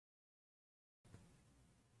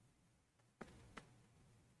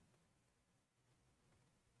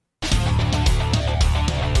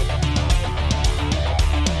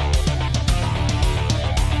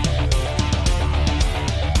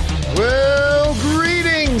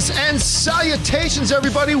Salutations,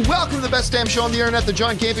 everybody. Welcome to the best damn show on the internet, the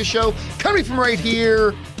John Campia Show, coming from right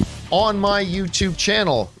here on my YouTube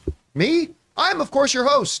channel. Me? I'm, of course, your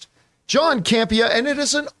host, John Campia, and it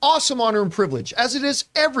is an awesome honor and privilege, as it is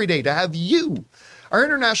every day, to have you, our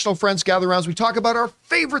international friends, gather around as we talk about our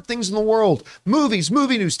favorite things in the world. Movies,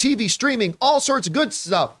 movie news, TV, streaming, all sorts of good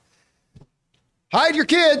stuff. Hide your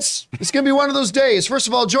kids. It's going to be one of those days. First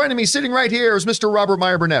of all, joining me, sitting right here, is Mr. Robert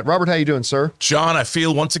Meyer Burnett. Robert, how you doing, sir? John, I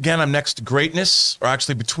feel once again I'm next to greatness, or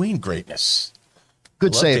actually between greatness.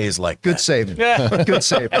 Good save. Days like Good that. save. Good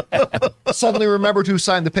save. Suddenly remembered who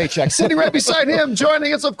signed the paycheck. Sitting right beside him,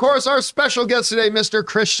 joining us, of course, our special guest today, Mr.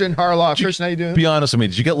 Christian Harloff. Christian, how you doing? Be honest with me.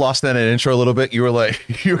 Did you get lost in that intro a little bit? You were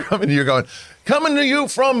like, you're going, coming to you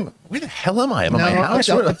from, where the hell am I? Am I in my house?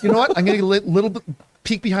 You know what? I'm going to get a little bit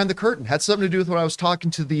peek behind the curtain. Had something to do with what I was talking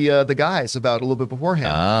to the guys about a little bit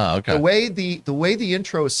beforehand. Ah, okay. The way the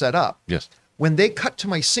intro is set up. Yes. When they cut to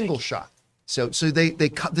my single shot, so they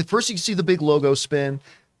cut. The first you see the big logo spin,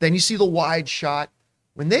 then you see the wide shot.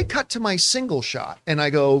 When they cut to my single shot, and I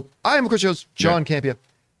go, I am, of course, John Campia,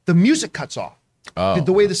 the music cuts off. Oh.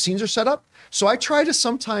 The way the scenes are set up. So I try to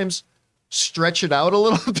sometimes stretch it out a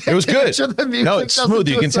little bit. It was good. No, it's smooth.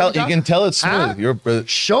 You can tell it's smooth. Huh? You're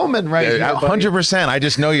showman right here. 100%. I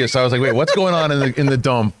just know you. So I was like, wait, what's going on in the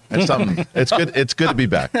dome? It's something. It's good. It's good to be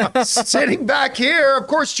back. Sitting back here, of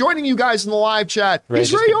course, joining you guys in the live chat.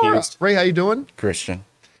 He's Ray Ora. Ray, how you doing? Christian.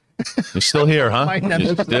 You're still here, huh?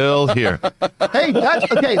 You're still here. Hey,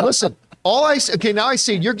 okay, listen. Now I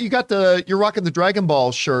see you're rocking the Dragon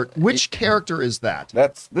Ball shirt. Which character is that?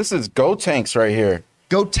 This is Go Tanks right here.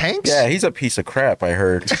 Go Tanks? Yeah, he's a piece of crap, I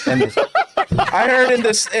heard. I heard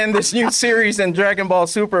in this new series in Dragon Ball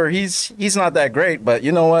Super, he's not that great, but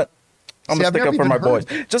you know what? I'm gonna stick up for my boys.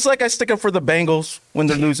 Just like I stick up for the Bengals when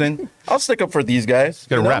they're losing. I'll stick up for these guys.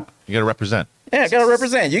 You gotta represent. Yeah, I gotta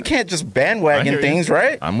represent. You can't just bandwagon things,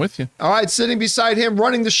 right? I'm with you. All right, sitting beside him,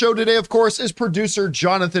 running the show today, of course, is producer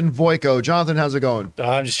Jonathan Voico. Jonathan, how's it going?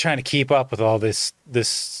 I'm just trying to keep up with all this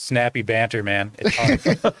snappy banter, man. It's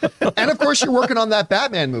hard. And of course, you're working on that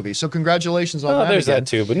Batman movie, so congratulations on that. There's that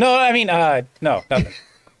too, but no, I mean, no, nothing.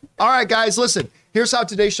 All right, guys, listen. Here's how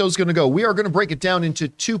today's show is going to go. We are going to break it down into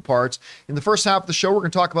two parts. In the first half of the show, we're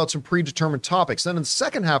going to talk about some predetermined topics. Then in the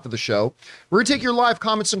second half of the show, we're going to take your live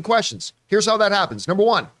comments and questions. Here's how that happens. Number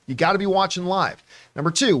one, you got to be watching live.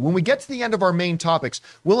 Number two, when we get to the end of our main topics,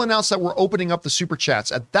 we'll announce that we're opening up the super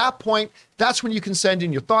chats. At that point, that's when you can send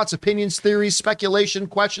in your thoughts, opinions, theories, speculation,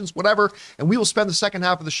 questions, whatever, and we will spend the second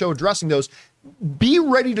half of the show addressing those. Be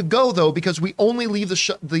ready to go, though, because we only leave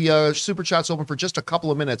the super chats open for just a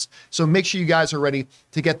couple of minutes, so make sure you guys are ready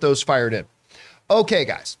to get those fired in. Okay,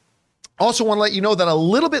 guys. Also want to let you know that a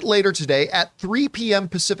little bit later today at 3 p.m.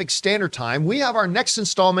 Pacific Standard Time, we have our next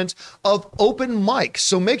installment of Open Mic.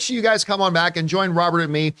 So make sure you guys come on back and join Robert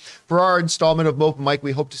and me for our installment of Open Mic.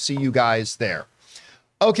 We hope to see you guys there.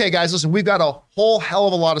 Okay, guys, listen, we've got a whole hell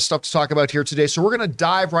of a lot of stuff to talk about here today. So we're going to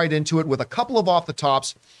dive right into it with a couple of off the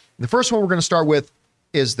tops. The first one we're going to start with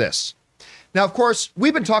is this. Now, of course,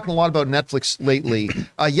 we've been talking a lot about Netflix lately.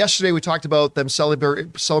 Yesterday, we talked about them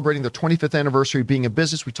celebrating their 25th anniversary of being in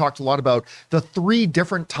business. We talked a lot about the 3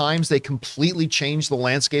 different times they completely changed the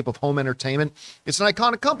landscape of home entertainment. It's an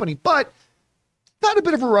iconic company, but they've had a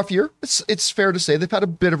bit of a rough year. It's fair to say they've had a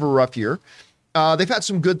bit of a rough year. They've had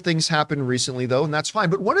some good things happen recently, though, and that's fine.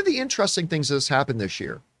 But one of the interesting things that has happened this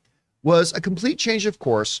year was a complete change of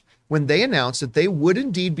course when they announced that they would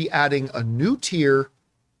indeed be adding a new tier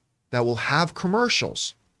that will have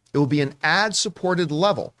commercials. It will be an ad-supported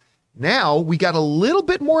level. Now, we got a little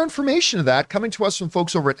bit more information of that coming to us from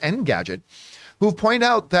folks over at Engadget, who've pointed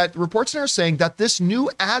out that reports are saying that this new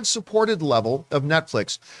ad-supported level of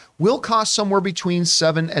Netflix will cost somewhere between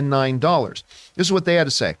 $7 and $9. This is what they had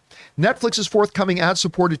to say. Netflix's forthcoming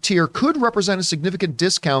ad-supported tier could represent a significant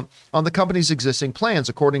discount on the company's existing plans,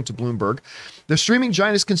 according to Bloomberg. The streaming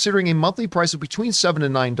giant is considering a monthly price of between $7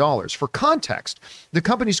 and $9. For context, the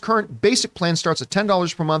company's current basic plan starts at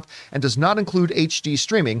 $10 per month and does not include HD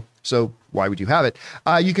streaming, so why would you have it?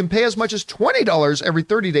 You can pay as much as $20 every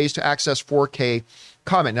 30 days to access 4K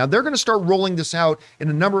comment. Now, they're going to start rolling this out in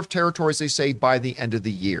a number of territories, they say, by the end of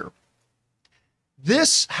the year.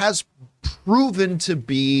 This has proven to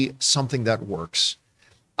be something that works.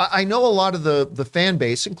 I know a lot of the fan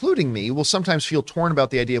base, including me, will sometimes feel torn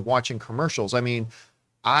about the idea of watching commercials. I mean,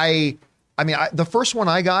 the first one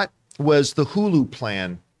I got was the Hulu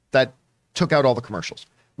plan that took out all the commercials.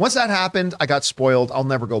 Once that happened, I got spoiled. I'll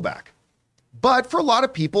never go back. But for a lot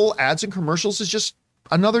of people, ads and commercials is just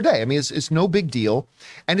another day. I mean, it's no big deal.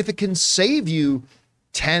 And if it can save you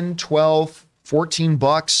 10, 12,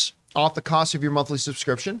 $14 off the cost of your monthly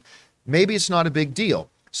subscription, maybe it's not a big deal.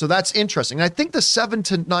 So that's interesting. And I think the $7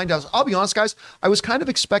 to $9, I'll be honest, guys, I was kind of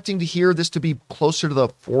expecting to hear this to be closer to the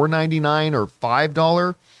 $4.99 or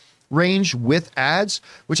 $5 range with ads,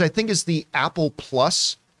 which I think is the Apple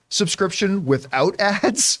Plus subscription without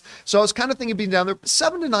ads. So I was kind of thinking being down there.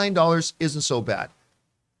 $7 to $9 isn't so bad.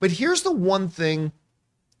 But here's the one thing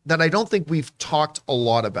that I don't think we've talked a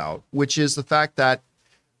lot about, which is the fact that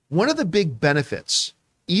one of the big benefits,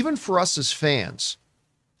 even for us as fans,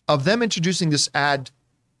 of them introducing this ad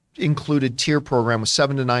included tier program with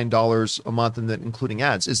 $7 to $9 a month and then including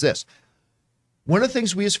ads is this. One of the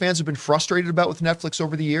things we as fans have been frustrated about with Netflix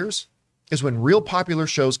over the years is when real popular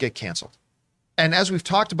shows get canceled. And as we've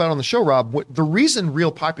talked about on the show, Rob, the reason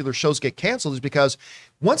real popular shows get canceled is because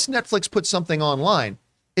once Netflix puts something online,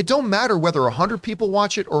 it don't matter whether 100 people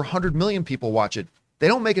watch it or 100 million people watch it. They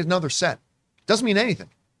don't make another cent. Doesn't mean anything.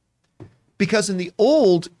 Because in the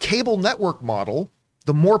old cable network model,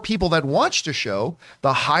 the more people that watched a show,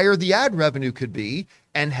 the higher the ad revenue could be,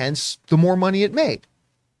 and hence the more money it made.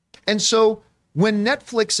 And so when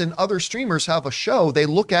Netflix and other streamers have a show, they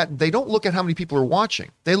don't look at how many people are watching.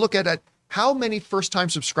 They look at how many first-time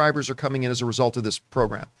subscribers are coming in as a result of this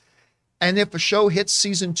program. And if a show hits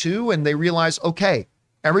season 2 and they realize, okay,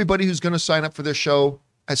 everybody who's going to sign up for this show,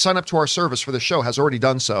 sign up to our service for the show has already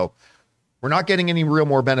done so, we're not getting any real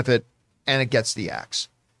more benefit, and it gets the axe.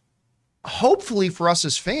 Hopefully for us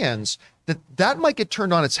as fans, that might get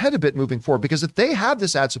turned on its head a bit moving forward, because if they have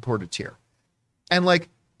this ad-supported tier, and like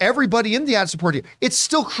everybody in the ad-supported tier, it's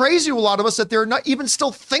still crazy to a lot of us that they're not even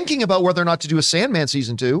still thinking about whether or not to do a Sandman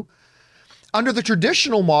season 2. Under the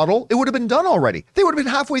traditional model, it would have been done already. They would have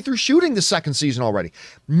been halfway through shooting the second season already.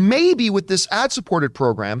 Maybe with this ad-supported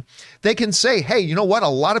program, they can say, hey, you know what? A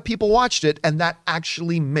lot of people watched it, and that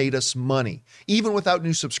actually made us money, even without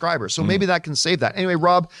new subscribers. So maybe that can save that. Anyway,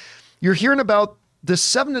 Rob, you're hearing about the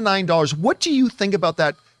 $7 to $9. What do you think about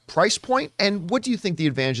that price point, and what do you think the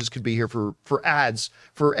advantages could be here for ads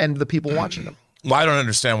and the people watching them? Well, I don't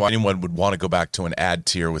understand why anyone would want to go back to an ad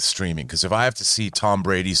tier with streaming. Because if I have to see Tom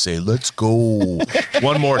Brady say, let's go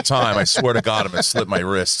one more time, I swear to God, I'm going to slip my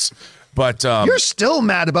wrists. But you're still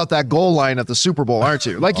mad about that goal line at the Super Bowl, aren't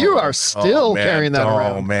you? Like you are still carrying that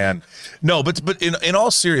around. Oh, man. No, but in all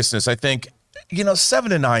seriousness, I think, $7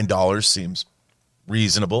 to $9 seems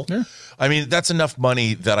reasonable. Yeah. I mean, that's enough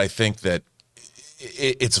money that I think that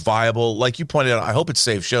it's viable. Like you pointed out, I hope it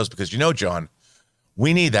saves shows because, John,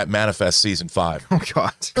 we need that Manifest season 5. Oh,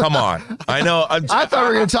 God. Come on. I know. I thought we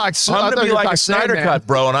were going to talk. I'm going to be like a Snyder cut,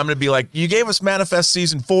 bro, and I'm going to be like, you gave us Manifest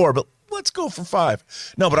season 4, but let's go for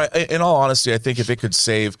 5. No, but in all honesty, I think if it could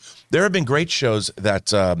save, there have been great shows that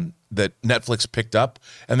Netflix picked up,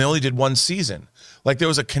 and they only did one season. Like there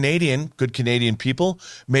was good Canadian people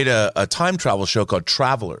made a time travel show called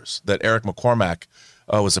Travelers that Eric McCormack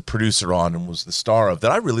was a producer on and was the star of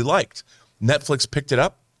that I really liked. Netflix picked it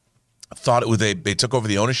up. Thought they took over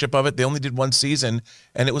the ownership of it. They only did one season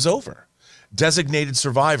and it was over. Designated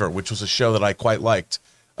Survivor, which was a show that I quite liked,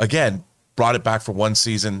 again, brought it back for one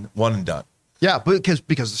season, one and done. Yeah, because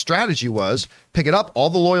the strategy was pick it up. All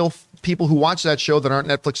the loyal people who watch that show that aren't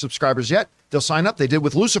Netflix subscribers yet, they'll sign up. They did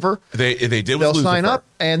with Lucifer. They'll Lucifer. Sign up,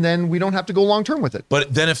 and then we don't have to go long term with it.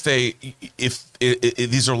 But then if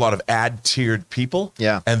these are a lot of ad tiered people,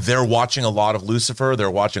 yeah, and they're watching a lot of Lucifer,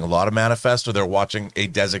 they're watching a lot of Manifest, or they're watching a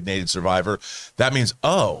Designated Survivor, that means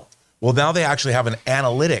now they actually have an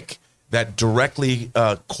analytic that directly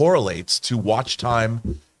correlates to watch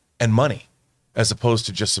time and money, as opposed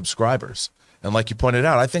to just subscribers. And like you pointed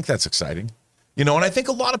out, I think that's exciting. And I think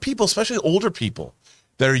a lot of people, especially older people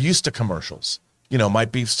that are used to commercials,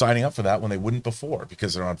 might be signing up for that when they wouldn't before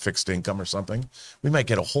because they're on fixed income or something. We might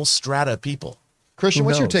get a whole strata of people. Christian,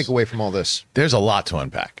 what's your takeaway from all this? There's a lot to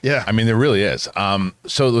unpack. Yeah. I mean, there really is.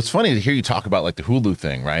 So it's funny to hear you talk about like the Hulu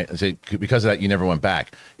thing, right? Because of that, you never went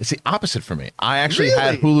back. It's the opposite for me. I actually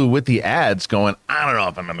had Hulu with the ads going, I don't know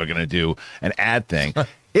if I'm ever going to do an ad thing.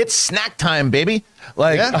 It's snack time, baby.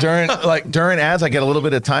 During ads, I get a little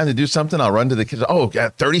bit of time to do something. I'll run to the kitchen. Oh,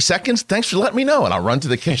 30 seconds? Thanks for letting me know. And I'll run to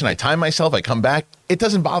the kitchen. I time myself. I come back. It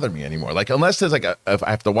doesn't bother me anymore. Like unless there's if I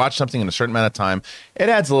have to watch something in a certain amount of time, it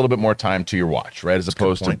adds a little bit more time to your watch, right? As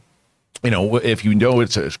opposed to, if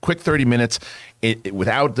it's a quick 30 minutes,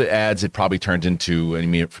 without the ads, it probably turns into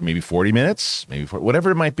maybe 40 minutes,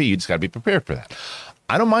 whatever it might be. You just got to be prepared for that.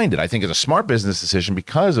 I don't mind it. I think it's a smart business decision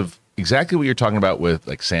because of exactly what you're talking about with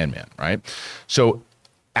like Sandman, right? So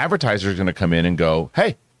advertisers are going to come in and go,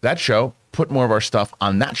 hey, that show, put more of our stuff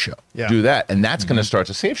on that show. Yeah. Do that. And that's going to start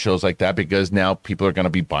to save shows like that because now people are going to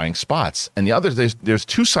be buying spots. And the other, there's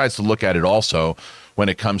two sides to look at it also when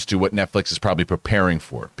it comes to what Netflix is probably preparing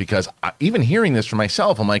for. Because even hearing this for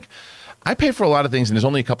myself, I'm like, I pay for a lot of things, and there's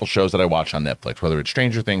only a couple shows that I watch on Netflix, whether it's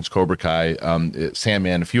Stranger Things, Cobra Kai,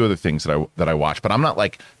 Sandman, a few other things that I watch. But I'm not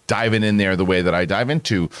like diving in there the way that I dive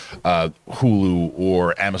into Hulu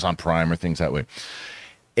or Amazon Prime or things that way.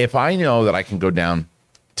 If I know that I can go down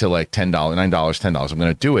to like $10, $9, $10, I'm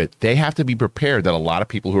going to do it. They have to be prepared that a lot of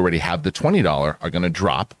people who already have the $20 are going to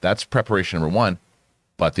drop. That's preparation number one.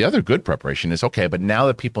 But the other good preparation is, okay, but now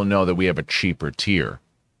that people know that we have a cheaper tier,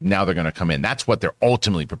 now they're going to come in. That's what they're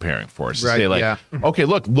ultimately preparing for. Is to say like, okay,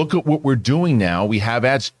 look at what we're doing now. We have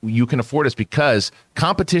ads. You can afford us, because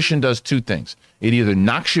competition does two things. It either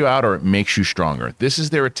knocks you out or it makes you stronger. This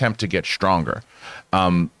is their attempt to get stronger.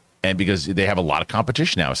 And because they have a lot of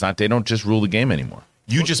competition now. It's not, they don't just rule the game anymore.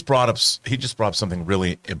 He just brought up something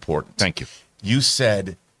really important. Thank you. You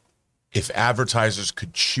said if advertisers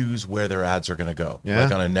could choose where their ads are going to go,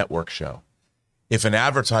 like on a network show. If an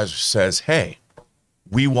advertiser says, hey,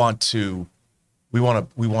 we want to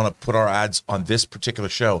put our ads on this particular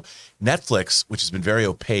show, Netflix, which has been very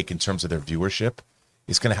opaque in terms of their viewership,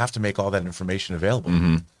 is going to have to make all that information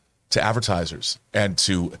available to advertisers. And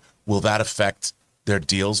will that affect their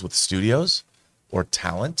deals with studios or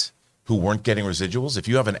talent who weren't getting residuals? If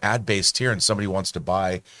you have an ad-based tier and somebody wants to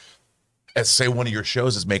buy, say one of your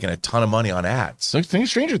shows is making a ton of money on ads. So think of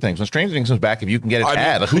Stranger Things. When Stranger Things comes back, if you can get an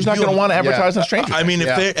ad, who's not going to want to advertise on Stranger Things? I mean,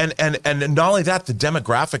 if they and not only that, the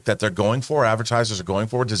demographic that they're going for, advertisers are going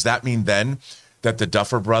for, does that mean then that the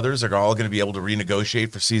Duffer Brothers are all going to be able to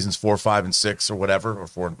renegotiate for seasons 4, 5, and 6 or whatever, or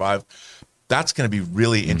 4 and 5? That's going to be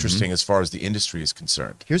really interesting as far as the industry is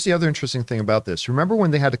concerned. Here's the other interesting thing about this. Remember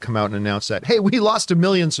when they had to come out and announce that, hey, we lost 1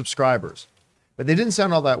 million subscribers? But they didn't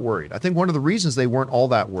sound all that worried. I think one of the reasons they weren't all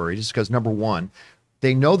that worried is because, number one,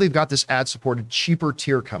 they know they've got this ad-supported cheaper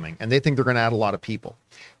tier coming, and they think they're going to add a lot of people.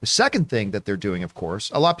 The second thing that they're doing, of course,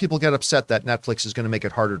 a lot of people get upset that Netflix is going to make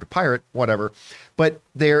it harder to pirate, whatever, but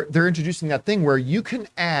they're introducing that thing where you can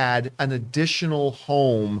add an additional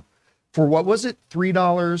home for, what was it, $3,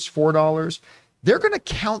 $4? They're going to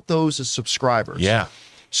count those as subscribers. Yeah.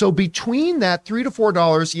 So between that $3 to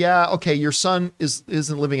 $4, okay, your son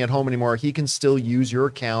isn't living at home anymore. He can still use your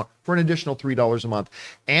account for an additional $3 a month.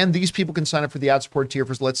 And these people can sign up for the ad support tier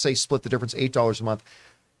for, let's say, split the difference, $8 a month.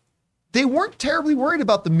 They weren't terribly worried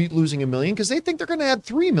about the losing 1 million because they think they're going to add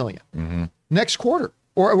 3 million next quarter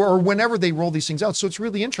or whenever they roll these things out. So it's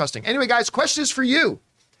really interesting. Anyway, guys, question is for you.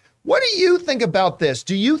 What do you think about this?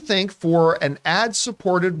 Do you think for an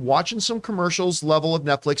ad-supported, watching some commercials level of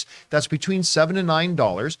Netflix that's between $7 and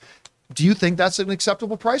 $9, do you think that's an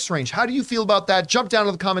acceptable price range? How do you feel about that? Jump down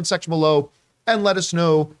to the comment section below and let us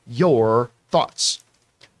know your thoughts.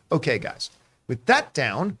 Okay, guys, with that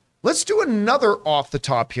down, let's do another off the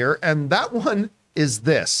top here, and that one is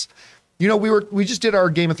this. You know, we just did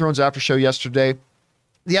our Game of Thrones after show yesterday.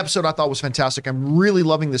 The episode I thought was fantastic. I'm really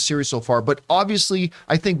loving this series so far, but obviously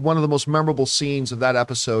I think one of the most memorable scenes of that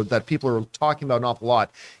episode that people are talking about an awful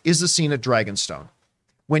lot is the scene at Dragonstone.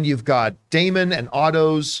 When you've got Daemon and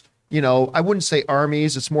Otto's, you know, I wouldn't say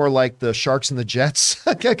armies, it's more like the Sharks and the Jets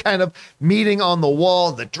kind of meeting on the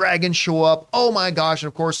wall, the dragons show up. Oh my gosh. And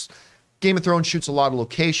of course, Game of Thrones shoots a lot of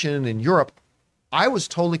location in Europe. I was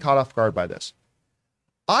totally caught off guard by this.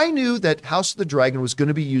 I knew that House of the Dragon was going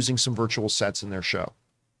to be using some virtual sets in their show.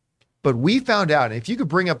 But we found out, and if you could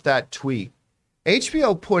bring up that tweet,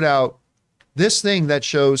 HBO put out this thing that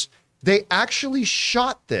shows they actually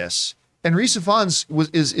shot this, and Rhys Ifans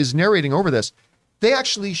is narrating over this. They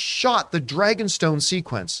actually shot the Dragonstone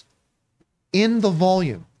sequence in the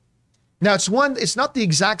volume. Now it's not the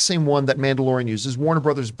exact same one that Mandalorian uses. Warner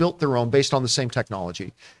Brothers built their own based on the same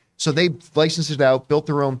technology. So they licensed it out, built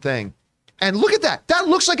their own thing. And look at that. That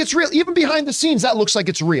looks like it's real. Even behind the scenes, that looks like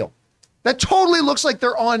it's real. That totally looks like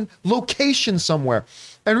they're on location somewhere.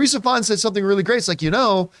 And Rhys Ifans said something really great. It's like, you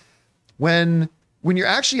know, when you're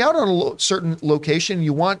actually out on a certain location,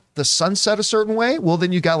 you want the sunset a certain way, well,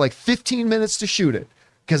 then you got like 15 minutes to shoot it.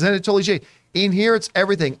 Because then it totally changed. In here, it's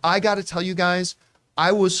everything. I got to tell you guys,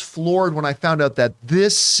 I was floored when I found out that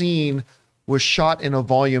this scene was shot in a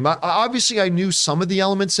volume. Obviously, I knew some of the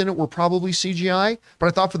elements in it were probably CGI, but I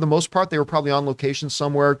thought for the most part, they were probably on location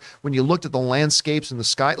somewhere. When you looked at the landscapes and the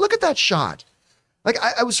sky, look at that shot. Like,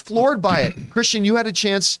 I was floored by it. Christian, you had a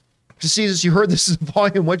chance to see this. You heard this in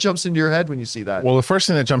volume. What jumps into your head when you see that? Well, the first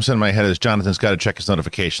thing that jumps into my head is Jonathan's got to check his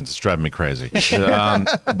notifications. It's driving me crazy.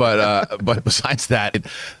 But besides that,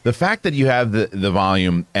 the fact that you have the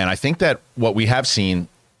volume, and I think that what we have seen,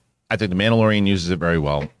 I think the Mandalorian uses it very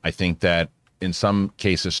well. I think that in some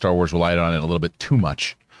cases, Star Wars relied on it a little bit too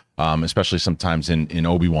much, especially sometimes in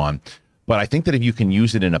Obi-Wan. But I think that if you can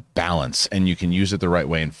use it in a balance and you can use it the right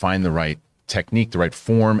way and find the right technique, the right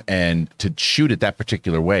form, and to shoot it that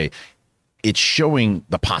particular way, it's showing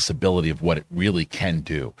the possibility of what it really can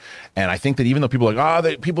do. And I think that even though people are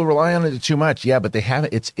like, people rely on it too much. Yeah, but they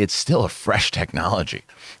haven't. It's still a fresh technology.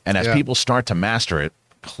 And as people start to master it,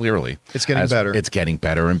 clearly it's getting better. It's getting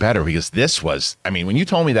better and better, because this was, I mean, when you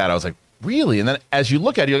told me that, I was like, really? And then as you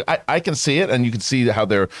look at it, I can see it, and you can see how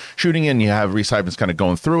they're shooting it, and you have Rhys Ifans kind of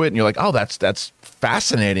going through it, and you're like, oh, that's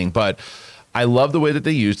fascinating. But I love the way that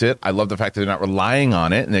they used it. I love the fact that they're not relying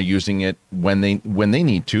on it, and they're using it when they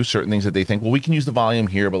need to. Certain things that they think, well, we can use the volume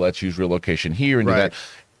here, but let's use real location here and do that.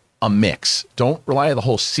 A mix. Don't rely on the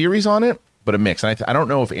whole series on it, but a mix. And I don't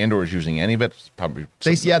know if Andor is using any of it. It's probably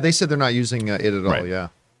they said they're not using it at all. Yeah.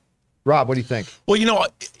 Rob, what do you think? Well,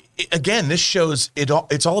 again, this shows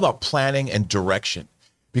it's all about planning and direction.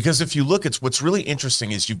 Because if you look, what's really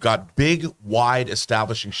interesting is you've got big, wide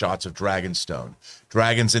establishing shots of Dragonstone,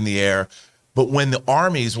 dragons in the air. But when the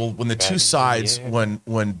armies, when the two sides,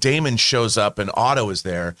 when Damon shows up and Otto is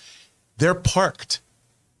there, they're parked.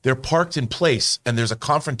 They're parked in place, and there's a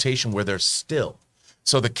confrontation where they're still.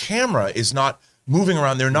 So the camera is not moving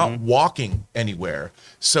around. They're not walking anywhere.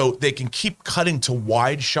 So they can keep cutting to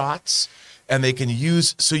wide shots, and they can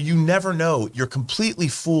use, so you never know. You're completely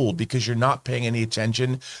fooled because you're not paying any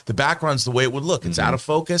attention. The background's the way it would look. It's out of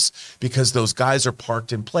focus because those guys are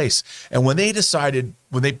parked in place. And when they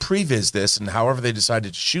previs this, and however they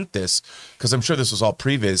decided to shoot this, because I'm sure this was all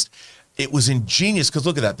previs, it was ingenious, because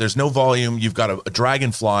look at that. There's no volume. You've got a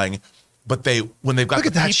dragon flying, but when they've got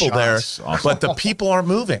the people there, but the people aren't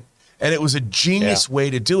moving. And it was a genius way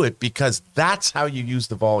to do it, because that's how you use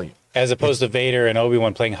the volume. As opposed to Vader and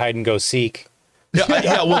Obi-Wan playing hide and go seek.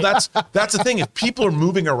 Yeah. Well, that's the thing. If people are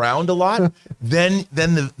moving around a lot, then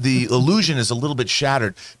the illusion is a little bit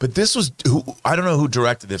shattered. But this was, I don't know who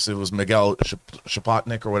directed this. It was Miguel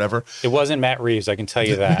Shapotnik or whatever. It wasn't Matt Reeves, I can tell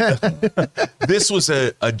you that. This was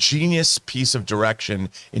a genius piece of direction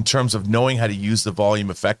in terms of knowing how to use the volume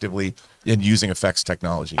effectively and using effects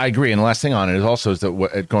technology. I agree. And the last thing on it is also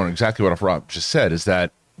going exactly what Rob just said, is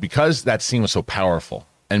that because that scene was so powerful,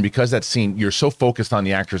 and because that scene, you're so focused on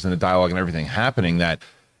the actors and the dialogue and everything happening, that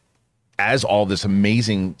as all this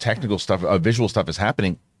amazing technical stuff, visual stuff is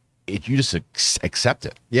happening, you just accept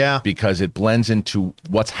it. Yeah. Because it blends into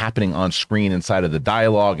what's happening on screen, inside of the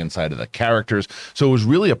dialogue, inside of the characters. So it was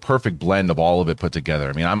really a perfect blend of all of it put together.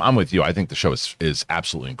 I mean, I'm with you. I think the show is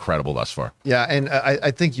absolutely incredible thus far. Yeah, and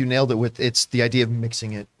I think you nailed it it's the idea of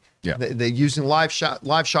mixing it. Yeah, they're using live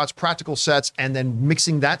shots, practical sets, and then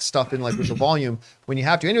mixing that stuff in, like with the volume when you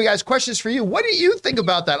have to. Anyway, guys, questions for you. What do you think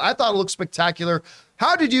about that? I thought it looked spectacular.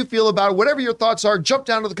 How did you feel about it? Whatever your thoughts are, jump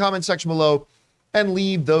down to the comment section below and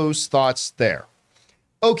leave those thoughts there.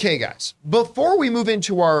 Okay, guys, before we move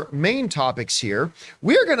into our main topics here,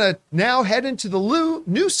 we're going to now head into the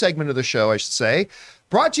new segment of the show, I should say,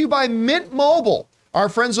 brought to you by Mint Mobile. Our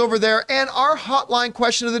friends over there, and our hotline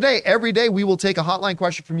question of the day. Every day we will take a hotline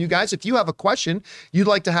question from you guys. If you have a question you'd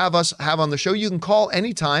like to have us have on the show, you can call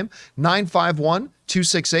anytime,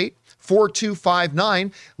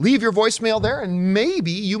 951-268-4259. Leave your voicemail there, and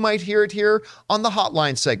maybe you might hear it here on the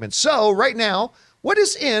hotline segment. So right now, what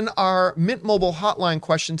is in our Mint Mobile hotline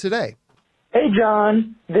question today? Hey,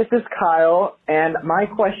 John, this is Kyle, and my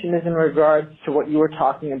question is in regards to what you were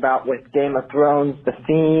talking about with Game of Thrones, the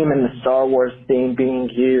theme and the Star Wars theme being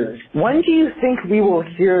used. When do you think we will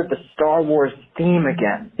hear the Star Wars theme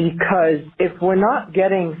again? Because if we're not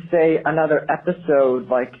getting, say, another episode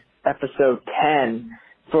like episode 10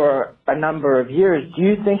 for a number of years, do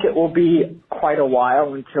you think it will be quite a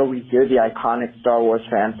while until we hear the iconic Star Wars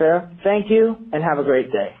fanfare? Thank you, and have a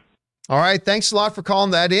great day. All right. Thanks a lot for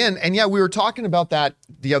calling that in. And yeah, we were talking about that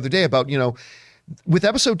the other day about, with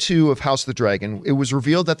episode 2 of House of the Dragon, it was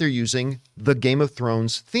revealed that they're using the Game of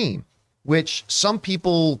Thrones theme, which some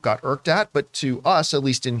people got irked at. But to us, at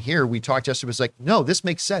least in here, we talked yesterday, was like, no, this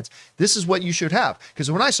makes sense. This is what you should have.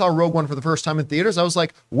 Because when I saw Rogue One for the first time in theaters, I was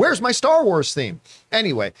like, where's my Star Wars theme?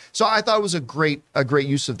 Anyway, so I thought it was a great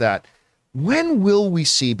use of that. When will we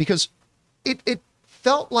see? Because it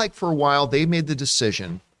felt like for a while they made the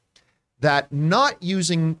decision that not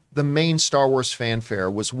using the main Star Wars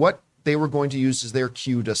fanfare was what they were going to use as their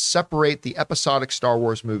cue to separate the episodic Star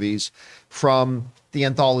Wars movies from the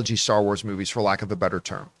anthology Star Wars movies, for lack of a better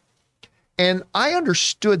term. And I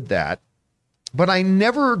understood that, but I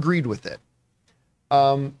never agreed with it.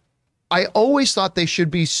 I always thought they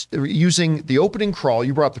should be using the opening crawl.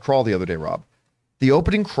 You brought up the crawl the other day, Rob. The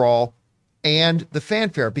opening crawl and the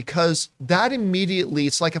fanfare, because that immediately,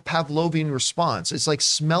 it's like a Pavlovian response. It's like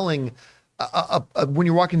smelling when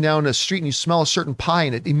you're walking down a street and you smell a certain pie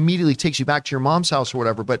and it immediately takes you back to your mom's house or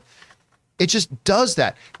whatever, but it just does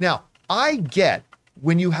that. Now, I get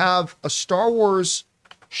when you have a Star Wars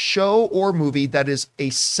show or movie that is a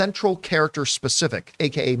central character specific,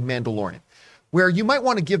 aka Mandalorian, where you might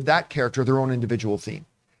want to give that character their own individual theme.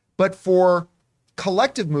 But for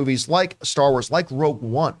collective movies like Star Wars, like Rogue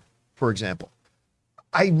One, for example,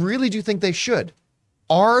 I really do think they should.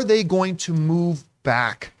 Are they going to move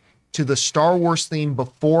back to the Star Wars theme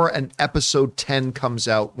before an episode 10 comes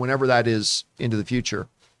out, whenever that is into the future?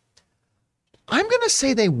 I'm going to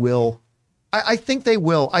say they will. I think they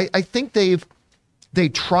will. I think they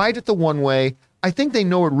tried it the one way. I think they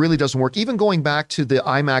know it really doesn't work. Even going back to the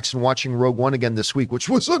IMAX and watching Rogue One again this week, which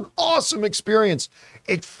was an awesome experience.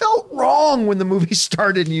 It felt wrong when the movie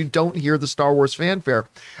started and you don't hear the Star Wars fanfare.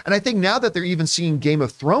 And I think now that they're even seeing Game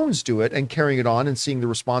of Thrones do it and carrying it on and seeing the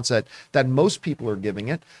response that most people are giving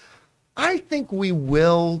it, I think we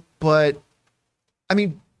will. But I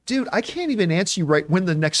mean, dude, I can't even answer you right when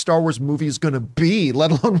the next Star Wars movie is going to be,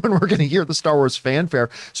 let alone when we're going to hear the Star Wars fanfare.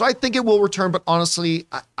 So I think it will return, but honestly,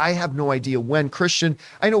 I have no idea when. Christian,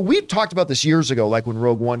 I know we talked about this years ago, like when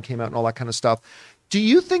Rogue One came out and all that kind of stuff. Do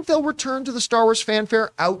you think they'll return to the Star Wars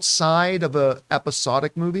fanfare outside of a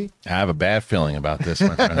episodic movie? I have a bad feeling about this,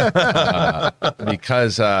 my friend,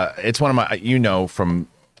 because it's one of my, from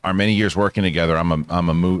our many years working together, I'm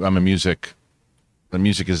a music. The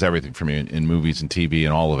music is everything for me in movies and TV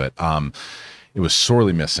and all of it. It was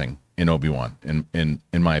sorely missing in Obi-Wan, in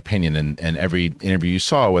my opinion. And every interview you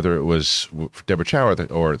saw, whether it was Deborah Chow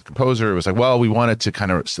or the composer, it was like, well, we wanted to kind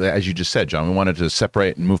of, as you just said, John, we wanted to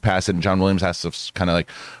separate and move past it. And John Williams has to kind of like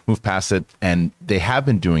move past it. And they have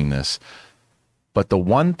been doing this. But the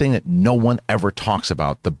one thing that no one ever talks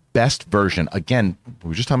about, the best version, again, we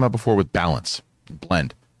were just talking about before with balance,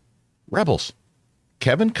 blend. Rebels.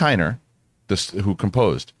 Kevin Kiner, who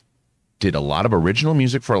composed, did a lot of original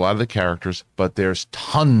music for a lot of the characters, but there's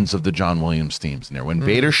tons of the John Williams themes in there. When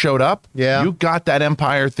Vader showed up, you got that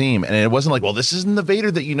Empire theme, and it wasn't like, well, this isn't the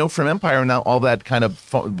Vader that you know from Empire, and now all that kind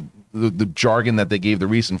of the jargon that they gave the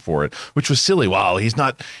reason for it, which was silly. Wow, he's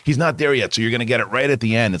not there yet, so you're going to get it right at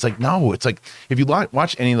the end. It's like, no, it's like if you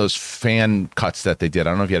watch any of those fan cuts that they did,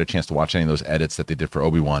 I don't know if you had a chance to watch any of those edits that they did for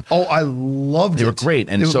Obi-Wan. Oh, I loved it. They were great.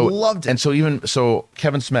 And loved it. And so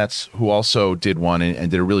Kevin Smets, who also did one and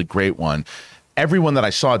did a really great one, everyone that I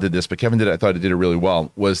saw did this, but Kevin did it, I thought he did it really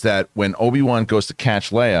well, was that when Obi-Wan goes to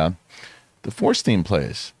catch Leia, the Force theme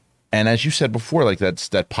plays. And as you said before, like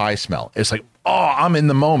that pie smell. It's like, oh, I'm in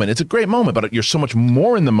the moment. It's a great moment, but you're so much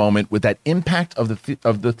more in the moment with that impact of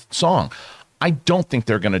the song. I don't think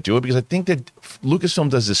they're going to do it because I think that Lucasfilm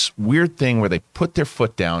does this weird thing where they put their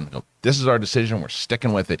foot down. Go, this is our decision. We're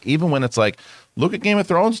sticking with it. Even when it's like, look at Game of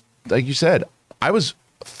Thrones. Like you said, I was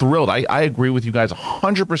thrilled. I agree with you guys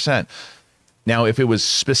 100%. Now, if it was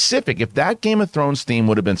specific, if that Game of Thrones theme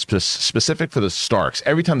would have been specific for the Starks,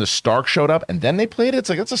 every time the Stark showed up and then they played it,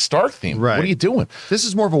 it's like, it's a Stark theme. Right. What are you doing? This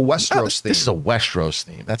is more of a Westeros theme. This is a Westeros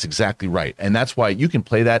theme. That's exactly right. And that's why you can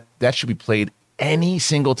play that. That should be played any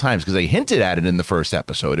single time because they hinted at it in the first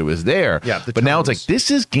episode. It was there. Yeah, but now it's like,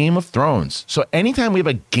 this is Game of Thrones. So anytime we have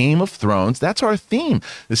a Game of Thrones, that's our theme.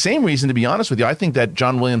 The same reason, to be honest with you, I think that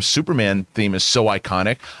John Williams' Superman theme is so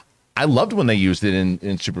iconic. I loved when they used it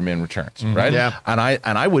in Superman Returns, right? Yeah. And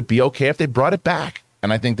I would be okay if they brought it back.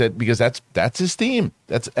 And I think that because that's his theme.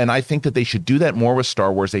 And I think that they should do that more with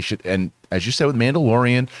Star Wars. They should, and as you said with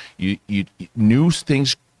Mandalorian, you new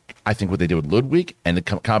things. I think what they did with Ludwig and the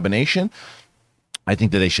combination, I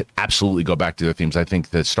think that they should absolutely go back to their themes. I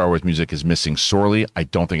think that Star Wars music is missing sorely. I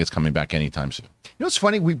don't think it's coming back anytime soon. You know what's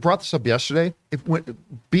funny? We brought this up yesterday.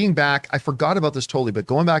 Being back, I forgot about this totally, but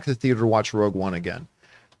going back to the theater to watch Rogue One again.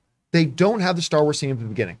 They don't have the Star Wars theme at the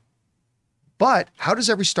beginning. But how does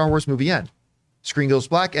every Star Wars movie end? Screen goes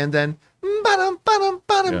black and then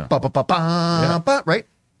right?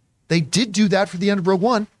 They did do that for the end of Rogue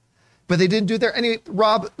One, but they didn't do it there. Anyway,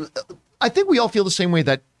 Rob, I think we all feel the same way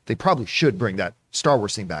that they probably should bring that Star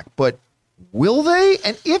Wars theme back. But will they?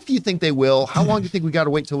 And if you think they will, how long do you think we got to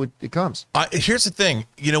wait till it comes? Here's the thing.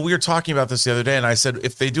 We were talking about this the other day, and I said,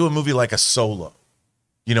 if they do a movie like a Solo,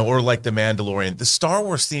 or like The Mandalorian, the Star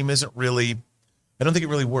Wars theme isn't really, I don't think it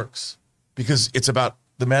really works because it's about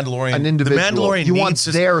the Mandalorian. An individual. The Mandalorian you want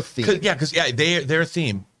their theme. Their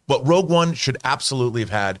theme. But Rogue One should absolutely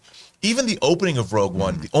have had, even the opening of Rogue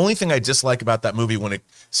One, the only thing I dislike about that movie when it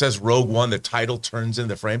says Rogue One, the title turns into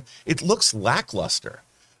the frame, it looks lackluster.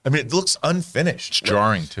 I mean, it looks unfinished. It's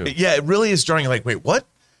jarring too. Yeah, it really is jarring. Like, wait, what?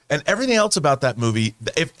 And everything else about that movie,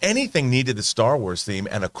 if anything needed the Star Wars theme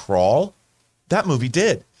and a crawl, that movie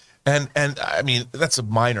did. And I mean, that's a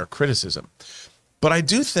minor criticism. But I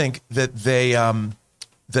do think that they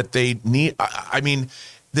need, I mean,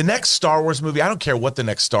 the next Star Wars movie, I don't care what the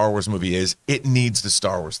next Star Wars movie is, it needs the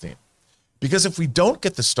Star Wars theme. Because if we don't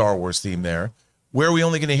get the Star Wars theme there, where are we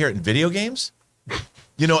only going to hear it in video games?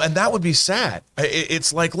 You know, and that would be sad.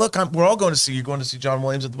 It's like, look, we're all going to see, you're going to see John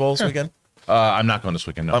Williams at the Bowl this weekend? I'm not going this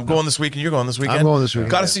weekend. No, I'm going this weekend. You're going this weekend. I'm going this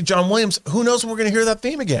weekend. Got to see John Williams. Who knows when we're going to hear that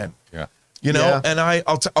theme again? Yeah. You know, Yeah. and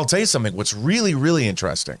I'll tell you something. What's really, really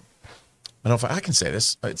interesting. I don't know if I can say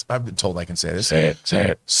this. I've been told I can say this. Say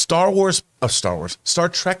it. Star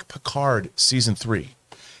Trek Picard Season 3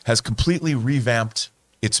 has completely revamped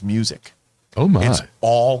its music. Oh, my. It's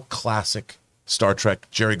all classic Star Trek,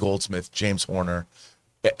 Jerry Goldsmith, James Horner.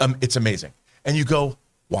 It's amazing. And you go,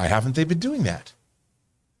 why haven't they been doing that?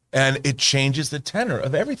 And it changes the tenor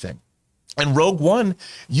of everything. And Rogue One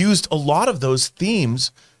used a lot of those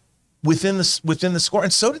themes within the score,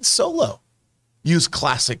 and so did Solo. Use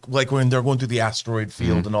classic, like when they're going through the asteroid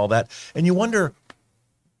field and all that. And you wonder,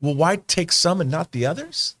 well, why take some and not the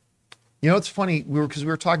others? You know, it's funny, because we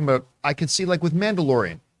were talking about, I could see like with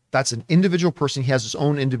Mandalorian, that's an individual person. He has his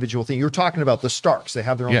own individual thing. You're talking about the Starks. They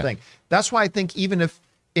have their own thing. That's why I think even if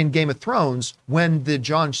in Game of Thrones, when the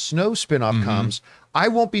Jon Snow spinoff comes, I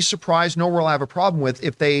won't be surprised, nor will I have a problem with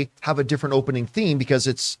if they have a different opening theme because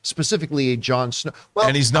it's specifically a Jon Snow. Well,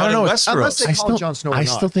 And he's not in unless Westeros. they call it Jon Snow or I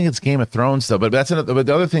not. still think it's Game of Thrones, though. But but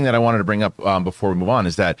the other thing that I wanted to bring up before we move on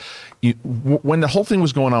is that when the whole thing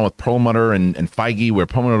was going on with Perlmutter and Feige, where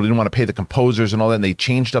Perlmutter didn't want to pay the composers and all that, and they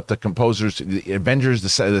changed up the composers, the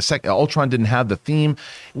Avengers, Ultron didn't have the theme.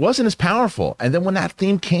 It wasn't as powerful. And then when that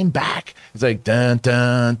theme came back, it's like dun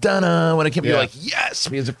dun dun dun. When it came, you're like, yes,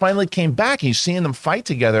 because it finally came back, and you're seeing them fight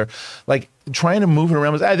together. Like trying to move it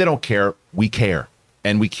around was, they don't care. We care.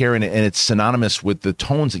 And we care, and it's synonymous with the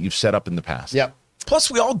tones that you've set up in the past. Yep.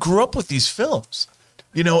 Plus, we all grew up with these films,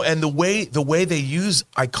 you know, and the way they use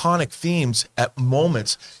iconic themes at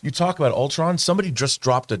moments. You talk about Ultron. Somebody just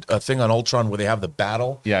dropped a thing on Ultron where they have the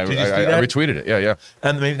battle. Yeah, Did you see I that? retweeted it. Yeah.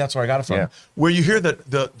 And maybe that's where I got it from. Yeah. Where you hear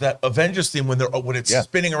that Avengers theme when it's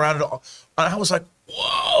spinning around, and I was like,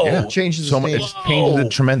 whoa! Yeah. Changes So the much. theme. It's changed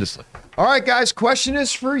it tremendously. All right, guys, question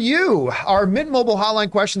is for you. Our Mint Mobile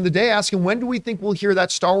hotline question of the day asking, when do we think we'll hear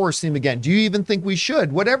that Star Wars theme again? Do you even think we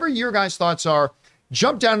should? Whatever your guys' thoughts are,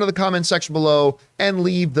 jump down to the comment section below and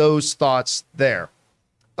leave those thoughts there.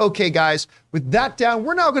 Okay, guys, with that down,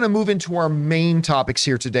 we're now going to move into our main topics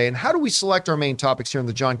here today. And how do we select our main topics here on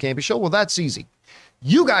the John Campy Show? Well, that's easy.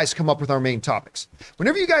 You guys come up with our main topics.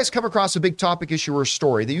 Whenever you guys come across a big topic, issue, or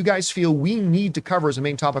story that you guys feel we need to cover as a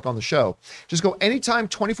main topic on the show, just go anytime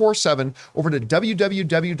 24/7 over to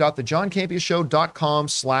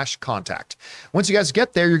www.thejohncampiashow.com/contact. Once you guys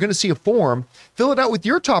get there, you're going to see a form. Fill it out with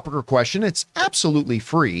your topic or question. It's absolutely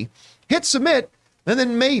free. Hit submit, and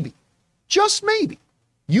then maybe, just maybe,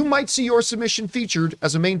 you might see your submission featured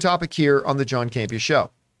as a main topic here on the John Campia Show.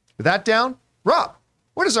 With that down, Rob,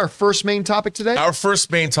 what is our first main topic today? Our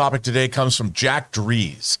first main topic today comes from Jack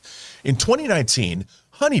Dries. In 2019,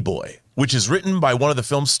 Honey Boy, which is written by one of the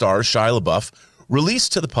film's stars, Shia LaBeouf,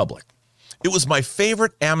 released to the public. It was my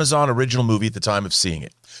favorite Amazon original movie at the time of seeing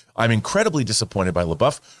it. I'm incredibly disappointed by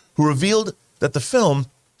LaBeouf, who revealed that the film,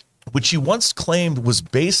 which he once claimed was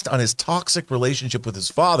based on his toxic relationship with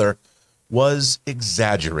his father, was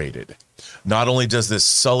exaggerated. Not only does this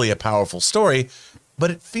sully a powerful story,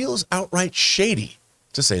 but it feels outright shady,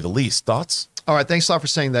 to say the least. Thoughts? All right, thanks a lot for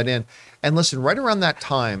saying that in. And listen, right around that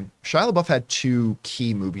time, Shia LaBeouf had two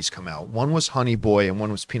key movies come out. One was Honey Boy and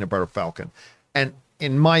one was Peanut Butter Falcon. And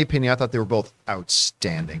in my opinion, I thought they were both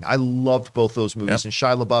outstanding. I loved both those movies. And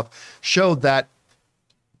Shia LaBeouf showed that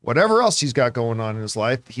whatever else he's got going on in his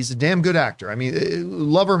life, he's a damn good actor. I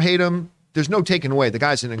mean, love or hate him, there's no taking away. The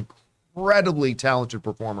guy's an incredibly talented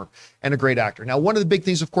performer and a great actor. Now, one of the big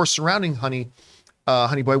things, of course, surrounding Honey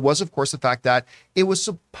Boy was, of course, the fact that it was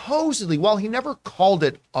supposedly, while he never called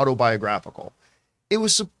it autobiographical, it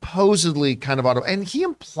was supposedly kind of and he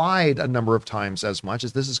implied a number of times as much,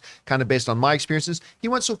 as this is kind of based on my experiences. He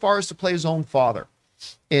went so far as to play his own father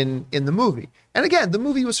in the movie. And again, the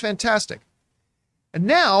movie was fantastic. And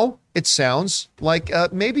now it sounds like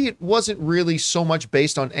maybe it wasn't really so much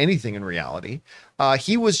based on anything in reality.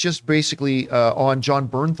 He was just basically on John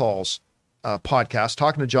Bernthal's podcast,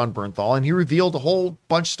 talking to John Bernthal, and he revealed a whole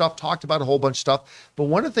bunch of stuff, talked about a whole bunch of stuff. But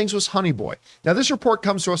one of the things was Honey Boy. Now, this report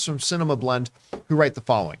comes to us from Cinema Blend, who write the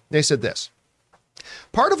following. They said this: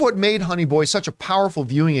 part of what made Honey Boy such a powerful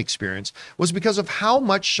viewing experience was because of how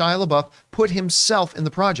much Shia LaBeouf put himself in the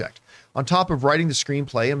project. on top of writing the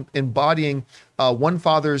screenplay and embodying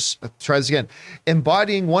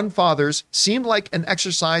embodying one father's seemed like an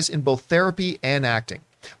exercise in both therapy and acting.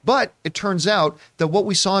 But it turns out that what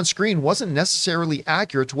we saw on screen wasn't necessarily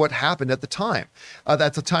accurate to what happened at the time.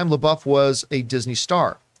 At the time, LaBeouf was a Disney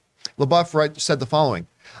star. LaBeouf said the following: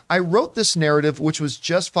 "I wrote this narrative, which was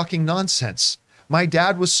just fucking nonsense. My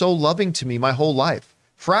dad was so loving to me my whole life.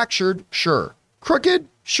 Fractured, sure. Crooked,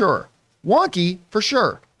 sure. Wonky, for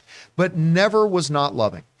sure. But never was not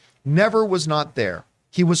loving. Never was not there.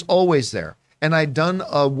 He was always there. And I'd done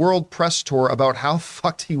a world press tour about how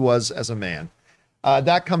fucked he was as a man."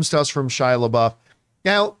 That comes to us from Shia LaBeouf.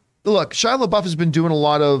 Now, look, Shia LaBeouf has been doing a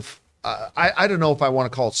lot of, I don't know if I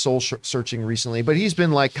want to call it soul searching recently, but he's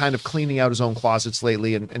been like kind of cleaning out his own closets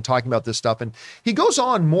lately and talking about this stuff. And he goes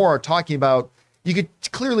on more talking about, you could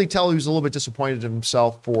clearly tell he was a little bit disappointed in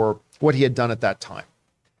himself for what he had done at that time.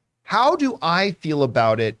 How do I feel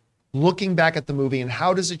about it looking back at the movie, and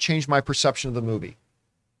how does it change my perception of the movie?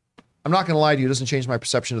 I'm not going to lie to you, it doesn't change my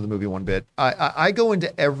perception of the movie one bit. I go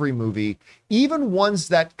into every movie, even ones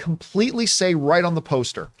that completely say right on the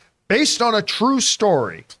poster, based on a true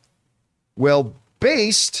story. Well,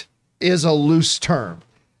 based is a loose term,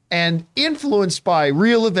 and influenced by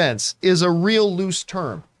real events is a real loose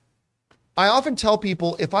term. I often tell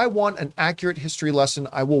people, if I want an accurate history lesson,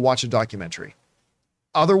 I will watch a documentary.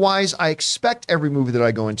 Otherwise, I expect every movie that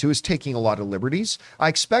I go into is taking a lot of liberties. I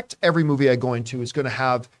expect every movie I go into is going to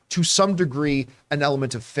have, to some degree, an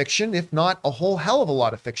element of fiction, if not a whole hell of a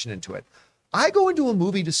lot of fiction into it. I go into a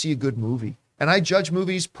movie to see a good movie, and I judge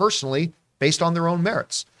movies personally based on their own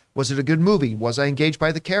merits. Was it a good movie? Was I engaged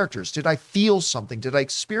by the characters? Did I feel something? Did I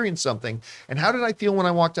experience something? And how did I feel when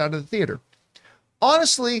I walked out of the theater?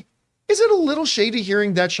 Honestly, is it a little shady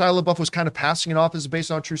hearing that Shia LaBeouf was kind of passing it off as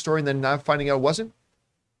based on a true story and then now finding out it wasn't?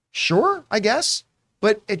 Sure, I guess,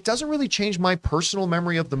 but it doesn't really change my personal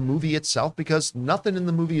memory of the movie itself because nothing in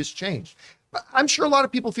the movie has changed. I'm sure a lot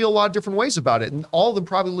of people feel a lot of different ways about it, and all of them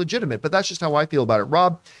probably legitimate, but that's just how I feel about it.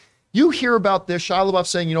 Rob, you hear about this, Shia LaBeouf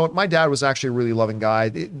saying, you know what, my dad was actually a really loving guy.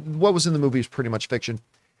 What was in the movie is pretty much fiction.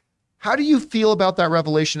 How do you feel about that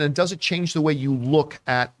revelation, and does it change the way you look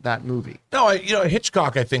at that movie? No,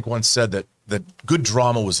 Hitchcock, I think, once said that good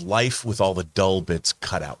drama was life with all the dull bits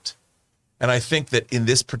cut out. And I think that in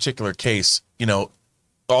this particular case,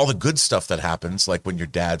 all the good stuff that happens, like when your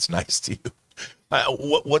dad's nice to you,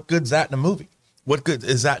 what good's that in a movie? What good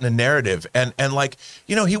is that in a narrative? And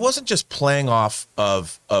he wasn't just playing off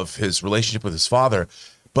of his relationship with his father,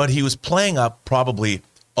 but he was playing up probably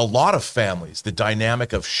a lot of families, the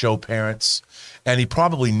dynamic of show parents. And he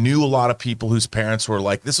probably knew a lot of people whose parents were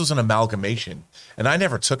like, this was an amalgamation. And I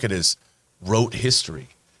never took it as rote history.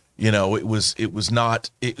 It was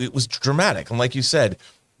dramatic. And like you said,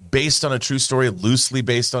 based on a true story, loosely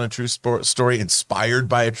based on a true story, inspired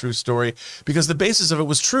by a true story, because the basis of it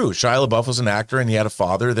was true. Shia LaBeouf was an actor and he had a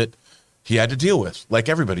father that he had to deal with, like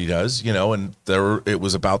everybody does, and it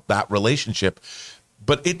was about that relationship.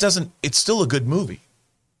 But it's still a good movie.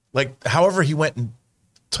 Like, however he went and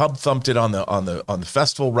tub thumped it on the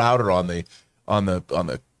festival route or on the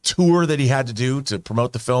tour that he had to do to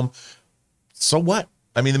promote the film. So what?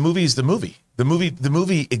 I mean, the movie is the movie. The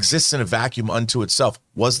movie exists in a vacuum unto itself.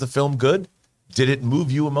 Was the film good? Did it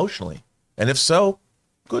move you emotionally? And if so,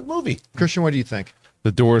 good movie. Christian, what do you think?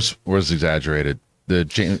 The Doors was exaggerated. The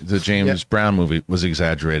James Brown movie was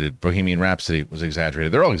exaggerated. Bohemian Rhapsody was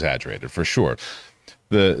exaggerated. They're all exaggerated for sure.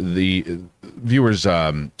 The viewer's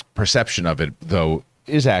perception of it, though,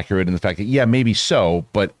 is accurate in the fact that, yeah, maybe so,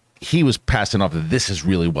 but he was passing off that this is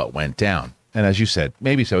really what went down. And as you said,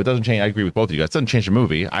 maybe so. It doesn't change. I agree with both of you guys. It doesn't change the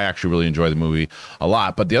movie. I actually really enjoy the movie a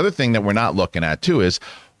lot. But the other thing that we're not looking at, too, is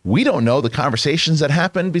we don't know the conversations that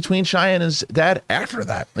happened between Shia and his dad after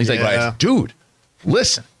that. He's like, dude,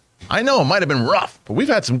 listen, I know it might have been rough, but we've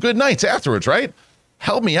had some good nights afterwards, right?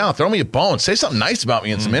 Help me out. Throw me a bone. Say something nice about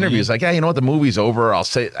me in some interviews. Like, yeah, you know what? The movie's over. I'll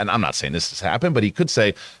say, and I'm not saying this has happened, but he could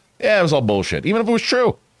say, yeah, it was all bullshit, even if it was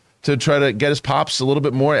true. To try to get his pops a little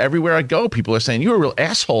bit more. Everywhere I go, people are saying, you're a real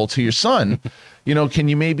asshole to your son. Can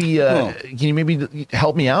you maybe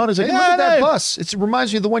help me out? Is it, look at that bus. It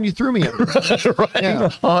reminds me of the one you threw me in. Right,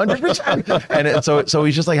 100%. And so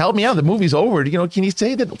he's just like, help me out. The movie's over. Can you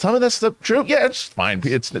say that? Tell me that's the true. Yeah, it's fine.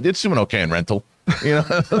 It's doing okay in rental. Doing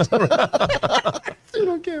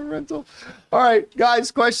okay in rental. All right,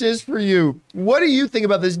 guys. Question is for you. What do you think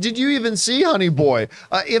about this? Did you even see Honey Boy?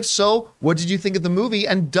 If so, what did you think of the movie?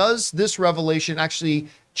 And does this revelation actually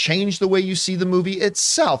change the way you see the movie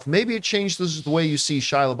itself? Maybe it changes the way you see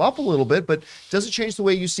Shia LaBeouf a little bit, but does it change the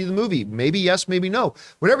way you see the movie? Maybe yes, maybe no.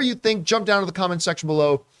 Whatever you think, jump down to the comment section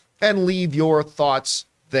below and leave your thoughts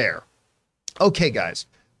there. Okay, guys,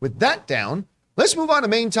 with that down, let's move on to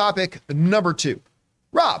main topic number 2.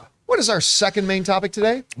 Rob, what is our second main topic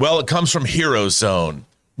today? Well, it comes from Hero Zone.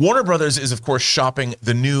 Warner Brothers is, of course, shopping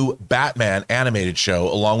the new Batman animated show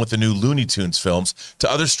along with the new Looney Tunes films to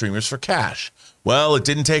other streamers for cash. Well, it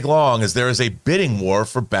didn't take long as there is a bidding war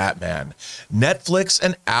for Batman. Netflix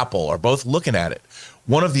and Apple are both looking at it.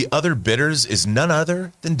 One of the other bidders is none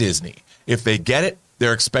other than Disney. If they get it,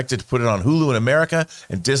 they're expected to put it on Hulu in America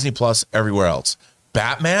and Disney Plus everywhere else.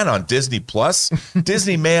 Batman on Disney Plus?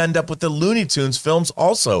 Disney may end up with the Looney Tunes films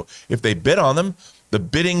also. If they bid on them, the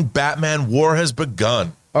bidding Batman war has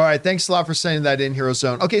begun. All right, thanks a lot for sending that in, Hero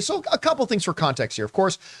Zone. Okay, so a couple things for context here. Of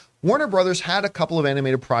course, Warner Brothers had a couple of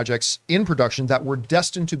animated projects in production that were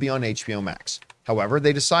destined to be on HBO Max. However,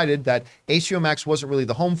 they decided that HBO Max wasn't really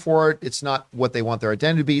the home for it. It's not what they want their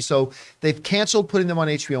identity to be. So they've canceled putting them on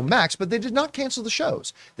HBO Max, but they did not cancel the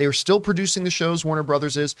shows. They are still producing the shows, Warner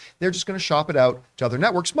Brothers is. They're just going to shop it out to other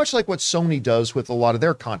networks, much like what Sony does with a lot of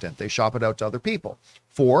their content. They shop it out to other people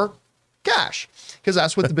for cash, because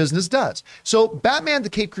that's what the business does. So Batman the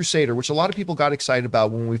Caped Crusader, which a lot of people got excited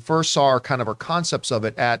about when we first saw our concepts of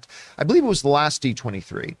it at, I believe it was the last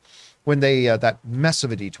D23, when they, that mess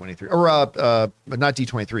of a D23, or not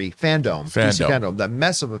D23, Fandom, DC Fandom, that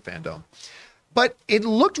mess of a Fandom. But it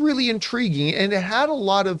looked really intriguing, and it had a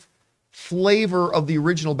lot of flavor of the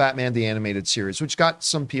original Batman the Animated Series, which got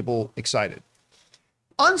some people excited.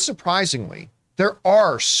 Unsurprisingly, there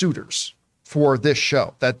are suitors for this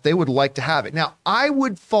show that they would like to have it. Now, I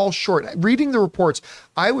would fall short, reading the reports,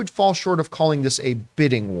 I would fall short of calling this a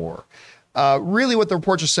bidding war. Really what the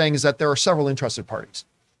reports are saying is that there are several interested parties.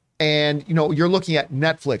 And, you know, you're looking at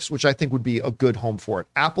Netflix, which I think would be a good home for it.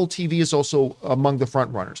 Apple TV is also among the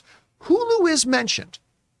front runners. Hulu is mentioned.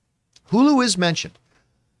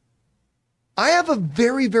 I have a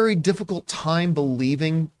very, very difficult time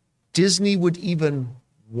believing Disney would even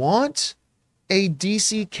want a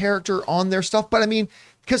DC character on their stuff. But I mean,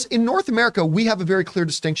 because in North America, we have a very clear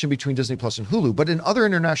distinction between Disney Plus and Hulu, but in other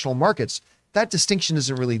international markets, that distinction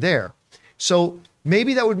isn't really there. So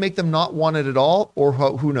maybe that would make them not want it at all, or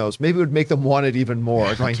who knows? Maybe it would make them want it even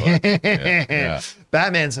more. Going,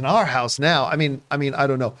 Batman's in our house now. I mean, I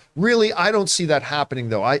don't know. Really, I don't see that happening,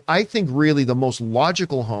 though. I think really the most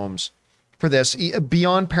logical homes for this,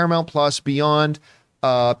 beyond Paramount Plus, beyond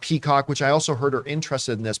Peacock, which I also heard are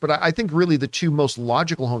interested in this, but I think really the two most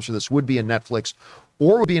logical homes for this would be a Netflix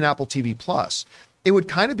or would be an Apple TV Plus. It would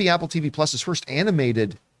kind of be Apple TV Plus's first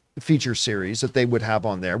animated feature series that they would have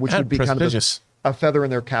on there, which would be kind of a feather in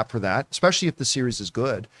their cap for that, especially if the series is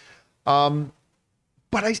good. But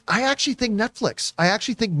I actually think Netflix. I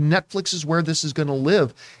actually think Netflix is where this is going to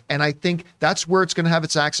live, and I think that's where it's going to have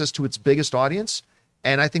its access to its biggest audience.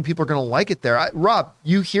 And I think people are going to like it there. Rob,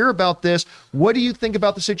 you hear about this. What do you think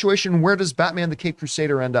about the situation? Where does Batman the Caped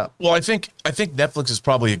Crusader end up? Well, I think Netflix is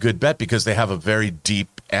probably a good bet because they have a very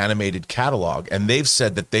deep animated catalog, and they've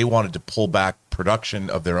said that they wanted to pull back production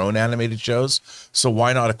of their own animated shows. So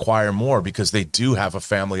why not acquire more? Because they do have a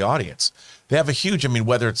family audience. They have a huge,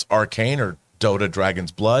 whether it's Arcane or Dota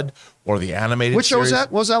Dragon's Blood or the animated Which show was series.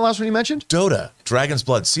 that? What was that last one you mentioned? Dota Dragon's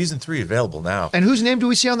Blood season 3 available now. And whose name do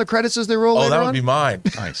we see on the credits as they roll? Oh, that would be mine.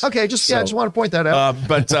 Nice. Okay, just want to point that out.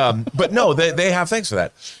 But no, they have, thanks for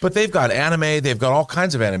that. But they've got anime, they've got all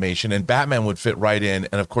kinds of animation, and Batman would fit right in.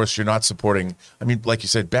 And of course, you're not supporting. Like you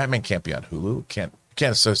said, Batman can't be on Hulu. Can't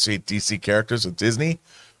associate DC characters with Disney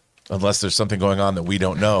unless there's something going on that we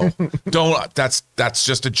don't know. That's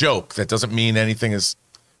just a joke. That doesn't mean anything is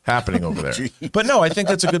happening over there. But no, I think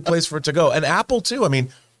that's a good place for it to go. And Apple too.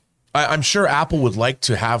 I'm sure Apple would like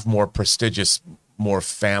to have more prestigious, more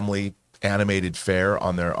family animated fare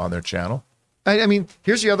on their channel.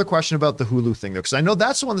 Here's the other question about the Hulu thing, though, because I know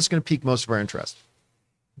that's the one that's going to pique most of our interest.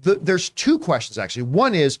 There's two questions, actually.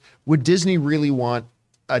 One is, would Disney really want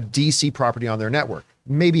a DC property on their network?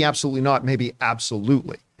 Maybe absolutely not, maybe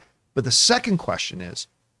absolutely. But the second question is,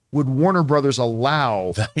 would Warner Brothers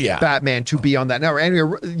allow Batman to be on that network?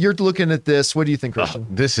 Anyway, you're looking at this. What do you think, Christian?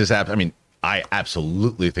 This is, I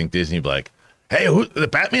absolutely think Disney would be like, hey, the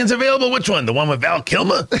Batman's available? Which one? The one with Val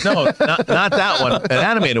Kilmer? No, not that one. An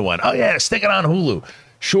animated one. Oh, yeah, stick it on Hulu.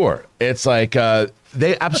 Sure. It's like,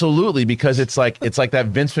 they absolutely, because it's like that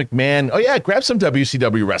Vince McMahon, oh, yeah, grab some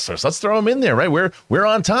WCW wrestlers. Let's throw them in there, right? We're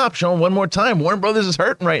on top. Show them one more time. Warner Brothers is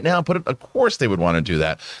hurting right now. Of course they would want to do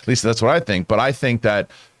that. At least that's what I think. But I think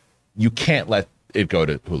that you can't let it go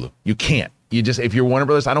to Hulu. You can't. If you're Warner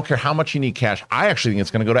Brothers, I don't care how much you need cash. I actually think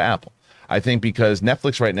it's going to go to Apple. I think because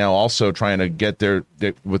Netflix right now also trying to get their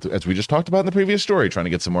with, as we just talked about in the previous story, trying to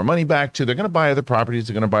get some more money back too. They're going to buy other properties,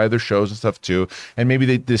 they're going to buy other shows and stuff too, and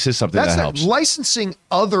maybe this is something that helps. Licensing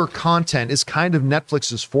other content is kind of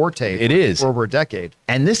Netflix's forte. It is for over a decade,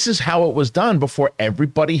 and this is how it was done before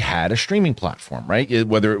everybody had a streaming platform, right?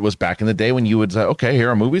 Whether it was back in the day when you would say, okay, here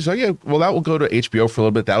are movies. Oh yeah, well that will go to HBO for a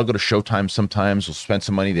little bit. That'll go to Showtime sometimes. We'll spend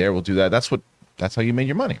some money there. We'll do that. That's how you made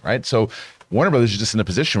your money, right? So Warner Brothers is just in a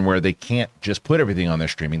position where they can't just put everything on their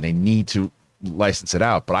streaming. They need to license it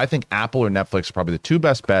out. But I think Apple or Netflix are probably the two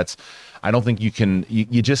best bets. I don't think you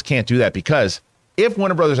just can't do that, because if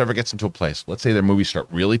Warner Brothers ever gets into a place, let's say their movies start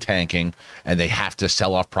really tanking and they have to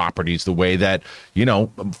sell off properties the way that,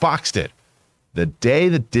 Fox did. The day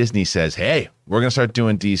that Disney says, hey, we're going to start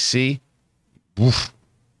doing DC, oof,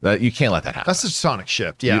 you can't let that happen. That's a sonic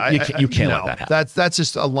shift. Yeah, you can't let that happen. That's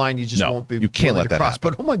just a line you just won't be. You can't let that cross.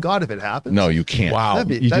 happen. But oh my God, if it happens, no, you can't. Wow,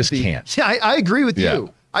 you just can't. Yeah, I agree with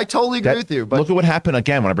you. I totally agree with you. But look at what happened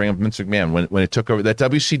again when I bring up Vince McMahon when it took over. That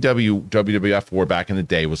WCW WWF war back in the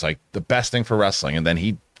day was like the best thing for wrestling, and then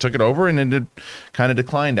he took it over, and it kind of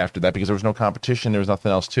declined after that because there was no competition. There was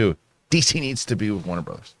nothing else too. DC needs to be with Warner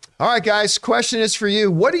Brothers. All right, guys, question is for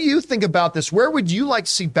you. What do you think about this? Where would you like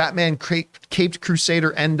to see Batman Caped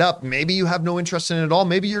Crusader end up? Maybe you have no interest in it at all.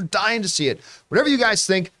 Maybe you're dying to see it. Whatever you guys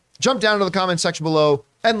think, jump down to the comment section below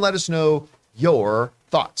and let us know your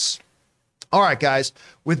thoughts. All right, guys,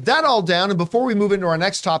 with that all down, and before we move into our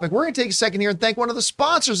next topic, we're going to take a second here and thank one of the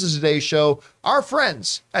sponsors of today's show, our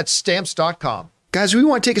friends at Stamps.com. Guys, we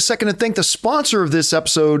want to take a second to thank the sponsor of this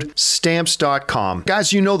episode, Stamps.com.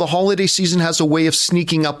 Guys, you know the holiday season has a way of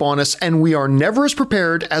sneaking up on us, and we are never as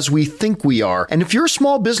prepared as we think we are. And if you're a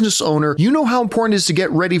small business owner, you know how important it is to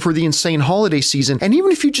get ready for the insane holiday season. And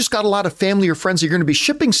even if you just got a lot of family or friends that you're going to be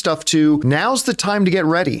shipping stuff to, now's the time to get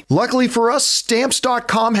ready. Luckily for us,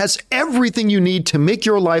 Stamps.com has everything you need to make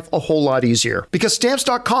your life a whole lot easier. Because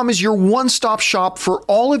Stamps.com is your one-stop shop for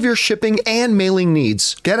all of your shipping and mailing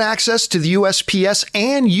needs. Get access to the USPS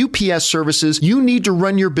and UPS services you need to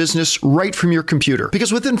run your business right from your computer.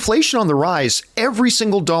 Because with inflation on the rise, every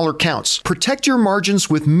single dollar counts. Protect your margins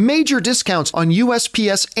with major discounts on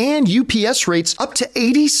USPS and UPS rates up to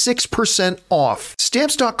 86% off.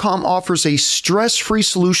 Stamps.com offers a stress-free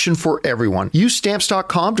solution for everyone. Use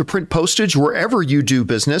Stamps.com to print postage wherever you do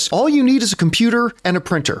business. All you need is a computer and a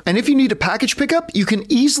printer. And if you need a package pickup, you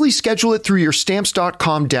can easily schedule it through your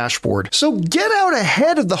Stamps.com dashboard. So get out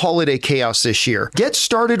ahead of the holiday chaos this year. Get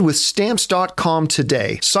started with Stamps.com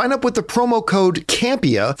today. Sign up with the promo code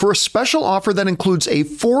CAMPIA for a special offer that includes a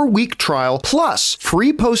 4-week trial plus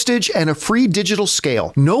free postage and a free digital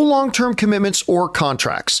scale. No long-term commitments or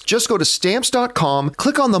contracts. Just go to Stamps.com,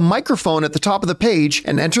 click on the microphone at the top of the page,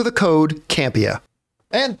 and enter the code CAMPIA.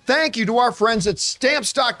 And thank you to our friends at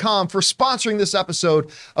Stamps.com for sponsoring this episode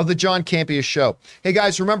of the John Campea Show. Hey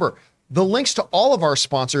guys, remember, the links to all of our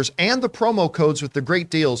sponsors and the promo codes with the great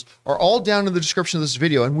deals are all down in the description of this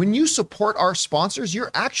video. And when you support our sponsors,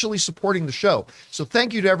 you're actually supporting the show. So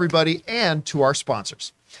thank you to everybody and to our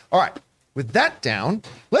sponsors. All right, with that down,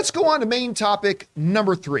 let's go on to main topic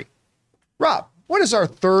number 3. Rob, what is our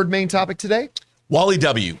third main topic today? Wally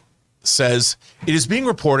W. says, it is being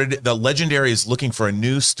reported that Legendary is looking for a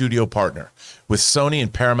new studio partner, with Sony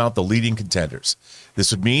and Paramount the leading contenders.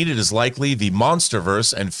 This would mean it is likely the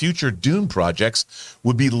Monsterverse and future Dune projects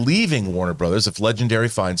would be leaving Warner Brothers if Legendary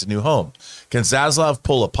finds a new home. Can Zaslav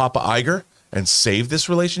pull a Papa Iger and save this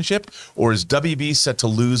relationship, or is WB set to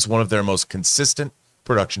lose one of their most consistent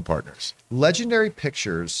production partners? Legendary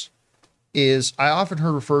Pictures is, I often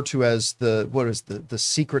heard referred to as the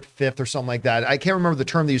secret fifth or something like that. I can't remember the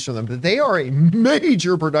term they use for them, but they are a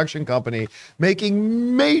major production company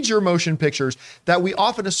making major motion pictures that we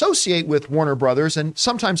often associate with Warner Brothers and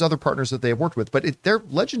sometimes other partners that they have worked with, but they're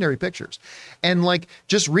Legendary Pictures. And like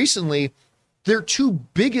just recently, their two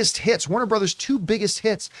biggest hits, Warner Brothers' two biggest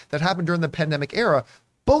hits that happened during the pandemic era,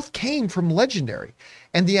 both came from Legendary.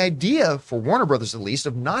 And the idea for Warner Brothers, at least,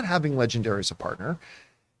 of not having Legendary as a partner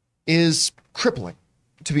is crippling,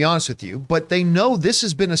 to be honest with you. But they know this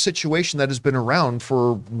has been a situation that has been around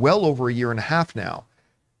for well over a year and a half now,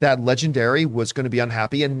 that Legendary was going to be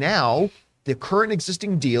unhappy. And now the current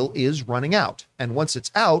existing deal is running out. And once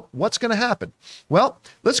it's out, what's going to happen? Well,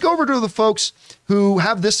 let's go over to the folks who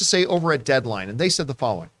have this to say over at Deadline. And they said the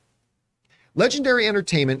following. Legendary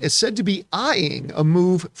Entertainment is said to be eyeing a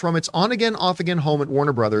move from its on-again, off-again home at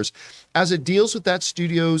Warner Brothers as it deals with that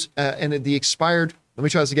studio's and the expired. Let me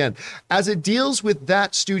try this again. As it deals with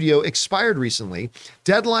that studio expired recently,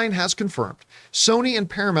 Deadline has confirmed Sony and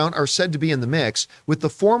Paramount are said to be in the mix, with the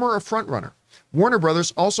former a frontrunner. Warner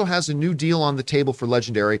Brothers also has a new deal on the table for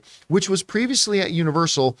Legendary, which was previously at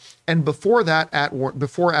Universal and before at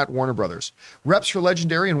Warner Brothers. Reps for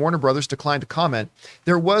Legendary and Warner Brothers declined to comment.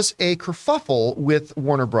 There was a kerfuffle with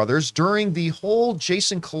Warner Brothers during the whole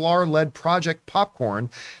Jason Kilar-led Project Popcorn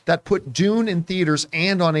that put Dune in theaters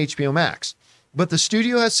and on HBO Max. But the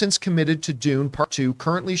studio has since committed to Dune Part 2,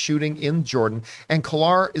 currently shooting in Jordan, and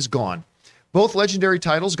Kilar is gone. Both Legendary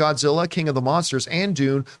titles, Godzilla, King of the Monsters, and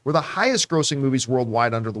Dune, were the highest grossing movies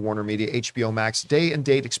worldwide under the Warner Media HBO Max day and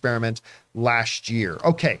date experiment last year.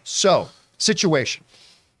 Okay, so situation.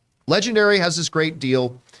 Legendary has this great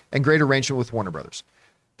deal and great arrangement with Warner Brothers.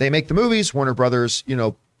 They make the movies. Warner Brothers,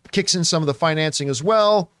 kicks in some of the financing as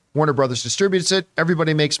well. Warner Brothers distributes it.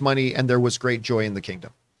 Everybody makes money, and there was great joy in the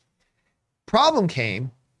kingdom. Problem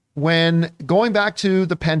came when, going back to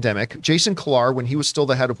the pandemic, Jason Kilar, when he was still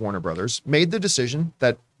the head of Warner Brothers, made the decision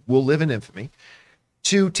that will live in infamy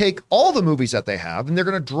to take all the movies that they have and they're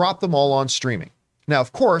going to drop them all on streaming. Now,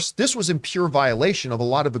 of course, this was in pure violation of a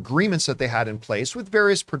lot of agreements that they had in place with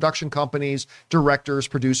various production companies, directors,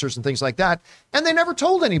 producers, and things like that. And they never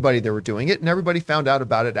told anybody they were doing it, and everybody found out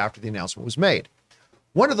about it after the announcement was made.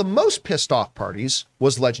 One of the most pissed off parties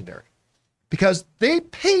was Legendary, because they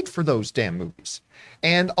paid for those damn movies.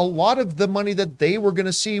 And a lot of the money that they were going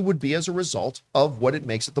to see would be as a result of what it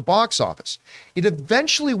makes at the box office. It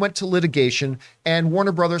eventually went to litigation, and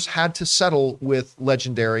Warner Brothers had to settle with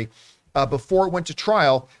Legendary before it went to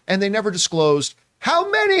trial, and they never disclosed how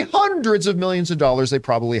many hundreds of millions of dollars they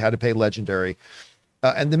probably had to pay Legendary.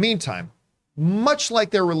 In the meantime, much like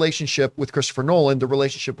their relationship with Christopher Nolan, the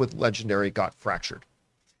relationship with Legendary got fractured.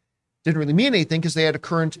 Didn't really mean anything because they had a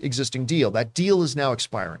current existing deal. That deal is now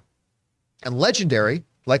expiring. And Legendary,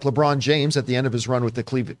 like LeBron James at the end of his run with the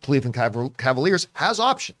Cleveland Cavaliers, has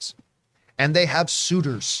options. And they have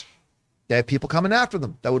suitors. They have people coming after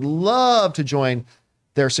them that would love to join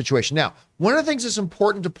their situation. Now, one of the things that's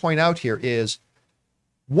important to point out here is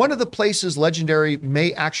one of the places Legendary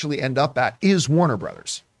may actually end up at is Warner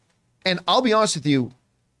Brothers. And I'll be honest with you,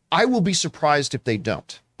 I will be surprised if they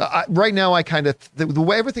don't. Right now, the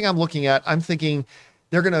way everything I'm looking at, I'm thinking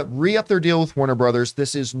they're going to re-up their deal with Warner Brothers.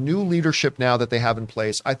 This is new leadership now that they have in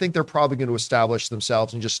place. I think they're probably going to establish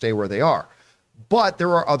themselves and just stay where they are. But there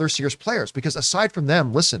are other serious players, because aside from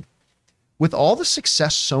them, listen, with all the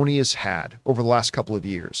success Sony has had over the last couple of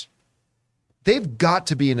years, they've got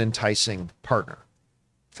to be an enticing partner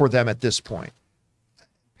for them at this point.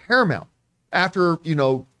 Paramount, after,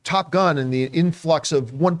 Top Gun and the influx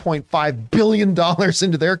of $1.5 billion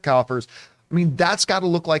into their coffers, I mean, that's got to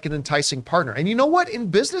look like an enticing partner. And you know what? In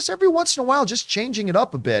business, every once in a while, just changing it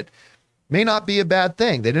up a bit may not be a bad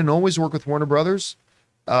thing. They didn't always work with Warner Brothers.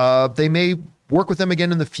 They may work with them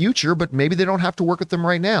again in the future, but maybe they don't have to work with them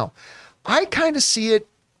right now. I kind of see it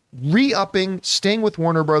re-upping, staying with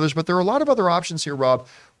Warner Brothers, but there are a lot of other options here, Rob.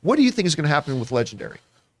 What do you think is going to happen with Legendary?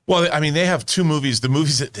 Well, I mean, they have two movies. The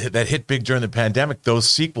movies that hit big during the pandemic, those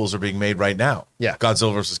sequels are being made right now. Yeah.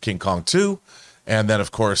 Godzilla vs. King Kong 2. And then,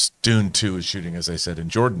 of course, Dune 2 is shooting, as I said, in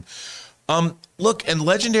Jordan. Look, and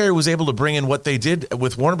Legendary was able to bring in what they did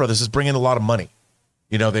with Warner Brothers is bring in a lot of money.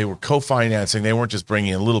 They were co-financing. They weren't just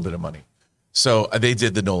bringing in a little bit of money. So they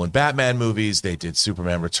did the Nolan Batman movies. They did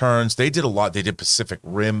Superman Returns. They did a lot. They did Pacific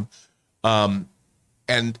Rim. And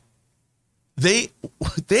they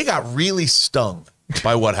got really stung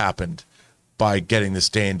by what happened by getting this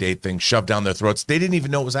day and date thing shoved down their throats. They didn't even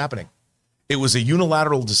know it was happening. It was a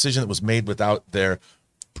unilateral decision that was made without their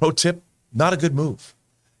pro tip. Not a good move.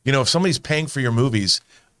 If somebody's paying for your movies,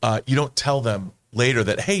 you don't tell them later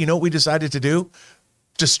that, hey, you know what we decided to do?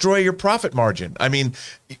 Destroy your profit margin. I mean,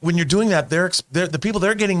 when you're doing that, the people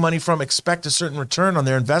they're getting money from expect a certain return on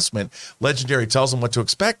their investment. Legendary tells them what to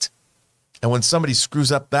expect. And when somebody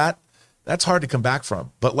screws up that's hard to come back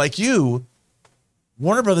from. But like you,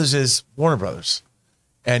 Warner Brothers is Warner Brothers,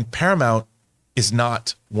 and Paramount is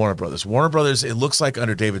not Warner Brothers. Warner Brothers, it looks like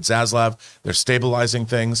under David Zaslav, they're stabilizing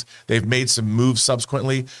things. They've made some moves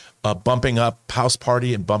subsequently, bumping up House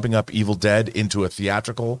Party and bumping up Evil Dead into a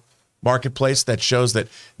theatrical marketplace that shows that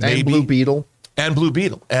maybe... And Blue Beetle. And Blue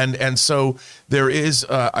Beetle. And so there is,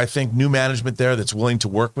 I think, new management there that's willing to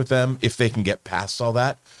work with them if they can get past all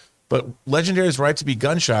that. But Legendary's right to be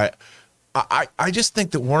gun shy. I just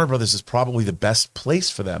think that Warner Brothers is probably the best place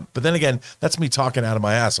for them. But then again, that's me talking out of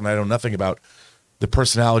my ass, and I know nothing about the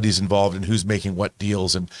personalities involved and who's making what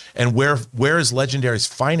deals and where is Legendary's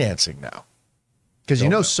financing now? Because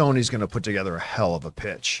Sony's going to put together a hell of a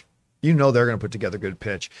pitch. They're going to put together a good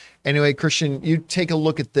pitch. Anyway, Christian, you take a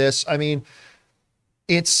look at this. I mean,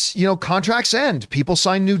 it's, contracts end, people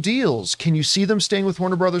sign new deals. Can you see them staying with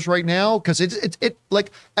Warner Brothers right now? Because it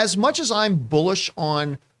like, as much as I'm bullish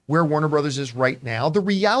on where Warner Brothers is right now, the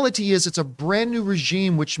reality is it's a brand new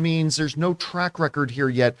regime, which means there's no track record here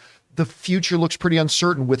yet. The future looks pretty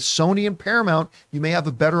uncertain. With Sony and Paramount, you may have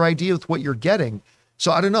a better idea with what you're getting.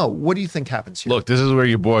 So I don't know. What do you think happens here? Look, this is where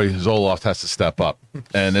your boy Zoloft has to step up,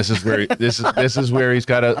 and this is where this is where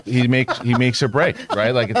he makes or break, right?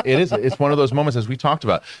 Like it's one of those moments, as we talked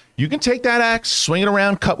about. You can take that axe, swing it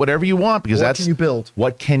around, cut whatever you want, because what can you build?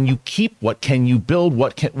 What can you keep? What can you build?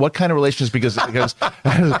 What kind of relationships? Because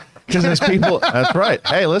there's people. That's right.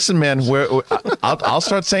 Hey, listen, man. I'll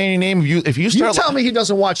start saying your name. If you start, you tell me he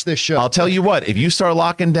doesn't watch this show. I'll tell you what. If you start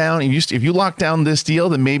locking down, if you lock down this deal,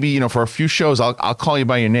 then maybe for a few shows, I'll call you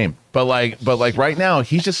by your name. But like right now,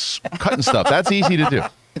 he's just cutting stuff. That's easy to do.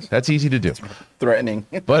 That's easy to do. Threatening.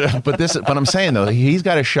 But I'm saying though, he's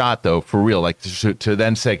got a shot though for real. Like to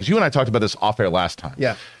then say, because you and I talked about this off air last time.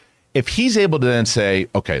 Yeah. If he's able to then say,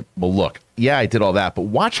 okay, well, look, yeah, I did all that, but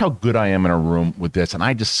watch how good I am in a room with this, and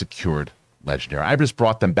I just secured Legendary. I just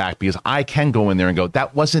brought them back because I can go in there and go,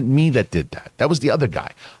 that wasn't me that did that. That was the other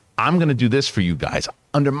guy. I'm going to do this for you guys.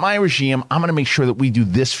 Under my regime, I'm going to make sure that we do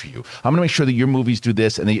this for you. I'm going to make sure that your movies do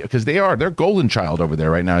this, and because they're golden child over there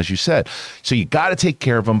right now, as you said. So you got to take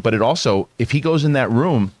care of them, but it also, if he goes in that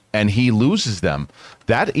room and he loses them,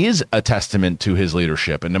 that is a testament to his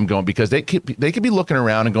leadership. And I'm going, because they could be looking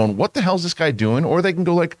around and going, what the hell is this guy doing? Or they can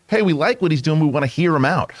go like, hey, we like what he's doing. We want to hear him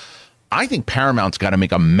out. I think Paramount's got to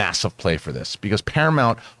make a massive play for this, because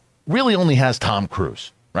Paramount really only has Tom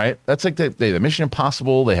Cruise, right? That's like they have Mission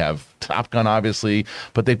Impossible. They have Top Gun, obviously,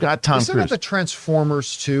 but they've got Tom Cruise. They still got the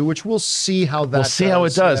Transformers too, which we'll see how that. We'll see how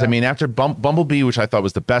it does. Yeah. I mean, after Bumblebee, which I thought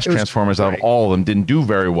was the best Transformers out of all of them, didn't do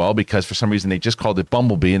very well because for some reason they just called it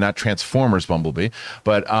Bumblebee and not Transformers Bumblebee.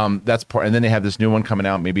 But that's part. And then they have this new one coming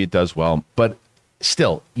out. Maybe it does well, but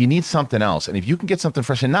still, you need something else. And if you can get something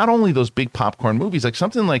fresh, and not only those big popcorn movies, like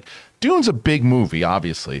something like Dune's a big movie,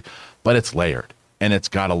 obviously, but it's layered. And it's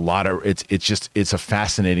got a lot of it's a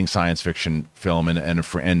fascinating science fiction film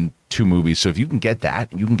and two movies. So if you can get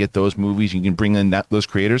that, you can get those movies, you can bring in those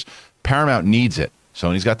creators. Paramount needs it.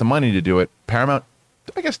 Sony's got the money to do it. Paramount,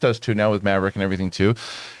 I guess, does too now with Maverick and everything too.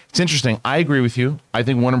 It's interesting. I agree with you. I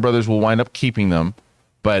think Warner Brothers will wind up keeping them,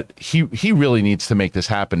 but he really needs to make this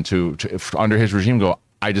happen to under his regime. Go,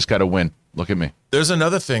 I just got to win. Look at me. There's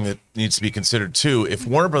another thing that needs to be considered too. If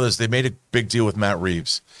Warner Brothers, they made a big deal with Matt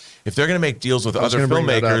Reeves. If they're going to make deals with other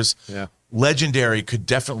filmmakers, Legendary could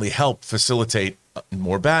definitely help facilitate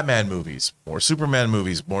more Batman movies, more Superman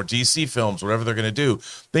movies, more DC films, whatever they're going to do.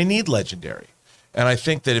 They need Legendary. And I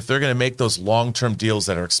think that if they're going to make those long-term deals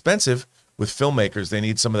that are expensive with filmmakers, they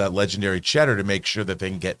need some of that Legendary cheddar to make sure that they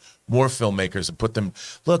can get more filmmakers and put them.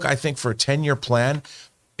 Look, I think for a 10-year plan,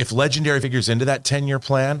 if Legendary figures into that 10-year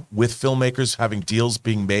plan with filmmakers having deals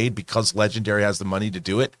being made because Legendary has the money to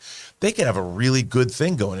do it, they could have a really good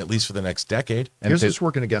thing going, at least for the next decade. And here's what's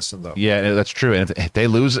working against them, though. Yeah, that's true. And if they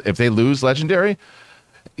lose Legendary,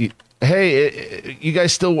 hey, you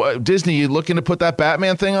guys still Disney? You looking to put that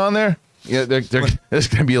Batman thing on there? Yeah, there's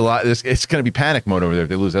going to be a lot. It's going to be panic mode over there if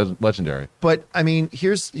they lose Legendary. But I mean,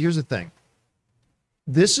 here's the thing.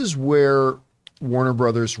 This is where Warner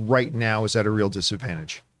Brothers right now is at a real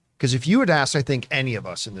disadvantage. Because if you had asked, I think, any of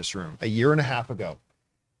us in this room a year and a half ago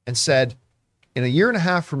and said, in a year and a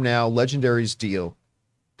half from now, Legendary's deal,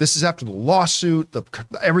 this is after the lawsuit,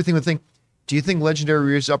 everything would think, do you think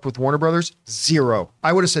Legendary is up with Warner Brothers? Zero.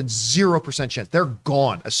 I would have said 0% chance. They're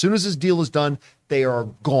gone. As soon as this deal is done, they are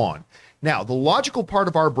gone. Now, the logical part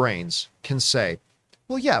of our brains can say,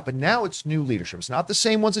 well, yeah, but now it's new leadership. It's not the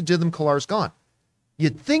same ones that did them. Killar's gone.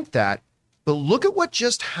 You'd think that, but look at what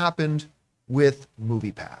just happened with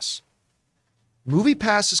MoviePass.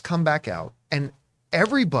 MoviePass has come back out, and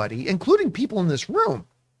everybody, including people in this room,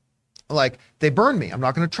 like, they burned me. I'm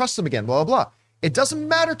not going to trust them again, blah, blah, blah. It doesn't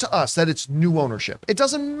matter to us that it's new ownership. It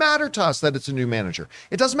doesn't matter to us that it's a new manager.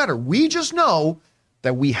 It doesn't matter. We just know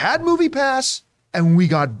that we had MoviePass and we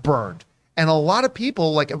got burned. And a lot of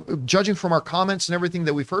people, like, judging from our comments and everything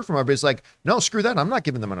that we've heard from everybody, is like, no, screw that. I'm not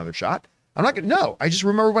giving them another shot. I'm not going to, no, I just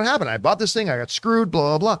remember what happened. I bought this thing. I got screwed,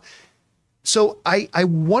 blah, blah, blah. So I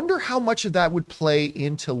wonder how much of that would play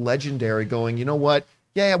into Legendary going, you know what?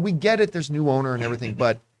 Yeah, we get it. There's new owner and everything,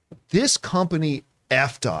 but this company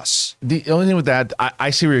effed us. The only thing with that, I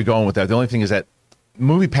see where you're going with that. The only thing is that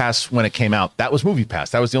MoviePass, when it came out, that was MoviePass.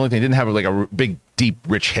 That was the only thing. It didn't have like a big, deep,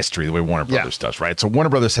 rich history the way Warner Brothers does, right? So Warner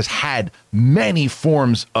Brothers has had many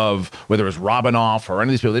forms of, whether it's Robinoff or any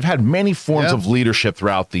of these people, they've had many forms of leadership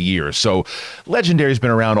throughout the years. So Legendary's been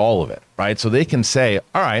around all of it. right? So they can say,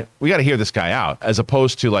 all right, we got to hear this guy out, as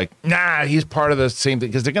opposed to like, nah, he's part of the same thing,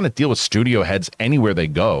 because they're going to deal with studio heads anywhere they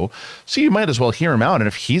go. So you might as well hear him out. And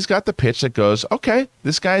if he's got the pitch that goes, okay,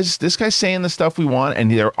 this guy's saying the stuff we want,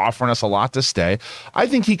 and they're offering us a lot to stay, I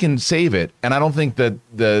think he can save it. And I don't think that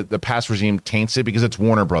the pass regime taints it, because it's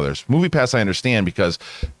Warner Brothers. Movie Pass, I understand, because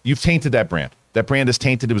you've tainted that brand. That brand is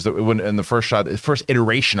tainted. It was in the first shot, the first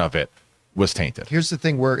iteration of it was tainted. Here's the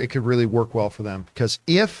thing where it could really work well for them, because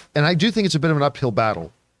and I do think it's a bit of an uphill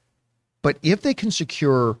battle, but if they can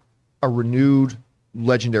secure a renewed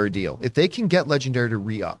Legendary deal, if they can get Legendary to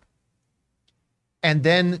re-up, and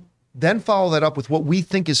then follow that up with what we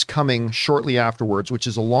think is coming shortly afterwards, which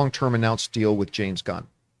is a long-term announced deal with James Gunn.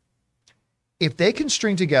 If they can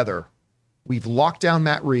string together, we've locked down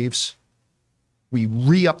Matt Reeves, we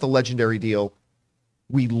re-up the Legendary deal,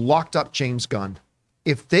 we locked up James Gunn.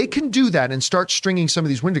 If they can do that and start stringing some of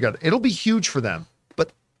these wins together, it'll be huge for them.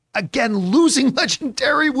 But again, losing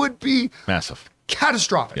Legendary would be massive,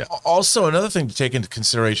 catastrophic. Yeah. Also, another thing to take into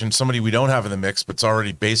consideration, somebody we don't have in the mix, but's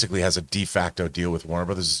already basically has a de facto deal with Warner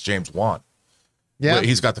Brothers, is James Wan. Yeah,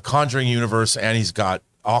 he's got the Conjuring universe and he's got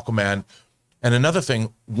Aquaman. And another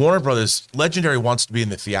thing, Warner Brothers, Legendary wants to be in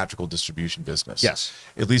the theatrical distribution business. Yes,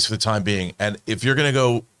 at least for the time being. And if you're going to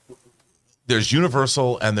go, there's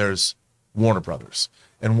Universal and there's Warner Brothers.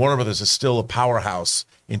 And Warner Brothers is still a powerhouse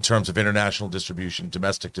in terms of international distribution,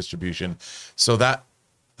 domestic distribution. So that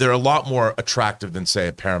they're a lot more attractive than, say,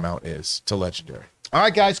 a Paramount is to Legendary. All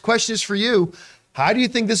right, guys, question is for you. How do you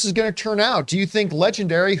think this is going to turn out? Do you think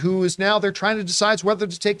Legendary, who is now, they're trying to decide whether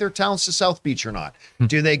to take their talents to South Beach or not?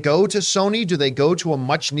 Do they go to Sony? Do they go to a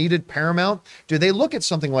much needed Paramount? Do they look at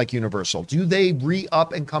something like Universal? Do they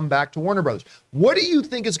re-up and come back to Warner Brothers? What do you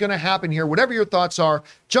think is going to happen here? Whatever your thoughts are,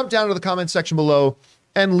 jump down to the comment section below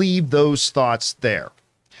and leave those thoughts there.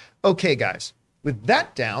 Okay, guys, with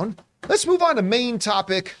that down, let's move on to main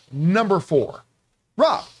topic number 4.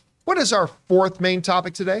 Rob, what is our 4th main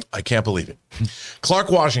topic today? I can't believe it.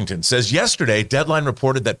 Clark Washington says, yesterday, Deadline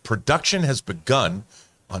reported that production has begun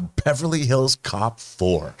on Beverly Hills Cop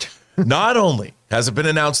 4. Not only has it been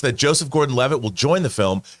announced that Joseph Gordon-Levitt will join the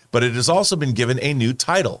film, but it has also been given a new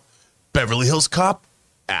title, Beverly Hills Cop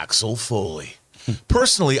Axel Foley.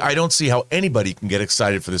 Personally, I don't see how anybody can get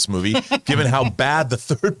excited for this movie, given how bad the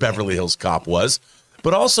 3rd Beverly Hills Cop was,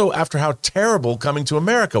 but also after how terrible Coming to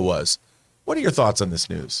America was. What are your thoughts on this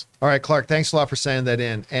news? All right, Clark, thanks a lot for sending that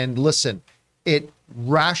in. And listen, it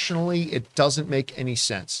doesn't make any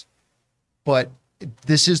sense, but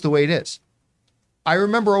this is the way it is. I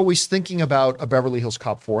remember always thinking about a Beverly Hills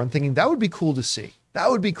Cop 4 and thinking that would be cool to see. That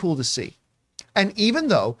would be cool to see. And even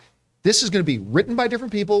though this is going to be written by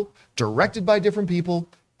different people, directed by different people,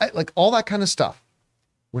 like all that kind of stuff,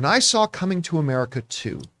 when I saw Coming to America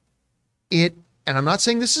 2, and I'm not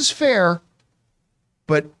saying this is fair,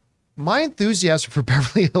 but my enthusiasm for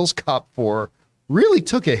Beverly Hills Cop 4 really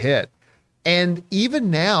took a hit. And even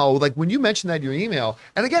now, like when you mentioned that in your email,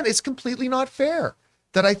 and again, it's completely not fair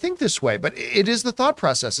that I think this way, but it is the thought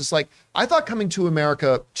process. It's like, I thought Coming to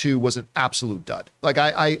America 2 was an absolute dud. Like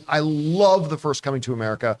I love the first Coming to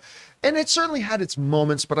America, and it certainly had its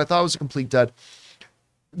moments, but I thought it was a complete dud.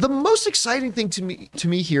 The most exciting thing to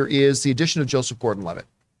me here is the addition of Joseph Gordon-Levitt.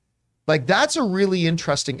 Like that's a really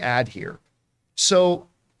interesting add here. So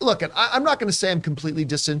look, and I'm not going to say I'm completely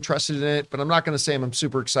disinterested in it, but I'm not going to say I'm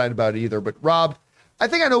super excited about it either. But Rob, I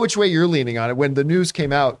think I know which way you're leaning on it. When the news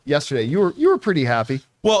came out yesterday, you were pretty happy.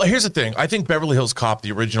 Well, here's the thing. I think Beverly Hills Cop,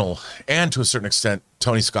 the original, and to a certain extent,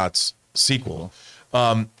 Tony Scott's sequel,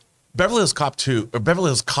 Beverly Hills Cop 2, or Beverly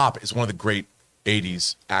Hills Cop is one of the great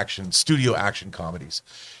 80s studio action comedies.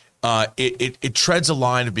 It treads a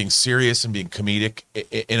line of being serious and being comedic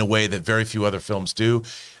in a way that very few other films do.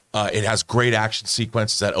 It has great action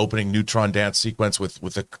sequences. That opening Neutron dance sequence with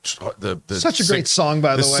the such a great song,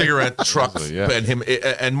 by the way. The cigarette truck and him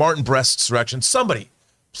and Martin Brest's direction. Somebody,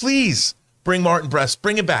 please bring Martin Brest.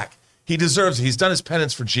 Bring him back. He deserves it. He's done his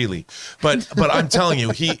penance for Geely. But I'm telling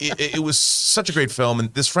you, it was such a great film,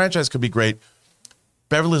 and this franchise could be great.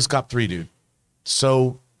 Beverly Hills Cop 3, dude,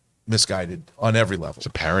 so misguided on every level. It's a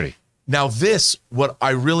parody. Now this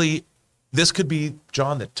could be,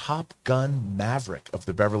 John, the Top Gun Maverick of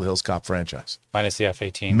the Beverly Hills Cop franchise. Minus the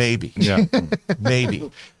F-18. Maybe. Yeah. Maybe.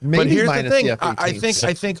 Maybe but here's the minus thing. the F-18.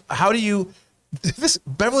 I think, how do you, this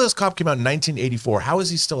Beverly Hills Cop came out in 1984. How is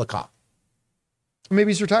he still a cop?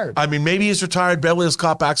 Maybe he's retired. I mean, maybe he's retired. Beverly Hills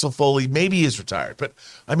Cop Axel Foley, maybe he's retired. But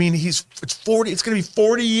I mean, it's going to be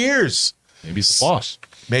 40 years. Maybe he's the boss.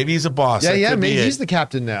 Maybe he's a boss. Yeah, maybe he's the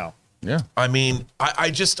captain now. Yeah. I mean,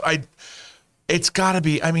 it's got to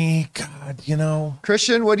be, I mean, God,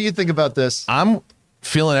 Christian, what do you think about this? I'm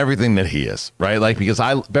feeling everything that he is, right? Like, because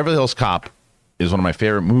Beverly Hills Cop is one of my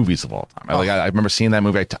favorite movies of all time. I remember seeing that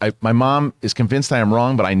movie. My mom is convinced I am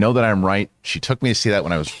wrong, but I know that I'm right. She took me to see that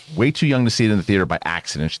when I was way too young to see it in the theater by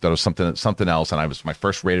accident. She thought it was something else, and I was my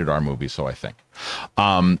first rated R movie, so I think.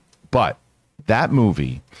 But that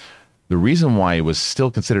movie, the reason why it was still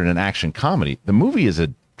considered an action comedy, the movie is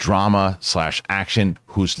a drama/action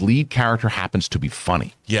whose lead character happens to be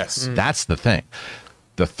funny. Yes. That's the thing.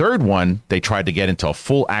 The third one, they tried to get into a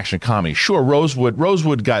full action comedy. Sure,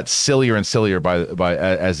 Rosewood got sillier and sillier by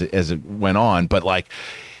as it went on, but like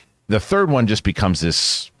the third one just becomes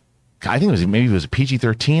this. I think it was a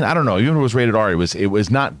PG-13. I don't know. Even if it was rated R, it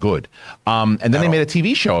was not good. And then they made a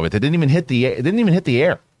TV show of it that didn't even hit the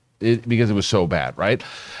air because it was so bad, right?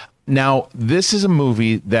 Now, this is a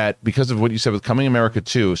movie that, because of what you said with Coming America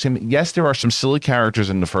 2, yes, there are some silly characters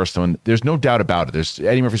in the first one. There's no doubt about it.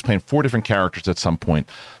 Eddie Murphy's playing 4 different characters at some point.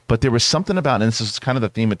 But there was something about, and this is kind of the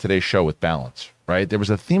theme of today's show with balance, right? There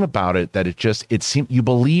was a theme about it that it seemed you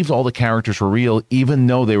believed all the characters were real, even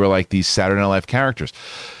though they were like these Saturday Night Live characters.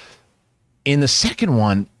 In the second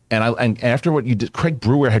one, and after what you did, Craig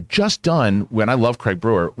Brewer had just done, when I love Craig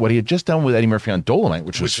Brewer, what he had just done with Eddie Murphy on Dolomite,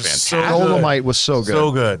 which was fantastic. Dolomite was so good.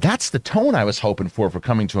 So good. That's the tone I was hoping for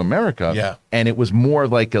Coming to America. Yeah. And it was more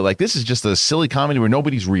like this is just a silly comedy where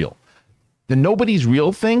nobody's real. The nobody's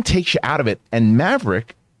real thing takes you out of it. And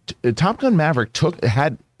Top Gun Maverick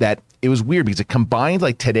had that. It was weird because it combined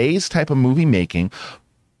like today's type of movie making,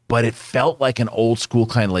 but it felt like an old school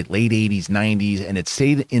kind of like late 80s, 90s, and it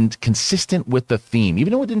stayed consistent with the theme,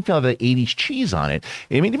 even though it didn't feel like the 80s cheese on it.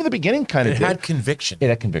 I mean, even the beginning kind of had conviction. It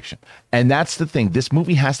had conviction. And that's the thing. This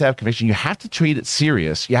movie has to have conviction. You have to treat it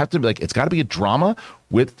serious. You have to be like, it's got to be a drama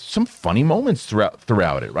with some funny moments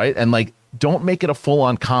throughout it, right? And like, don't make it a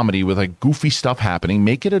full-on comedy with like goofy stuff happening.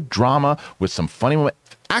 Make it a drama with some funny moments.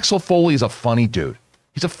 Axel Foley is a funny dude.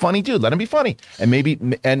 He's a funny dude. Let him be funny. And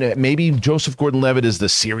maybe Joseph Gordon-Levitt is the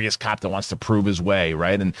serious cop that wants to prove his way,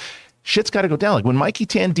 right? And shit's got to go down. Like when Mikey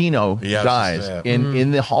Tandino dies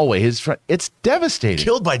in the hallway, his friend, it's devastating.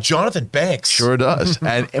 Killed by Jonathan Banks. Sure does.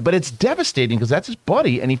 But it's devastating because that's his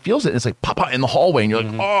buddy, and he feels it. And it's like papa in the hallway, and you're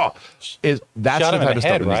like, that's Shot the him type in of the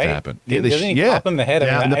stuff head, that needs to right? happen. Doesn't he pop him in the head?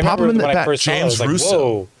 Yeah, I and mean, pop him in the when I back. first saw it, I was like, Russo.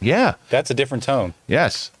 whoa, Yeah. that's a different tone.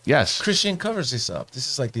 Yes. Christian covers this up. This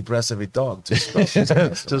is like the breast of a dog. To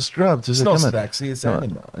scrub. To no sex. It's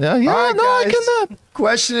animal. Yeah. All right, No, I guys. cannot.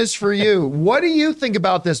 Question is for you. What do you think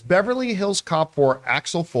about this? Beverly Hills Cop 4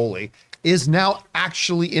 Axel Foley is now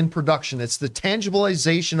actually in production. It's the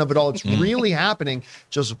tangibilization of it all. It's really happening.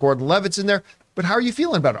 Joseph Gordon-Levitt's in there. But how are you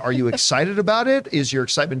feeling about it? Are you excited about it? Is your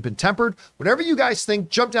excitement been tempered? Whatever you guys think,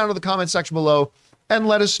 jump down to the comment section below and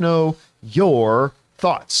let us know your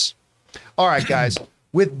thoughts. All right, guys.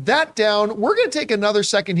 With that down, we're going to take another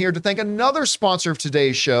second here to thank another sponsor of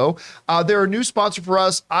today's show. They're a new sponsor for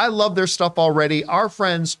us. I love their stuff already. Our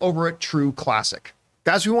friends over at True Classic.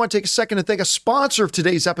 Guys, we want to take a second to thank a sponsor of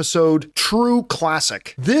today's episode, True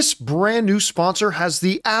Classic. This brand new sponsor has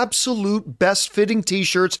the absolute best fitting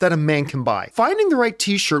t-shirts that a man can buy. Finding the right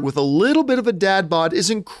t-shirt with a little bit of a dad bod is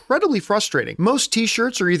incredibly frustrating. Most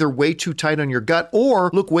t-shirts are either way too tight on your gut or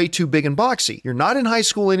look way too big and boxy. You're not in high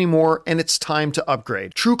school anymore, and it's time to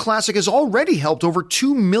upgrade. True Classic has already helped over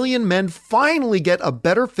 2 million men finally get a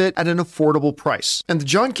better fit at an affordable price. And the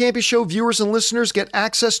John Campea Show viewers and listeners get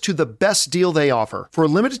access to the best deal they offer. For a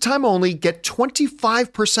limited time only, get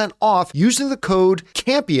 25% off using the code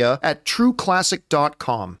CAMPEA at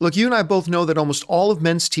trueclassic.com. Look, you and I both know that almost all of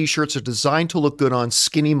men's t-shirts are designed to look good on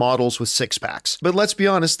skinny models with six-packs. But let's be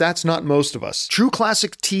honest, that's not most of us. True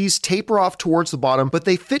Classic tees taper off towards the bottom, but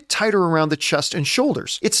they fit tighter around the chest and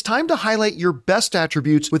shoulders. It's time to highlight your best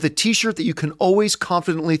attributes with a t-shirt that you can always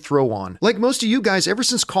confidently throw on. Like most of you guys, ever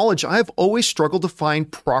since college, I have always struggled to find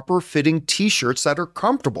proper fitting t-shirts that are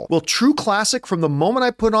comfortable. Well, True Classic, from the moment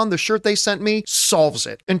I put on the shirt they sent me, solves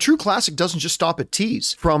it. And True Classic doesn't just stop at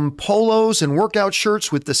tees. From polos and workout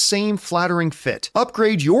shirts with the same flattering fit.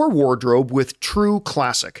 Upgrade your wardrobe with True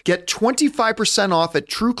Classic. Get 25% off at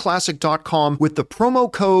trueclassic.com with the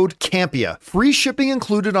promo code CAMPEA. Free shipping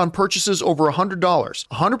included on purchases over $100.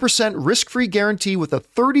 100% risk-free guarantee with a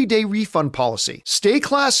 30-day refund policy. Stay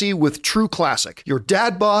classy with True Classic. Your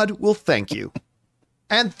dad bod will thank you.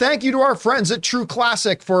 And thank you to our friends at True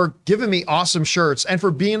Classic for giving me awesome shirts and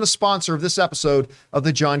for being the sponsor of this episode of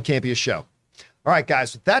the John Campea Show. All right,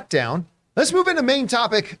 guys, with that down, let's move into main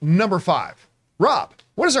topic number 5. Rob,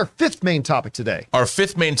 what is our 5th main topic today? Our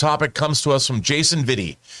 5th main topic comes to us from Jason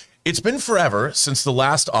Vitti. It's been forever since the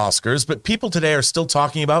last Oscars, but people today are still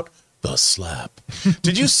talking about The slap.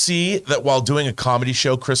 Did you see that while doing a comedy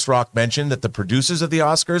show, Chris Rock mentioned that the producers of the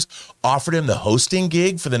Oscars offered him the hosting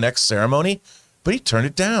gig for the next ceremony, but he turned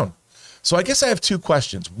it down? So I guess I have two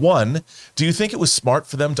questions. One, do you think it was smart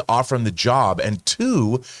for them to offer him the job? And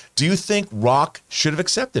two, do you think Rock should have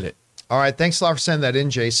accepted it? All right. Thanks a lot for sending that in,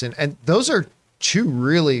 Jason. And those are two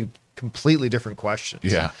really completely different questions.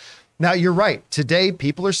 Yeah. Now, you're right. Today,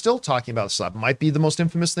 people are still talking about slap. It might be the most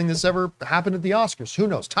infamous thing that's ever happened at the Oscars. Who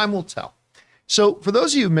knows? Time will tell. So for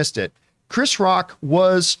those of you who missed it, Chris Rock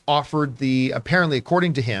was offered apparently,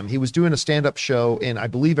 according to him, he was doing a stand-up show in, I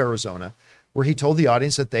believe, Arizona, where he told the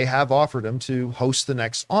audience that they have offered him to host the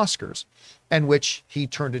next Oscars, and which he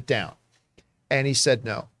turned it down. And he said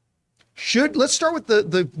no. Let's start with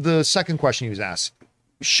the second question he was asked.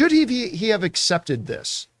 Should he have accepted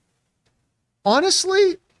this?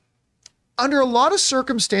 Honestly, under a lot of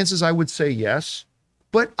circumstances, I would say yes,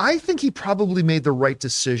 but I think he probably made the right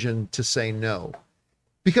decision to say no.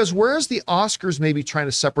 Because whereas the Oscars may be trying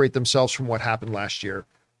to separate themselves from what happened last year,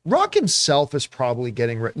 Rock himself is probably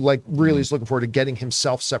really is looking forward to getting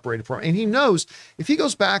himself separated from it. And he knows if he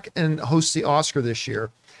goes back and hosts the Oscar this year,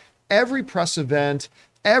 every press event,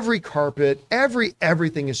 every carpet,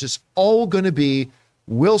 everything is just all going to be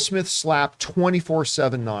Will Smith slap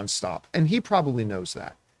 24/7 nonstop. And he probably knows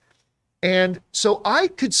that. And so I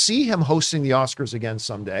could see him hosting the Oscars again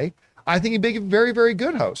someday. I think he'd be a very, very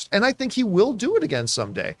good host. And I think he will do it again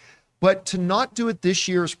someday. But to not do it this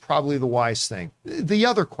year is probably the wise thing. The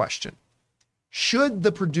other question, should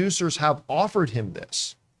the producers have offered him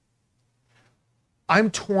this? I'm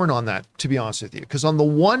torn on that, to be honest with you. Because on the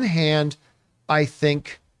one hand, I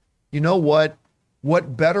think, you know what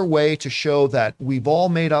better way to show that we've all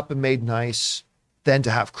made up and made nice than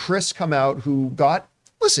to have Chris come out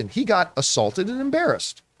he got assaulted and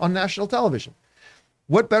embarrassed on national television.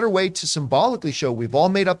 What better way to symbolically show we've all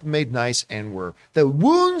made up and made nice and the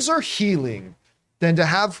wounds are healing than to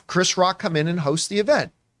have Chris Rock come in and host the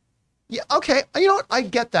event? Yeah, okay. You know what? I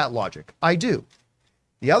get that logic. I do.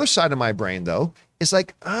 The other side of my brain, though, is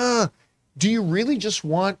like, do you really just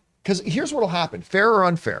want, because here's what will happen, fair or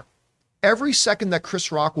unfair. Every second that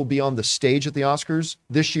Chris Rock will be on the stage at the Oscars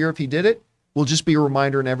this year, if he did it, will just be a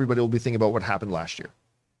reminder and everybody will be thinking about what happened last year.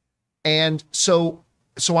 And so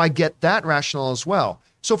I get that rationale as well.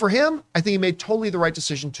 So for him, I think he made totally the right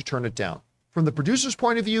decision to turn it down. From the producer's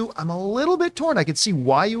point of view, I'm a little bit torn. I could see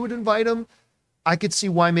why you would invite him. I could see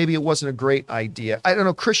why maybe it wasn't a great idea. I don't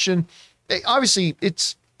know, Christian, obviously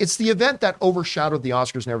it's the event that overshadowed the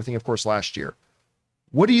Oscars and everything, of course, last year.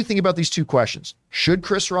 What do you think about these two questions? Should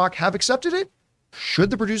Chris Rock have accepted it? Should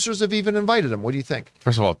the producers have even invited him? What do you think?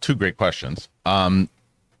 First of all, two great questions.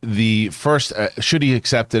 The first, should he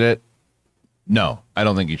accepted it? No, I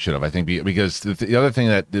don't think he should have. I think because the other thing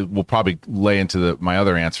that will probably lay into my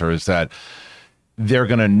other answer is that they're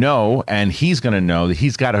going to know, and he's going to know that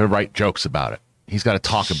he's got to write jokes about it. He's got to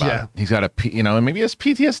talk about it. He's got to, and maybe he has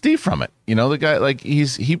PTSD from it. The guy,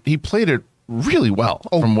 he played it really well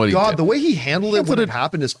from what he did. The way he handled it when it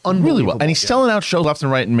happened is unbelievable. Really well. And he's selling out shows left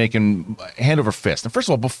and right and making hand over fist. And first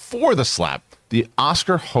of all, before the slap, the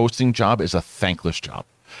Oscar hosting job is a thankless job.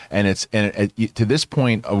 And to this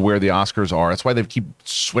point of where the Oscars are, that's why they keep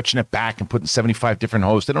switching it back and putting 75 different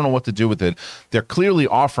hosts. They don't know what to do with it. They're clearly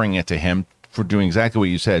offering it to him for doing exactly what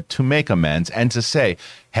you said, to make amends and to say,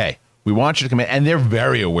 hey, we want you to come in. And they're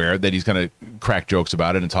very aware that he's going to crack jokes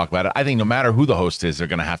about it and talk about it. I think no matter who the host is, they're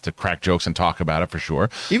going to have to crack jokes and talk about it for sure.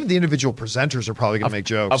 Even the individual presenters are probably going to make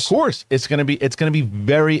jokes. Of course. It's going to be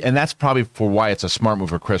very, and that's probably for why it's a smart move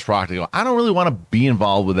for Chris Rock to go, I don't really want to be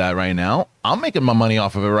involved with that right now. I'm making my money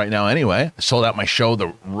off of it right now anyway. I sold out my show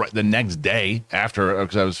the next day after,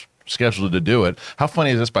 because I was scheduled to do it. How funny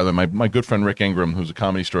is this, by the way? My good friend Rick Ingram, who's a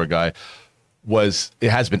Comedy Store guy,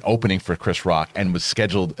 has been opening for Chris Rock and was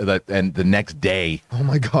scheduled and the next day. Oh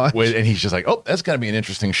my God. And he's just like, oh, that's going to be an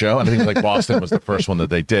interesting show. And I think like Boston was the first one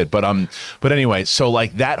that they did. But anyway, so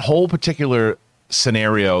like that whole particular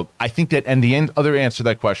scenario, I think that, and the other answer to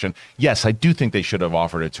that question, yes, I do think they should have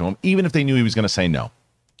offered it to him, even if they knew he was going to say no.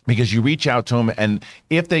 Because you reach out to him, and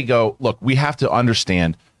if they go, look, we have to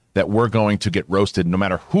understand that we're going to get roasted no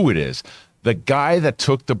matter who it is. The guy that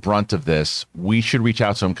took the brunt of this, we should reach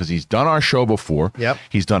out to him because he's done our show before. Yep.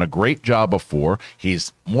 He's done a great job before.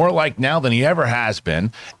 He's more liked now than he ever has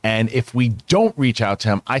been. And if we don't reach out to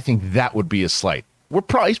him, I think that would be a slight.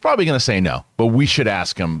 He's probably going to say no, but we should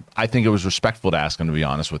ask him. I think it was respectful to ask him, to be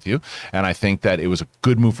honest with you. And I think that it was a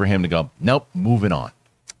good move for him to go, nope, moving on.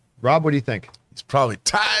 Rob, what do you think? He's probably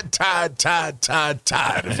tired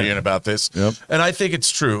of hearing about this. Yep. And I think it's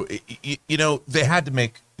true. They had to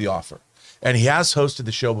make the offer. And he has hosted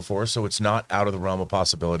the show before, so it's not out of the realm of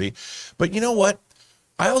possibility. But you know what?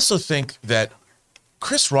 I also think that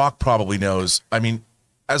Chris Rock probably knows. I mean,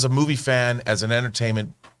 as a movie fan, as an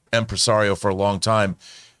entertainment impresario for a long time,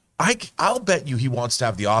 I'll bet you he wants to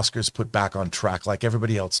have the Oscars put back on track like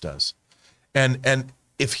everybody else does. And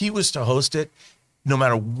if he was to host it, no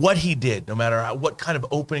matter what he did, no matter what kind of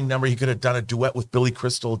opening number, he could have done a duet with Billy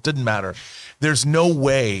Crystal. It didn't matter. There's no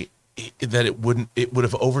way that it would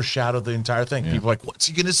have overshadowed the entire thing. People are like, what's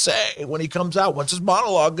he going to say when he comes out? What's his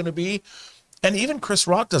monologue going to be? And even Chris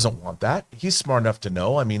Rock doesn't want that. He's smart enough to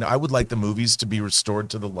know. I mean, I would like the movies to be restored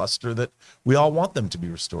to the luster that we all want them to be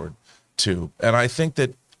restored to. And I think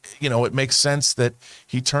that, it makes sense that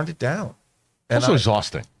he turned it down. And also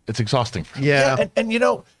exhausting. It's exhausting. Yeah.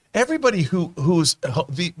 And everybody who's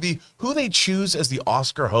who they choose as the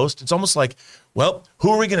Oscar host, it's almost like, well, who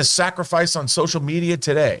are we going to sacrifice on social media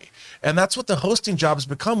today? And that's what the hosting job has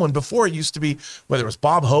become, when before it used to be, whether it was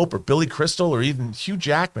Bob Hope or Billy Crystal or even Hugh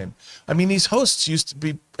Jackman. I mean, these hosts used to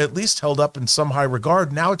be at least held up in some high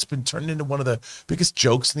regard. Now it's been turned into one of the biggest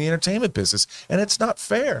jokes in the entertainment business, and it's not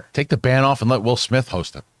fair. Take the ban off and let Will Smith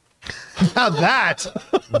host it. Now that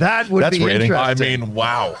would That's be rating. interesting. I mean,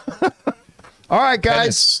 wow. All right,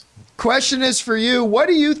 guys. Question is for you. What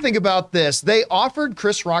do you think about this? They offered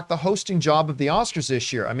Chris Rock the hosting job of the Oscars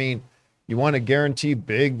this year. I mean, you want to guarantee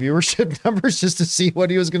big viewership numbers just to see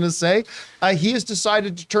what he was going to say? He has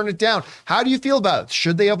decided to turn it down. How do you feel about it?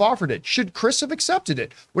 Should they have offered it? Should Chris have accepted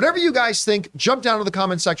it? Whatever you guys think, jump down to the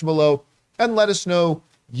comment section below and let us know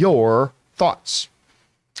your thoughts.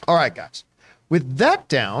 All right, guys. With that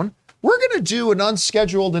down, we're going to do an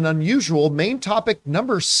unscheduled and unusual main topic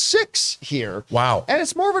number 6 here. Wow. And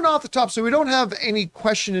it's more of an off the top, so we don't have any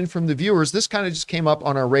question in from the viewers. This kind of just came up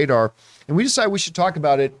on our radar, and we decided we should talk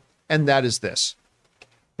about it, and that is this.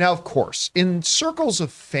 Now, of course, in circles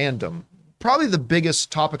of fandom, probably the biggest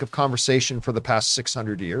topic of conversation for the past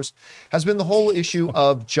 600 years has been the whole issue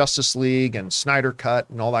of Justice League and Snyder Cut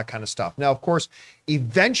and all that kind of stuff. Now, of course,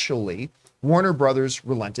 eventually Warner Brothers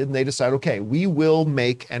relented and they decided, okay, we will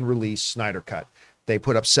make and release Snyder Cut. They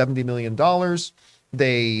put up $70 million.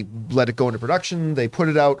 They let it go into production. They put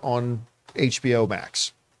it out on HBO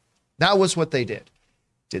Max. That was what they did.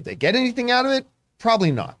 Did they get anything out of it?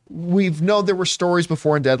 Probably not. We've known there were stories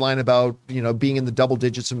before in Deadline about, being in the double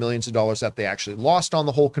digits of millions of dollars that they actually lost on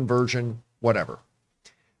the whole conversion, whatever.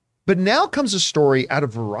 But now comes a story out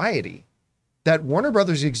of Variety that Warner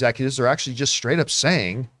Brothers executives are actually just straight up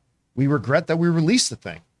saying, we regret that we released the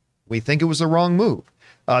thing. We think it was the wrong move.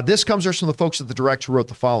 This comes from the folks at The Direct who wrote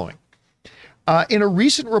the following. In a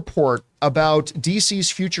recent report about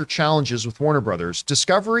DC's future challenges with Warner Brothers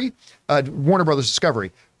Discovery,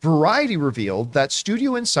 Variety revealed that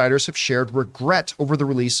studio insiders have shared regret over the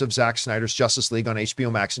release of Zack Snyder's Justice League on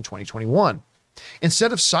HBO Max in 2021.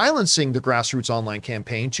 Instead of silencing the grassroots online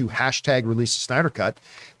campaign to hashtag release the Snyder Cut,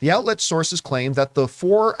 the outlet sources claim that the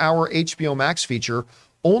 4-hour HBO Max feature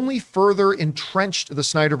only further entrenched the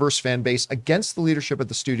Snyderverse fan base against the leadership at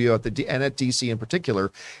the studio and at DC in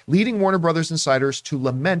particular, leading Warner Brothers insiders to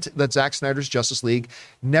lament that Zack Snyder's Justice League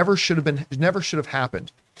never should have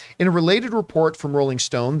happened. In a related report from Rolling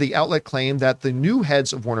Stone, the outlet claimed that the new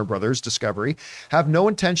heads of Warner Brothers Discovery have no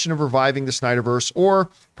intention of reviving the Snyderverse or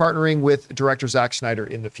partnering with director Zack Snyder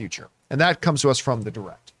in the future. And that comes to us from The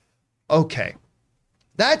Direct. Okay,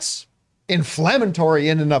 that's inflammatory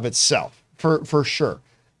in and of itself, for sure.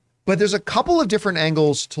 But there's a couple of different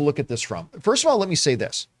angles to look at this from. First of all, let me say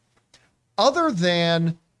this. Other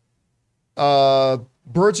than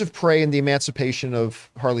Birds of Prey and the Emancipation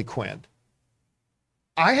of Harley Quinn,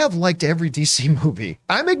 I have liked every DC movie.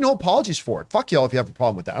 I make no apologies for it. Fuck y'all if you have a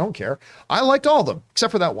problem with that. I don't care. I liked all of them,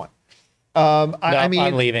 except for that one. I mean,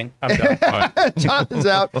 I'm leaving. I'm done. Jonathan's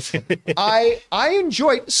out. I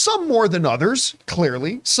enjoyed some more than others,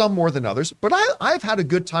 clearly, some more than others, but I've had a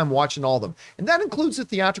good time watching all of them. And that includes the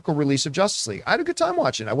theatrical release of Justice League. I had a good time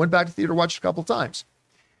watching it. I went back to theater, watched it a couple of times.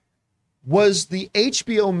 Was the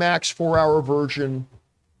HBO Max 4-hour version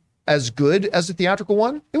as good as the theatrical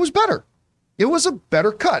one? It was better. It was a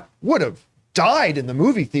better cut. Would have died in the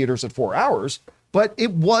movie theaters at 4 hours, but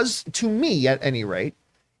it was, to me at any rate,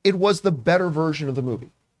 it was the better version of the movie.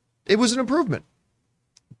 It was an improvement.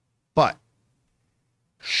 But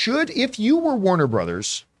if you were Warner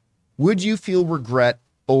Brothers, would you feel regret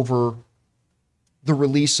over the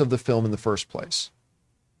release of the film in the first place?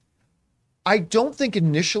 I don't think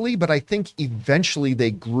initially, but I think eventually they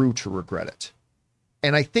grew to regret it.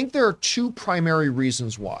 And I think there are two primary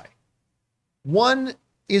reasons why. One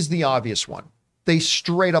is the obvious one. They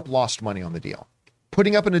straight up lost money on the deal.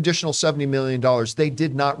 putting up an additional $70 million, they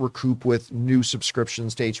did not recoup with new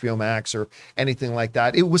subscriptions to HBO Max or anything like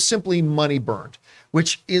that. It was simply money burned,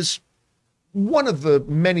 which is one of the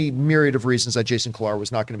many myriad of reasons that Jason Kilar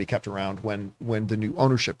was not going to be kept around when the new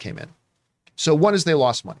ownership came in. So one is they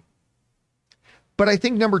lost money. But I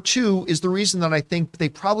think number two is the reason that I think they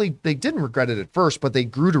didn't regret it at first, but they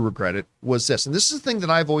grew to regret it, was this. And this is the thing that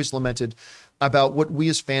I've always lamented about what we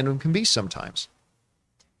as fandom can be sometimes.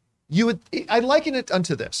 I liken it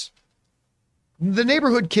unto this. The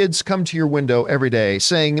neighborhood kids come to your window every day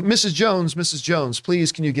saying, Mrs. Jones,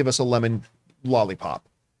 please, can you give us a lemon lollipop?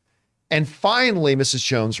 And finally, Mrs.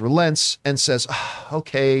 Jones relents and says,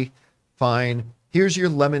 okay, fine. Here's your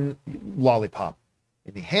lemon lollipop.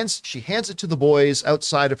 And she hands it to the boys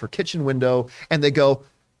outside of her kitchen window, and they go,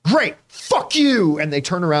 great, fuck you. And they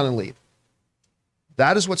turn around and leave.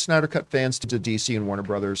 That is what Snyder Cut fans did to DC and Warner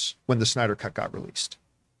Brothers when the Snyder Cut got released.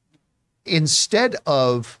 Instead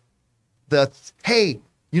of hey,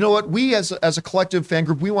 you know what? We as a collective fan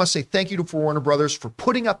group, we want to say thank you to Warner Brothers for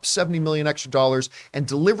putting up $70 million extra and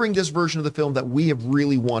delivering this version of the film that we have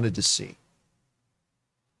really wanted to see.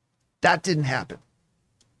 That didn't happen.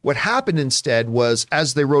 What happened instead was,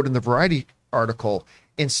 as they wrote in the Variety article,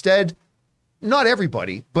 instead, not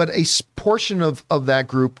everybody, but a portion of that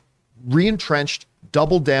group re-entrenched,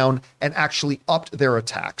 doubled down, and actually upped their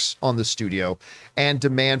attacks on the studio and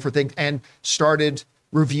demand for things, and started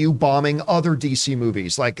review bombing other DC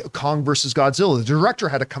movies like Kong versus Godzilla. The director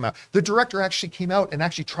had to come out. The director actually came out and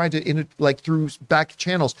actually tried to, through back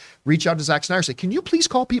channels, reach out to Zack Snyder, say, can you please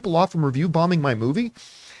call people off from review bombing my movie?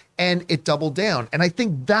 And it doubled down. And I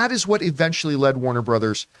think that is what eventually led Warner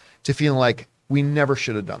Brothers to feeling like we never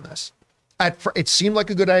should have done this. It seemed like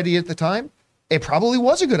a good idea at the time. It probably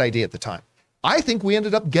was a good idea at the time. I think we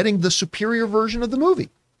ended up getting the superior version of the movie.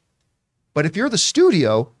 But if you're the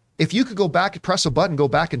studio, if you could go back and press a button, go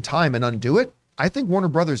back in time and undo it, I think Warner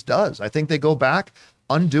Brothers does. I think they go back,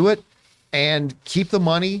 undo it, and keep the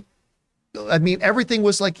money. I mean, everything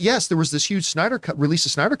was like, yes, there was this huge release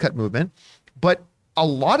of Snyder Cut movement, but a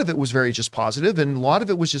lot of it was very just positive, and a lot of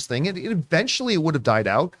it was just thing. And eventually it would have died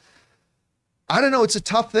out. I don't know. It's a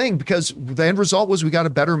tough thing because the end result was we got a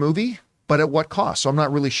better movie, but at what cost? So I'm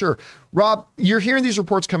not really sure. Rob, you're hearing these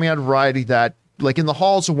reports coming out of Variety that, like, in the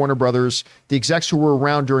halls of Warner Brothers, the execs who were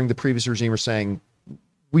around during the previous regime are saying,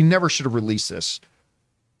 we never should have released this.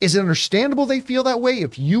 Is it understandable they feel that way?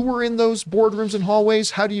 If you were in those boardrooms and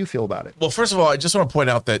hallways, how do you feel about it? Well, first of all, I just want to point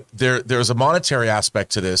out that there's a monetary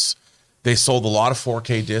aspect to this. They sold a lot of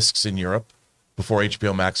 4K discs in Europe before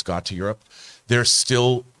HBO Max got to Europe. There's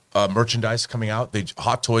still merchandise coming out.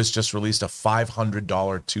 Hot Toys just released a $500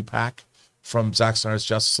 2-pack from Zack Snyder's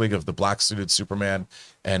Justice League of the black suited Superman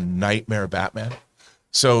and Nightmare Batman.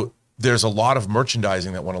 So there's a lot of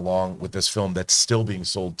merchandising that went along with this film that's still being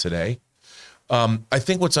sold today. I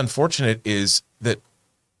think what's unfortunate is that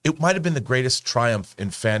it might have been the greatest triumph in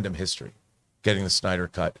fandom history, getting the Snyder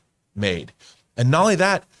Cut made. And not only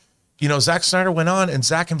that, you know, Zack Snyder went on, and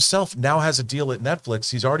Zack himself now has a deal at Netflix.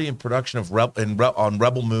 He's already in production of on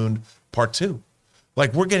Rebel Moon Part 2.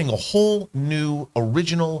 Like, we're getting a whole new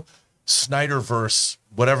original Snyderverse,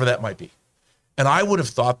 whatever that might be. And I would have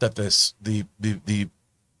thought that the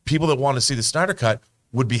people that want to see the Snyder Cut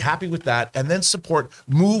would be happy with that, and then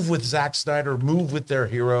move with Zack Snyder, move with their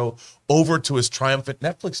hero over to his triumphant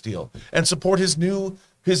Netflix deal and support his new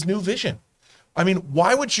vision. I mean,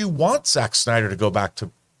 why would you want Zack Snyder to go back to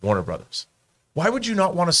Warner Brothers? Why would you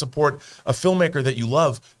not want to support a filmmaker that you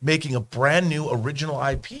love making a brand new original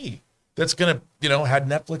IP that's going to, you know, had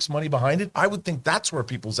Netflix money behind it? I would think that's where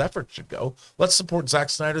people's efforts should go. Let's support Zack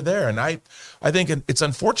Snyder there. And I think it's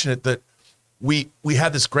unfortunate that we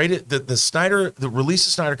had this the release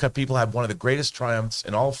of Snyder Cut people had one of the greatest triumphs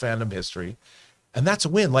in all fandom history. And that's a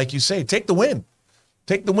win. Like you say, take the win.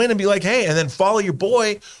 Take the win and be like, hey, and then follow your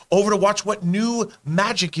boy over to watch what new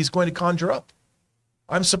magic he's going to conjure up.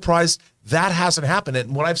 I'm surprised that hasn't happened.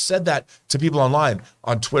 And when I've said that to people online,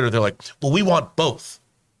 on Twitter, they're like, well, we want both.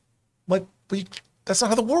 I'm like, that's not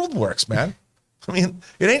how the world works, man. I mean,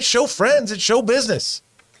 it ain't show friends, it's show business.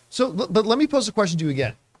 So, but let me pose the question to you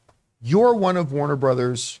again. You're one of Warner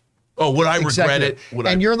Brothers. Oh, would I regret it?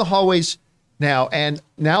 You're in the hallways now. And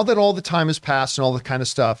now that all the time has passed and all that kind of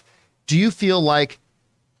stuff, do you feel like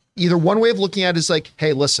either one way of looking at it is like,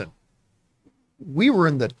 hey, listen, we were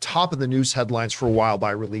in the top of the news headlines for a while by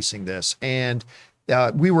releasing this, and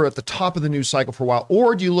we were at the top of the news cycle for a while,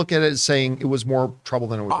 or do you look at it as saying it was more trouble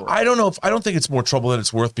than it was worth? I don't know. I don't think it's more trouble than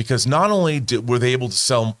it's worth, because not only were they able to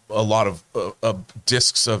sell a lot of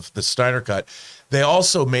discs of the Snyder Cut, they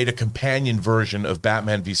also made a companion version of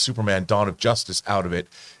Batman v Superman: Dawn of Justice out of it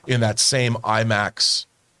in that same IMAX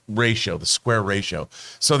ratio, the square ratio.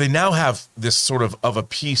 So they now have this sort of a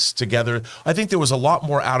piece together. I think there was a lot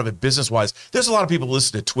more out of it business-wise. There's a lot of people who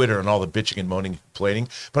listen to Twitter and all the bitching and moaning and complaining,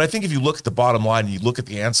 but I think if you look at the bottom line and you look at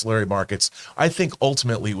the ancillary markets, I think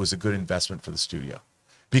ultimately it was a good investment for the studio,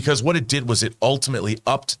 because what it did was it ultimately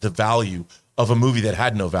upped the value of a movie that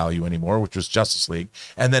had no value anymore, which was Justice League,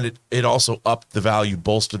 and then it also upped the value,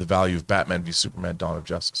 bolstered the value of Batman v Superman: Dawn of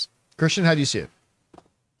Justice. Christian, how do you see it?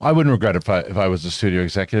 I wouldn't regret it if I was the studio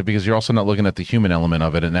executive, because you're also not looking at the human element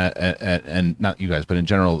of it, and not you guys, but in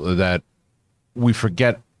general, that we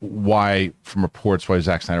forget why, from reports, why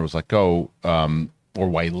Zack Snyder was let go, or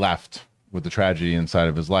why he left with the tragedy inside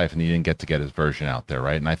of his life, and he didn't get his version out there,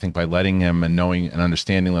 right? And I think by letting him and knowing and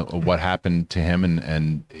understanding of what happened to him,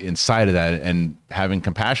 and inside of that, and having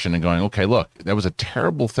compassion and going, okay, look, that was a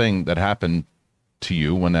terrible thing that happened to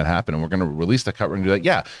you when that happened, and we're going to release the cut. We're going to do that.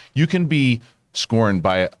 Yeah, you can be scorned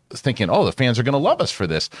by thinking, oh, the fans are going to love us for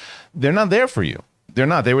this. They're not there for you. They're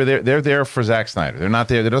not. They were there. They're there for Zack Snyder. They're not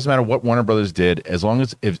there. It doesn't matter what Warner Brothers did, as long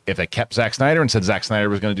as if they kept Zack Snyder and said Zack Snyder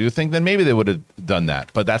was going to do the thing, then maybe they would have done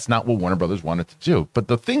that. But that's not what Warner Brothers wanted to do. But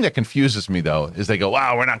the thing that confuses me, though, is they go,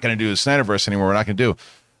 wow, we're not going to do the Snyderverse anymore. We're not going to do.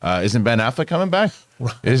 Isn't Ben Affleck coming back?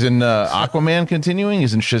 Isn't Aquaman continuing?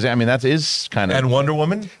 Isn't Shazam? I mean, that is kind of, and Wonder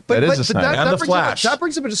Woman. But and the Flash. That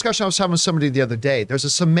brings up a discussion I was having with somebody the other day. There's a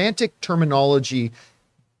semantic terminology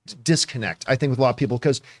disconnect, I think, with a lot of people,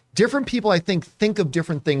 because different people, I think of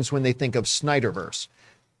different things when they think of Snyderverse.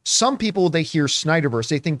 Some people, they hear Snyderverse,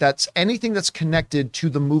 they think that's anything that's connected to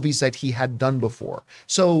the movies that he had done before.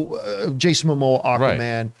 So Jason Momoa,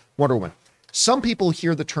 Aquaman, Wonder Woman. Some people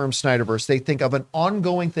hear the term Snyderverse, they think of an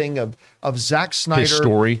ongoing thing of Zack Snyder, his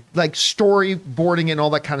story, like storyboarding and all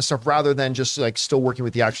that kind of stuff, rather than just like still working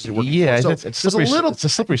with the actors. Yeah, so it's a slippery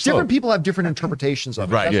slope. Different people have different interpretations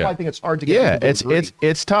of it. Right, That's why I think it's hard to get. Yeah,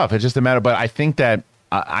 it's tough. It's just a matter. But I think that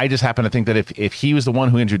I just happen to think that if he was the one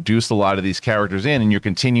who introduced a lot of these characters in, and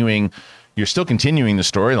you're still continuing the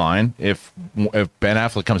storyline if Ben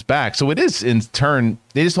Affleck comes back. So it is, in turn,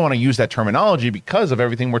 they just don't want to use that terminology because of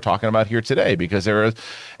everything we're talking about here today. Because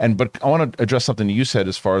but I want to address something you said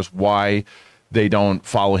as far as why they don't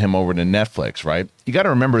follow him over to Netflix, right? You got to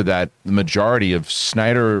remember that the majority of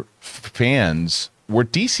Snyder fans were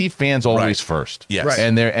DC fans always first. Yes. Right.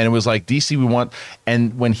 And it was like, DC, we want,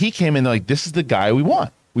 and when he came in, they're like, this is the guy we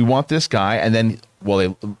want. We want this guy. And then,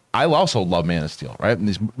 I also love Man of Steel, right? And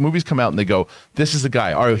these movies come out and they go, this is the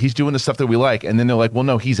guy. All right, he's doing the stuff that we like. And then they're like, well,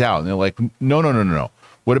 no, he's out. And they're like, no.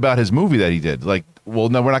 What about his movie that he did? Like, well,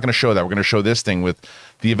 no, we're not going to show that. We're going to show this thing with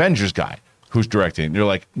the Avengers guy who's directing. And you're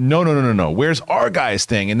like, no. Where's our guy's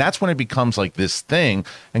thing? And that's when it becomes like this thing.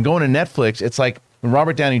 And going to Netflix, it's like when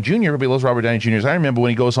Robert Downey Jr., everybody loves Robert Downey Jr. I remember when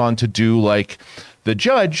he goes on to do like The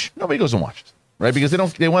Judge, nobody goes and watches, right? Because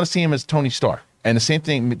they want to see him as Tony Stark. And the same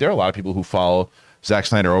thing, there are a lot of people who follow Zack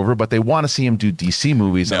Snyder over, but they want to see him do DC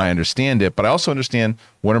movies, and I understand it. But I also understand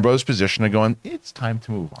Warner Brothers' position of going, it's time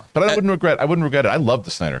to move on. But I wouldn't regret it. I love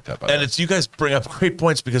the Snyder Cut. And it's, you guys bring up great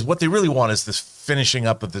points, because what they really want is this finishing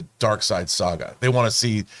up of the Dark Side saga. They want to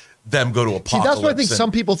see them go to apocalypse. See, that's what I think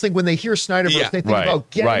some people think when they hear Snyderverse. They think about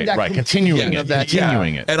getting that continuing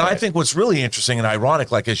it. And I think what's really interesting and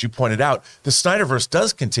ironic, like as you pointed out, the Snyderverse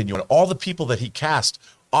does continue, and all the people that he cast.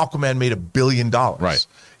 Aquaman made $1 billion. Right.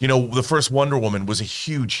 You know, the first Wonder Woman was a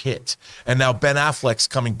huge hit. And now Ben Affleck's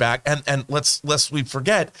coming back. And lest we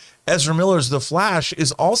forget, Ezra Miller's The Flash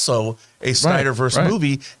is also a Snyderverse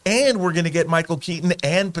movie. And we're going to get Michael Keaton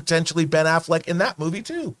and potentially Ben Affleck in that movie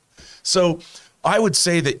too. So I would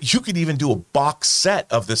say that you could even do a box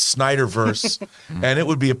set of the Snyderverse, and it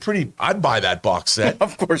would be I'd buy that box set.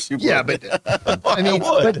 Of course you would. Yeah, but I mean,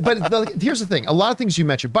 but here's the thing. A lot of things you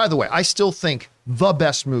mentioned, by the way, I still think the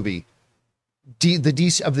best movie the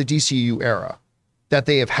DCU era that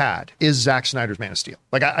they have had is Zack Snyder's Man of Steel.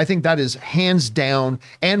 Like, I think that is hands down,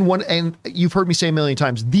 and you've heard me say a million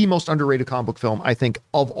times, the most underrated comic book film, I think,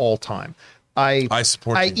 of all time. I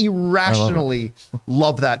support you. Irrationally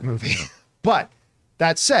love that movie. But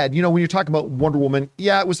that said, you know, when you're talking about Wonder Woman,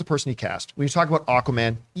 yeah, it was the person he cast. When you talk about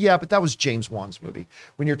Aquaman, yeah, but that was James Wan's movie.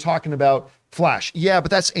 When you're talking about Flash, yeah, but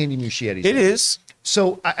that's Andy Muschietti's It movie. is.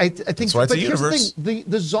 So I think, but here's the thing: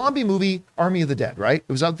 the zombie movie, Army of the Dead, right?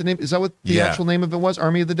 Was that the name? Is that what the actual name of it was?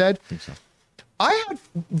 Army of the Dead. I think so.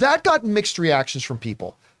 That got mixed reactions from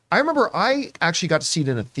people. I remember I actually got to see it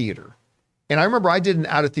in a theater, and I remember I did an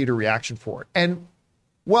out of theater reaction for it, and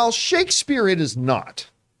Well, Shakespeare it is not.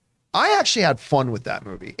 I actually had fun with that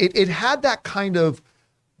movie. It had that kind of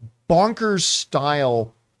bonkers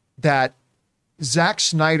style that Zack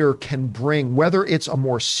Snyder can bring, whether it's a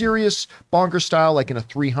more serious bonkers style like in a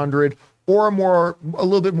 300 or a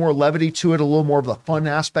little bit more levity to it, a little more of the fun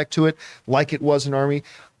aspect to it like it was in Army.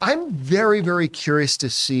 I'm very, very curious to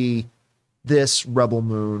see this Rebel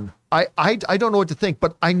Moon. I don't know what to think,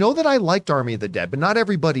 but I know that I liked Army of the Dead, but not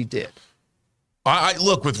everybody did. I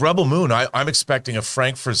look with Rebel Moon. I'm expecting a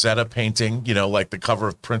Frank Frazetta painting, like the cover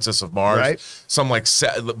of Princess of Mars. Right. Some like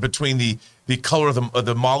set between the color of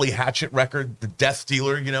the Molly Hatchet record, the Death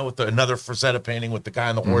Dealer, with another Frazetta painting with the guy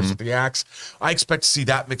on the horse with the axe. I expect to see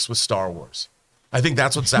that mixed with Star Wars. I think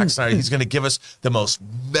that's what Zack Snyder. He's going to give us the most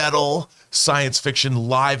metal science fiction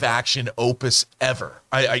live action opus ever.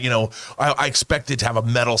 I expect it to have a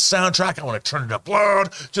metal soundtrack. I want to turn it up loud,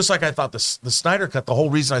 just like I thought the Snyder Cut. The whole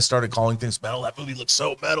reason I started calling things metal, that movie looks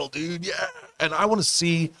so metal, dude. Yeah, and I want to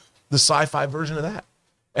see the sci-fi version of that.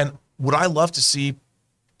 And would I love to see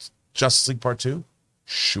Justice League Part 2?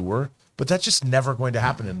 Sure, but that's just never going to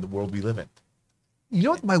happen in the world we live in. You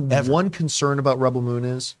know what my one concern about Rebel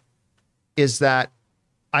Moon is that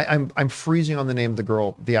I'm freezing on the name of the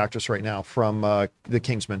girl, the actress right now from The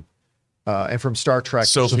Kingsman and from Star Trek.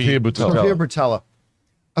 Sophia Boutella. Sophia Boutella,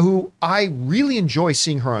 who I really enjoy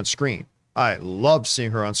seeing her on screen. I love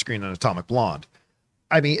seeing her on screen in Atomic Blonde.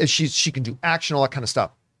 I mean, she can do action, all that kind of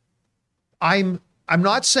stuff. I'm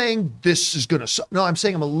not saying this is going to, no, I'm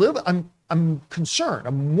saying I'm concerned.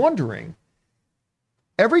 I'm wondering.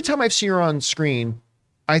 Every time I've seen her on screen,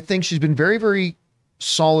 I think she's been very, very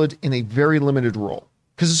solid in a very limited role,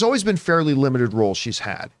 because it's always been fairly limited roles she's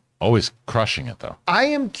had. Always crushing it though. I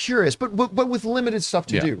am curious, but with limited stuff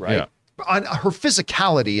to do, right? Yeah. On her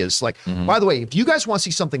physicality is like, by the way, if you guys want to see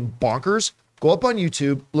something bonkers, go up on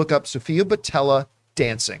YouTube, look up Sophia Boutella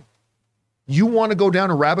dancing. You want to go down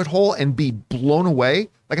a rabbit hole and be blown away.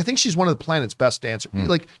 Like, I think she's one of the planet's best dancers.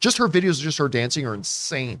 Like, just her videos, just her dancing are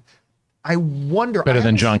insane. I wonder. Better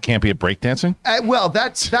than John Campea at breakdancing? Well,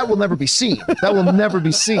 that will never be seen. That will never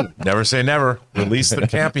be seen. Never say never. Release the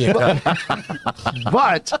Campea cut.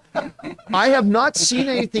 But I have not seen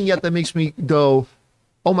anything yet that makes me go,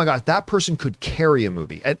 oh my God, that person could carry a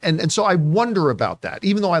movie. And so I wonder about that.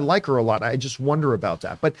 Even though I like her a lot, I just wonder about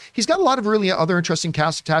that. But he's got a lot of really other interesting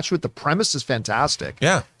cast attached to it. The premise is fantastic.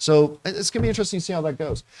 Yeah. So it's going to be interesting to see how that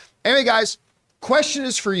goes. Anyway, guys, question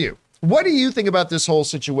is for you. What do you think about this whole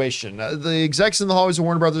situation? The execs in the hallways of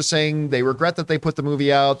Warner Brothers saying they regret that they put the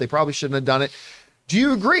movie out. They probably shouldn't have done it. Do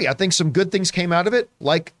you agree? I think some good things came out of it,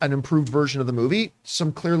 like an improved version of the movie.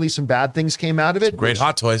 Clearly some bad things came out of it. Great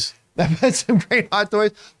hot toys. Some great hot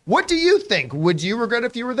toys. What do you think? Would you regret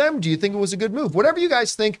if you were them? Do you think it was a good move? Whatever you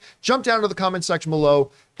guys think, jump down to the comment section below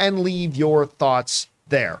and leave your thoughts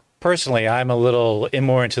there. Personally, I'm a little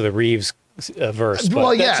more into the Reeves verse.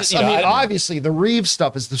 Well, yes. I mean, obviously, the Reeves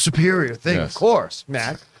stuff is the superior thing, of course,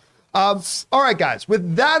 Matt. All right, guys.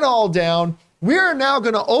 With that all down, we are now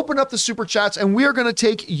going to open up the super chats and we are going to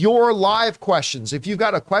take your live questions. If you've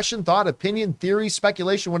got a question, thought, opinion, theory,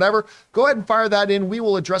 speculation, whatever, go ahead and fire that in. We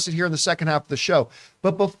will address it here in the second half of the show.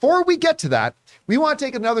 But before we get to that, we want to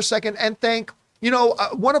take another second and thank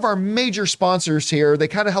one of our major sponsors here. They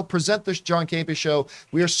kind of help present this John Campea show.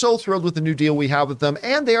 We are so thrilled with the new deal we have with them,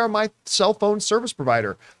 and they are my cell phone service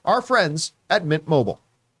provider, our friends at Mint Mobile.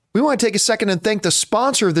 We want to take a second and thank the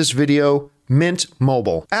sponsor of this video, Mint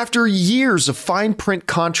Mobile. After years of fine print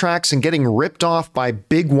contracts and getting ripped off by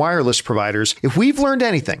big wireless providers, if we've learned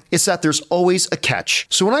anything, it's that there's always a catch.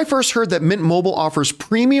 So when I first heard that Mint Mobile offers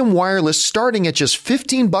premium wireless starting at just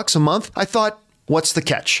 $15 a month, I thought, what's the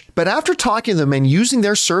catch? But after talking to them and using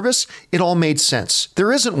their service, it all made sense.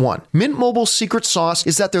 There isn't one. Mint Mobile's secret sauce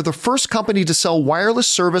is that they're the first company to sell wireless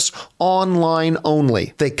service online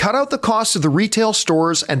only. They cut out the cost of the retail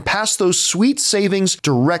stores and pass those sweet savings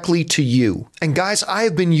directly to you. And guys, I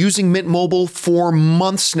have been using Mint Mobile for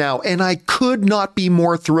months now, and I could not be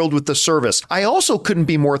more thrilled with the service. I also couldn't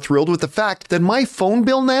be more thrilled with the fact that my phone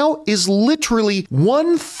bill now is literally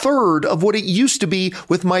 1/3 of what it used to be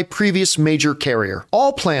with my previous major carrier.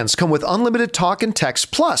 All plans come with unlimited talk and text,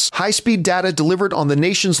 plus high-speed data delivered on the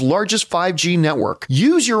nation's largest 5G network.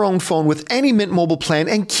 Use your own phone with any Mint Mobile plan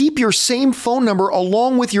and keep your same phone number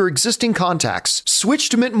along with your existing contacts. Switch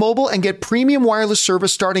to Mint Mobile and get premium wireless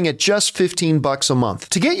service starting at just $15 a month.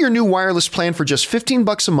 To get your new wireless plan for just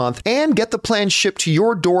 $15 a month and get the plan shipped to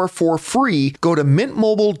your door for free, go to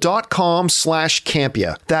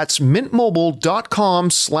mintmobile.com/Campea. That's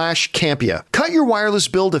mintmobile.com/Campea. Cut your wireless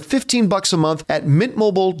bill to $15 a month at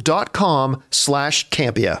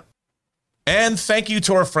mintmobile.com/Campea. And thank you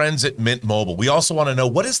to our friends at Mint Mobile. We also want to know,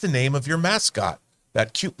 what is the name of your mascot?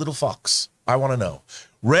 That cute little fox. I want to know.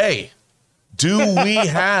 Ray, do we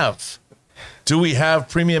have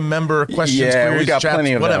premium member questions, queries, we got chats,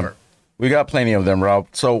 plenty of whatever? them. We got plenty of them, Rob.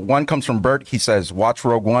 So one comes from Bert. He says, watch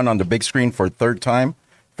Rogue One on the big screen for a third time.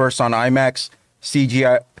 First on IMAX,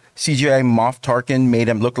 CGI Moff Tarkin made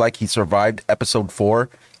him look like he survived episode 4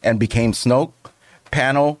 and became Snoke.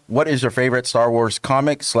 Panel, what is your favorite Star Wars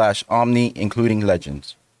comic / Omni, including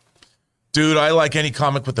Legends? Dude, I like any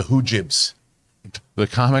comic with the Who Jibs. The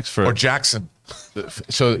comics for Or Jackson.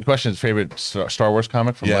 So the question is favorite Star Wars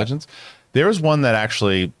comic from Legends. There was one that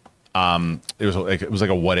actually it was like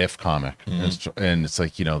a what if comic, and it's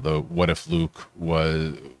like, the what if Luke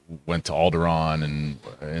went to Alderaan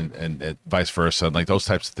and vice versa, and like those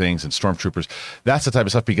types of things, and stormtroopers. That's the type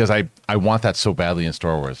of stuff, because I want that so badly in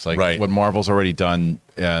Star Wars. Like what Marvel's already done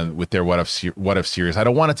with their what if series. I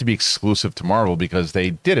don't want it to be exclusive to Marvel, because they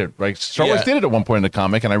did it right. Star Wars did it at one point in the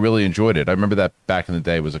comic, and I really enjoyed it. I remember that back in the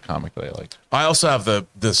day was a comic that I liked. I also have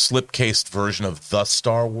the slip-cased version of The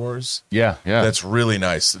Star Wars. Yeah. That's really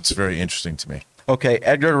nice. It's very interesting to me. Okay,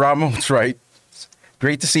 Edgar Ramos, right?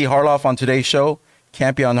 Great to see Harloff on today's show.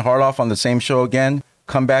 Can't be on Harloff on the same show again.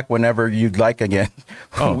 Come back whenever you'd like again.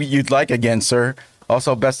 You'd like again, sir.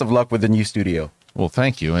 Also, best of luck with the new studio. Well,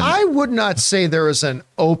 thank you. And I would not say there is an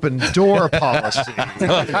open door policy.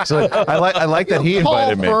 so I like that he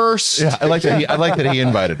invited me. First. Yeah, I like that he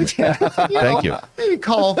invited me. Thank you. Maybe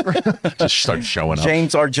call for. Just start showing up.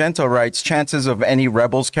 James Argento writes, chances of any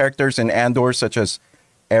Rebels characters in Andor, such as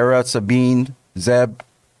Era, Sabine, Zeb,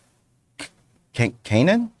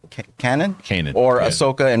 Kanan, or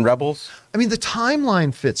Ahsoka in Rebels? I mean, the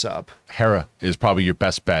timeline fits up. Hera is probably your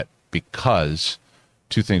best bet, because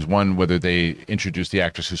two things. One, whether they introduce the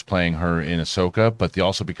actress who's playing her in Ahsoka, but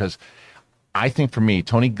also because I think, for me,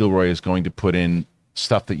 Tony Gilroy is going to put in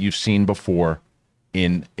stuff that you've seen before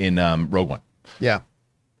in Rogue One. Yeah.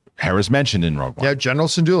 Hera's mentioned in Rogue One. Yeah, General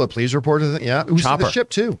Syndulla, please report to the Chopper. The ship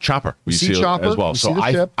too. Chopper. We see Chopper as well. So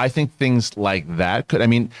I think things like that could. I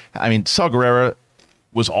mean, Saw Gerrera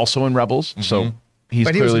was also in Rebels, so he's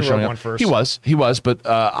clearly showing up. He was, but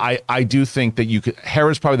I do think that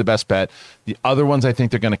Hera's probably the best bet. The other ones, I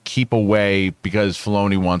think they're going to keep away, because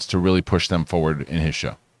Filoni wants to really push them forward in his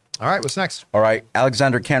show. All right, what's next? All right,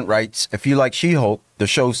 Alexander Kent writes, if you like She-Hulk, the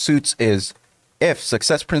show Suits is if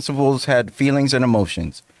success principles had feelings and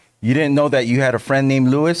emotions. You didn't know that you had a friend named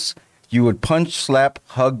Lewis, you would punch, slap,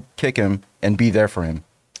 hug, kick him, and be there for him.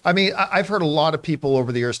 I mean, I've heard a lot of people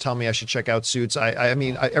over the years tell me I should check out Suits. I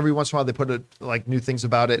mean, every once in a while they put like new things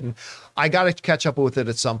about it, and I got to catch up with it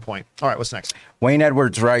at some point. All right, what's next? Wayne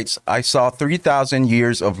Edwards writes, I saw 3,000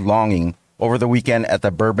 Years of Longing over the weekend at the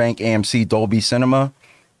Burbank AMC Dolby Cinema.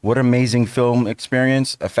 What amazing film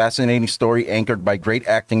experience. A fascinating story anchored by great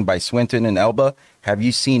acting by Swinton and Elba. Have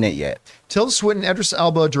you seen it yet? Tilda Swinton, Idris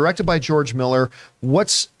Elba, directed by George Miller.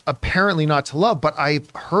 What's apparently not to love, but I've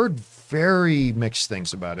heard very mixed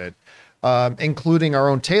things about it, including our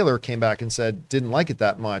own Taylor came back and said didn't like it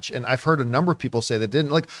that much. And I've heard a number of people say they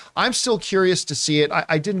didn't. Like, I'm still curious to see it.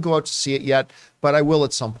 I didn't go out to see it yet, but I will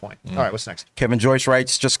at some point. All right, what's next? Kevin Joyce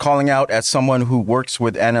writes, just calling out as someone who works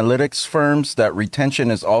with analytics firms that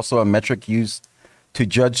retention is also a metric used to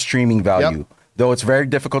judge streaming value, though it's very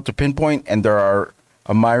difficult to pinpoint, and there are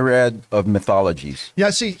a myriad of mythologies. Yeah,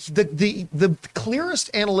 see, the clearest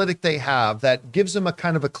analytic they have that gives them a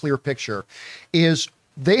kind of a clear picture is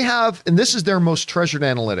they have, and this is their most treasured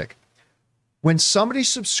analytic, when somebody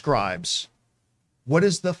subscribes, what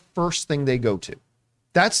is the first thing they go to?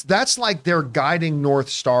 That's like their guiding North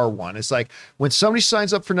Star one. It's like when somebody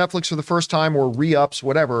signs up for Netflix for the first time or re-ups,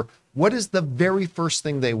 whatever, what is the very first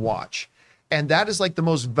thing they watch? And that is like the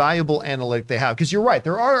most valuable analytic they have. Because you're right,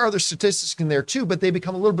 there are other statistics in there too, but they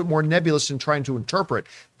become a little bit more nebulous in trying to interpret.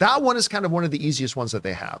 That one is kind of one of the easiest ones that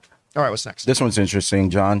they have. All right, what's next? This one's interesting,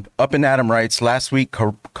 John. Up and Adam writes, last week,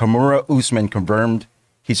 Kimura Usman confirmed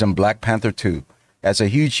he's in Black Panther 2. As a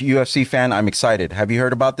huge UFC fan, I'm excited. Have you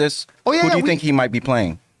heard about this? Oh, yeah. Who do you think he might be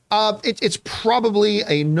playing? It's probably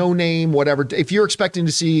a no-name, whatever. If you're expecting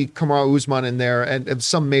to see Kamaru Usman in there and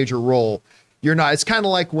some major role, you're not. It's kind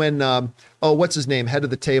of like when, what's his name? Head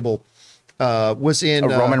of the table was in...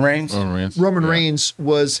 Roman Reigns? Roman Reigns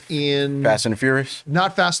was in... Fast and the Furious?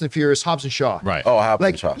 Not Fast and the Furious, Hobbs and Shaw. Right. Oh, Hobbs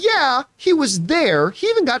and Shaw. Yeah, he was there. He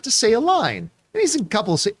even got to say a line. And he's in a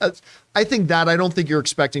couple of... I don't think you're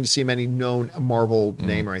expecting to see him any known Marvel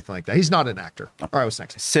name or anything like that. He's not an actor. All right, what's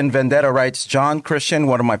next? Sin Vendetta writes, John Christian,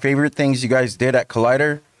 one of my favorite things you guys did at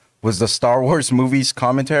Collider was the Star Wars movies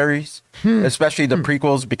commentaries, especially the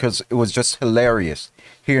prequels, because it was just hilarious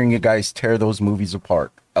hearing you guys tear those movies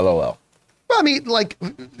apart. LOL. Well, I mean, like,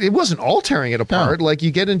 it wasn't all tearing it apart. No. Like,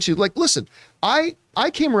 you get into, like, listen, I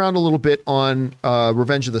came around a little bit on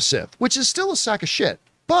Revenge of the Sith, which is still a sack of shit,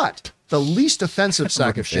 but the least offensive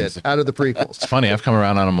sack of shit out of the prequels. It's funny. I've come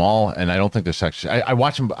around on them all, and I don't think they're sexy. I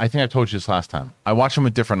watch them. I think I told you this last time. I watch them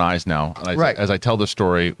with different eyes now. And Right. As I tell the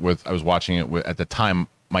story, I was watching it with, at the time,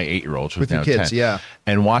 my 8-year-old. She was With your now kids, 10. yeah.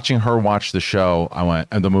 And watching her watch the show,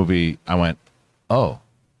 the movie, I went, oh,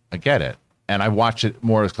 I get it. And I watched it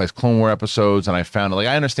more as like Clone War episodes, and I found like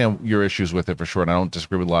I understand your issues with it for sure, and I don't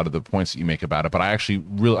disagree with a lot of the points that you make about it. But I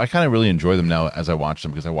kind of really enjoy them now as I watch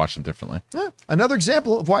them because I watch them differently. Yeah. Another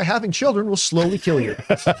example of why having children will slowly kill you.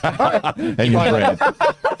 And your brain.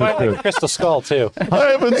 Finally, Crystal Skull too. I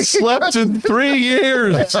haven't slept in 3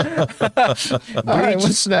 years. All right,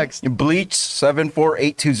 what's next? Bleach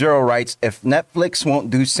 74820 writes, if Netflix won't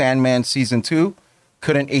do Sandman season 2,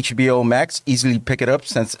 couldn't HBO Max easily pick it up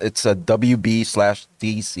since it's a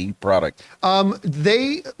WB/DC product?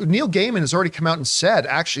 Neil Gaiman has already come out and said,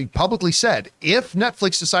 actually publicly said, if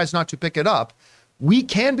Netflix decides not to pick it up, we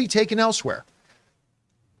can be taken elsewhere.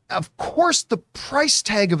 Of course, the price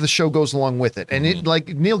tag of the show goes along with it. And it, like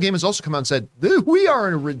Neil Gaiman has also come out and said, we are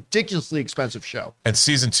in a ridiculously expensive show. And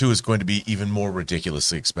season 2 is going to be even more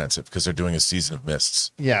ridiculously expensive because they're doing a season of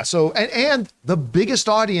Mists. Yeah. So, and the biggest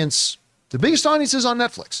audience is on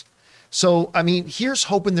Netflix. So, I mean, here's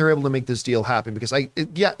hoping they're able to make this deal happen because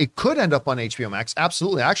it could end up on HBO Max.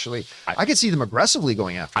 Absolutely. Actually, I could see them aggressively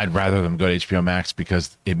going after it. I'd rather them go to HBO Max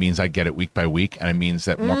because it means I get it week by week, and it means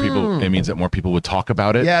that more people would talk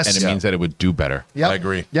about it. Yes. And it means that it would do better. Yep. I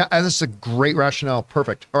agree. Yeah, and this is a great rationale.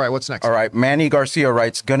 Perfect. All right, what's next? All right, Manny Garcia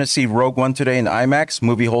writes, gonna see Rogue One today in IMAX.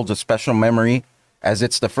 Movie holds a special memory as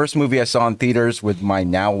it's the first movie I saw in theaters with my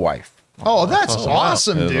now wife. Oh, that's Oh, wow.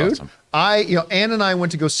 awesome, That is dude. awesome. Ann and I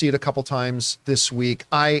went to go see it a couple times this week.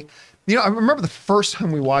 I remember the first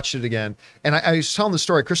time we watched it again, and I was telling the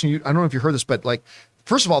story, Christian, I don't know if you heard this, but like,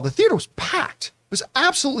 first of all, the theater was packed. It was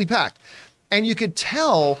absolutely packed. And you could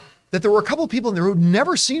tell that there were a couple of people in there who'd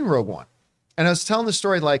never seen Rogue One. And I was telling the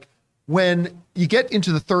story, like, when you get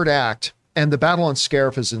into the third act and the battle on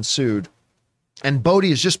Scarif has ensued, and Bodhi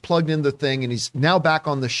has just plugged in the thing, and he's now back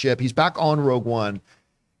on the ship. He's back on Rogue One.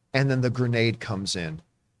 And then the grenade comes in.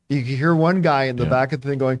 You can hear one guy in the back of the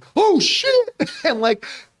thing going, oh shit. And like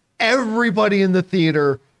everybody in the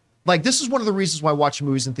theater, like this is one of the reasons why watching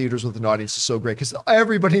movies in theaters with an audience is so great. Because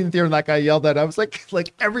everybody in the theater, and that guy yelled at, I was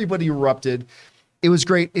like everybody erupted. It was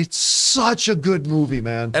great. It's such a good movie,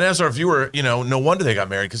 man. And as our viewer, no wonder they got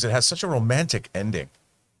married because it has such a romantic ending.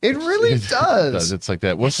 It really does. It's like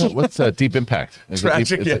that. What's Deep Impact? Is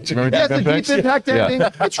Tragic, it deep, yeah. remember Yeah, the Deep Impact ending.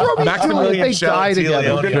 It's romantic. Maximilian They die together.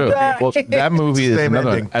 Schell, True. Well, that movie is Same another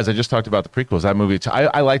ending. one. As I just talked about the prequels, that movie,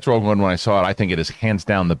 I liked Rogue One when I saw it. I think it is hands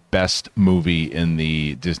down the best movie in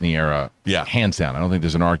the Disney era. Yeah. Hands down. I don't think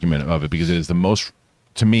there's an argument of it because it is the most,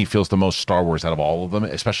 to me, feels the most Star Wars out of all of them,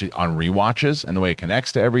 especially on rewatches and the way it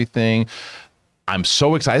connects to everything. I'm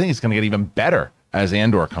so excited. I think it's going to get even better as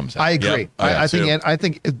Andor comes out. I agree. Yep. I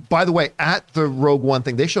think, by the way, at the Rogue One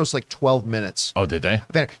thing, they showed us like 12 minutes. Oh, did they?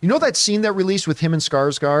 You know that scene that released with him and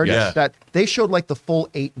Skarsgård? Yeah. That they showed like the full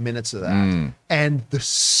 8 minutes of that. And the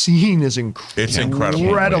scene is It's incredible.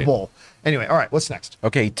 incredible. Anyway, all right, what's next?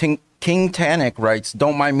 Okay, King Tanic writes,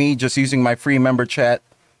 don't mind me just using my free member chat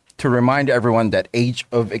to remind everyone that Age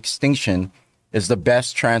of Extinction is the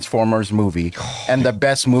best Transformers movie and the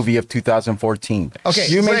best movie of 2014. Okay,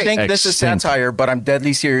 you may great. think this is Extinct. satire, but I'm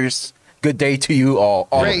deadly serious. Good day to you all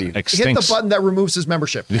of Great. you. Hit the Extinct. button that removes his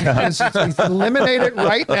membership. Eliminate it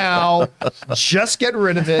right now. Just get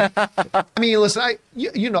rid of it. I mean, listen,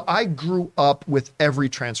 I grew up with every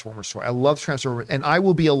Transformers story. I love Transformers, and I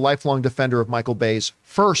will be a lifelong defender of Michael Bay's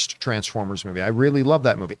first Transformers movie. I really love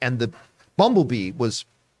that movie. And the Bumblebee was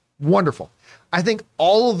wonderful. I think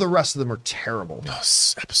all of the rest of them are terrible.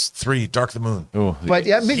 Episode 3, Dark of the Moon. Oh, But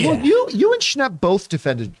yeah, I mean, well, you and Schnepp both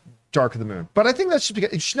defended Dark of the Moon. But I think that's just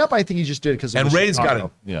because Schnepp, I think he just did it because And Ray's got to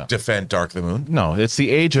Yeah. defend Dark of the Moon. no, it's the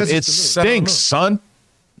age of Because it it's the stinks, son.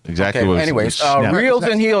 Exactly. Okay, what anyways, yeah. Reels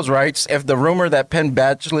and Heels writes, if the rumor that Penn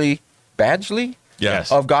Badgley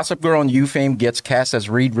Yes. of Gossip Girl and You fame gets cast as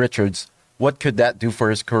Reed Richards, what could that do for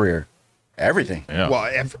his career? Everything. Yeah.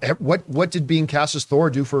 Well, what did being cast as Thor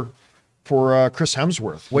do for Chris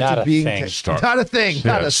Hemsworth? What Not did a being thing. not a thing,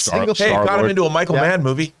 not Yeah, a Star- single Hey, Star got him Lord. into a Michael Yeah. Mann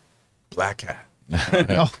movie. Black Cat.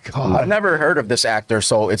 Oh God. I've never heard of this actor,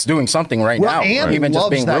 so it's doing something right now. And Even loves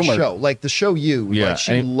just being that rumored. show, like the show You. Yeah, Like,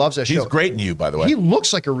 she and loves that show. He's great in You, by the way. He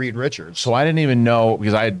looks like a Reed Richards. So I didn't even know,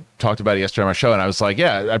 because I had talked about it yesterday on my show, and I was like,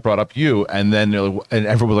 yeah, I brought up You, and then and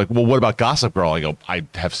everyone was like, well, what about Gossip Girl? I go, I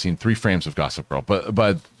have seen 3 frames of Gossip Girl,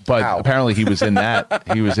 but Ow. apparently he was in that.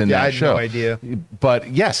 He was in Yeah, that I had show. no idea. But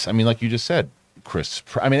yes, I mean, like you just said, Chris.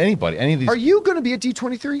 I mean, anybody, any of these. Are you going to be at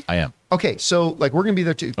D23? I am. Okay, so like we're going to be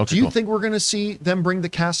there too. Okay, Do you cool. think we're going to see them bring the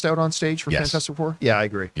cast out on stage for Yes. Fantastic Four? Yeah, I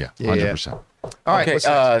agree. Yeah, yeah. 100%. All right. Okay, what's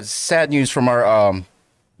next? sad news from our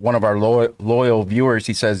one of our loyal viewers.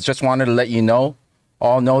 He says, just wanted to let you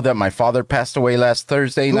all know that my father passed away last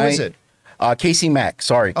Thursday Who night. is it? Casey Mack.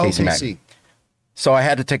 Sorry, Oh, Casey Mack. Casey. So I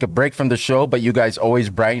had to take a break from the show, but you guys always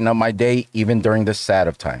brighten up my day, even during this sad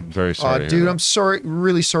of times. Very sorry. to hear Dude, that. I'm sorry,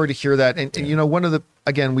 really sorry to hear that. And you know, one of the,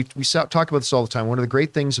 again, we talk about this all the time. One of the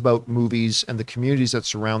great things about movies and the communities that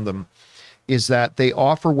surround them is that they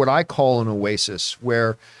offer what I call an oasis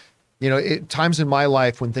where, you know, times in my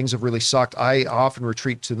life when things have really sucked, I often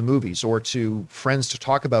retreat to the movies or to friends to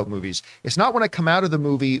talk about movies. It's not when I come out of the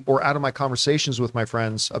movie or out of my conversations with my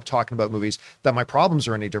friends of talking about movies that my problems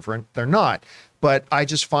are any different. They're not. But I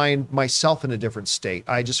just find myself in a different state.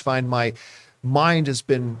 I just find my mind has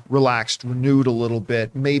been relaxed, renewed a little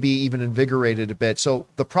bit, maybe even invigorated a bit. So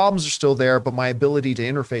the problems are still there, but my ability to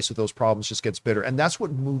interface with those problems just gets better. And that's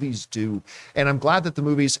what movies do. And I'm glad that the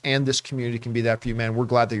movies and this community can be that for you, man. We're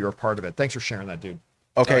glad that you're a part of it. Thanks for sharing that, dude.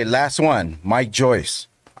 Okay, last one. Mike Joyce.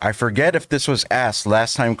 I forget if this was asked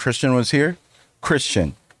last time Christian was here.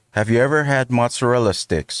 Christian, have you ever had mozzarella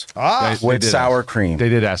sticks with did sour ask- cream? They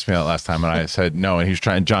did ask me that last time, and I said no. And he was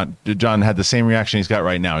trying. John had the same reaction he's got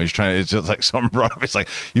right now. He's trying. It's just like someone brought up. It's like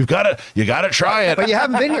you gotta try it. But you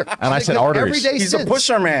haven't been here. And I said arteries. Every day He's a since.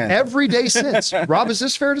 pusher man. Every day since. Rob, is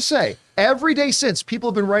this fair to say? Every day since, people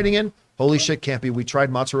have been writing in, holy shit, can't be. We tried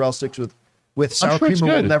mozzarella sticks with sour I'm sure cream it's and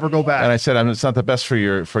we'll good. never go back. And I said, it's not the best for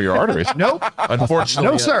your arteries. Nope.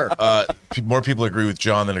 Unfortunately, No, sir. More people agree with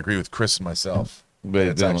John than agree with Chris and myself. But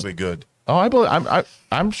It's actually good. Oh,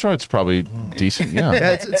 I'm sure it's probably decent. Yeah.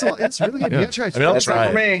 Yeah, it's really good. Yeah. Try it. I mean, I'll That's try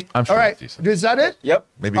not for it. me. I'm sure All right. it's decent. Is that it? Yep.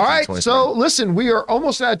 Maybe All right. 23. So listen, we are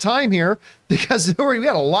almost out of time here because we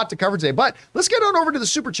had a lot to cover today. But let's get on over to the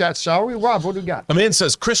super chats, shall we? Rob, what do we got? Amin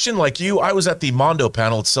says, Christian, like you, I was at the Mondo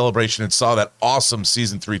panel at Celebration and saw that awesome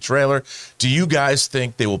season 3 trailer. Do you guys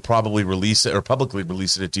think they will probably release it or publicly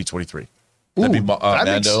release it at D23? That'd be that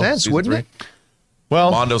makes Mando sense, season wouldn't 3? it?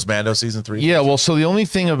 Well, Mondo's Mando season 3? yeah. Well, so the only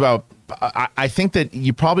thing about I think that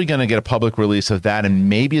you're probably going to get a public release of that and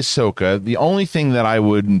maybe Ahsoka. The only thing that I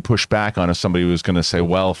wouldn't push back on if somebody was going to say,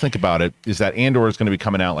 well, think about it, is that Andor is going to be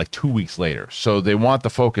coming out like 2 weeks later. So they want the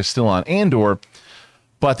focus still on Andor,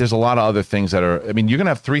 but there's a lot of other things that are, I mean, you're going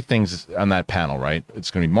to have 3 things on that panel, right?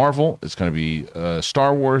 It's going to be Marvel, it's going to be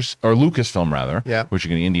Star Wars, or Lucasfilm rather, Yeah. which you're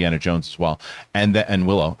going to Indiana Jones as well, and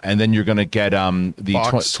Willow. And then you're going to get the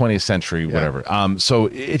Fox. 20th century, whatever. So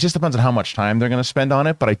it just depends on how much time they're going to spend on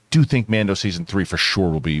it, but I do think Mando season 3 for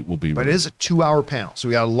sure will be But it is a 2-hour panel. So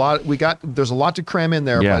we got a lot. There's a lot to cram in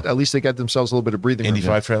there, Yeah. but at least they got themselves a little bit of breathing Indy room.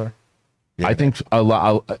 5 trailer? I think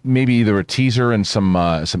maybe either a teaser and some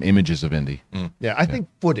images of Indy. Yeah, I think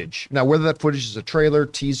footage. Now, whether that footage is a trailer,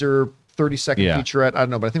 teaser, 30-second Yeah. featurette, I don't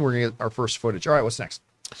know, but I think we're going to get our first footage. All right, what's next?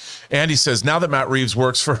 Andy says, now that Matt Reeves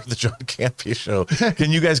works for the John Campea show, can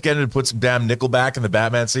you guys get him to put some damn Nickelback in the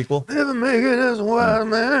Batman sequel? Never make it as a wild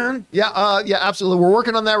man. Yeah, absolutely. We're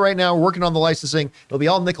working on that right now. We're working on the licensing. It'll be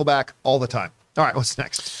all Nickelback all the time. All right, what's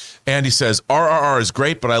next? Andy says, RRR is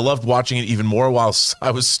great, but I loved watching it even more while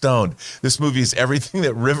I was stoned. This movie is everything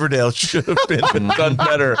that Riverdale should have been, but done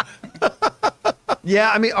better.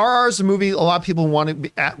 Yeah, I mean, RR is a movie a lot of people want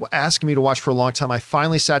to asking me to watch for a long time. I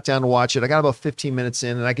finally sat down to watch it. I got about 15 minutes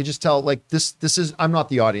in, and I could just tell, like, this is, I'm not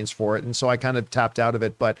the audience for it, and so I kind of tapped out of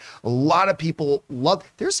it. But a lot of people love.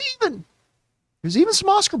 There's even some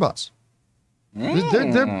Oscar buzz.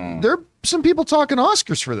 There are some people talking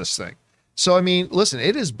Oscars for this thing. So, I mean, listen,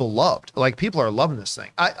 it is beloved. Like, people are loving this thing.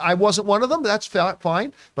 I wasn't one of them, but that's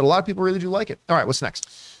fine. But a lot of people really do like it. All right, what's next?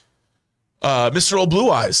 Mr. Old Blue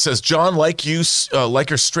Eyes says, John, like your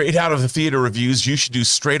straight out of the theater reviews, you should do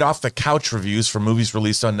straight off the couch reviews for movies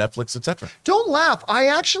released on Netflix, etc. Don't laugh. I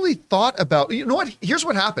actually thought about, you know what? Here's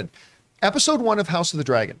what happened. Episode 1 of House of the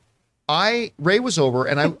Dragon. Ray was over,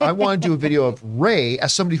 and I wanted to do a video of Ray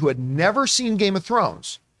as somebody who had never seen Game of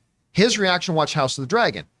Thrones. His reaction, watch House of the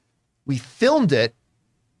Dragon. We filmed it,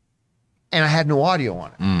 and I had no audio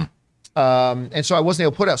on it. And so I wasn't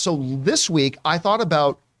able to put it out. So this week, I thought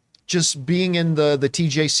about just being in the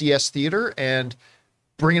TJCS theater and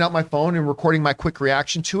bringing out my phone and recording my quick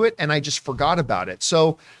reaction to it, and I just forgot about it.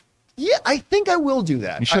 So Yeah, I think I will do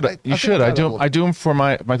that. You should. I You should. I do. I do them for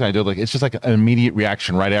my thing. I do like it's just like an immediate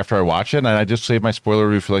reaction right after I watch it, and I just save my spoiler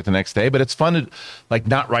review for like the next day. But it's fun to like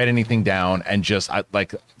not write anything down and just I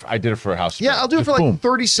did it for a house. Yeah, I'll do it for like boom.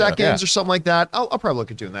 30 seconds or something like that. I'll probably look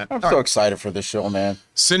at doing that. I'm so excited for this show, man.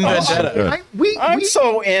 Sin Vendetta. I'm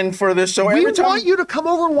so in for this show. We want you to come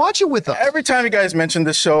over and watch it with us. Every time you guys mention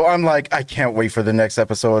this show, I'm like, I can't wait for the next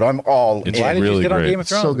episode. I'm all It's in. Why did really you get on great. Game of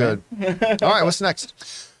Thrones? So good. All right, what's next?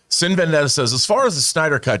 Sin Vendetta says, as far as the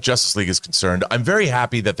Snyder Cut Justice League is concerned, I'm very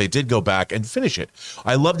happy that they did go back and finish it.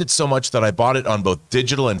 I loved it so much that I bought it on both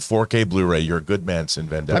digital and 4K Blu-ray. You're a good man, Sin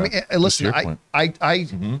Vendetta. I mean, listen, your point.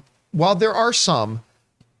 While there are some,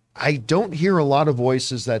 I don't hear a lot of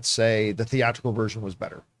voices that say the theatrical version was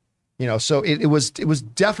better. You know, so it was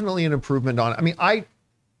definitely an improvement on. I mean, I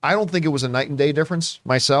don't think it was a night and day difference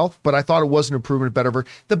myself, but I thought it was an improvement, better.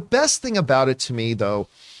 The best thing about it to me, though,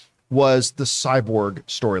 was the cyborg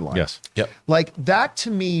storyline. Yes. Yep. Like that to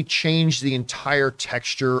me changed the entire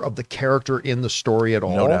texture of the character in the story at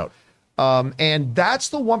all. No doubt. And that's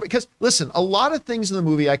the one, because listen, a lot of things in the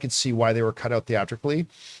movie I could see why they were cut out theatrically,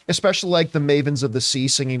 especially like the Mavens of the Sea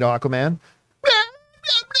singing to Aquaman.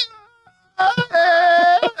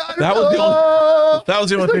 That was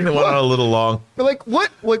the only thing that went on a little long. But like what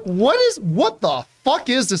the fuck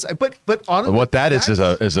is this? But honestly, What that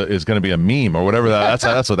is going to be a meme or whatever.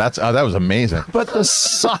 That was amazing. But the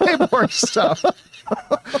cyborg stuff,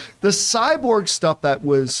 the cyborg stuff that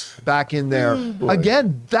was back in there,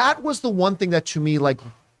 again, that was the one thing that to me, like,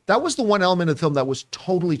 that was the one element of the film that was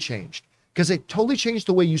totally changed. Because it totally changed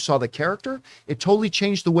the way you saw the character. It totally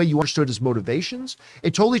changed the way you understood his motivations.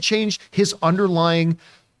 It totally changed his underlying,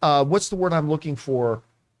 what's the word I'm looking for?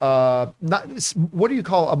 What do you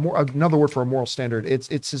call another word for a moral standard?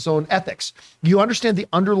 It's his own ethics. You understand the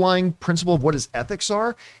underlying principle of what his ethics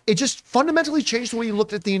are. It just fundamentally changed the way you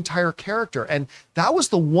looked at the entire character. And that was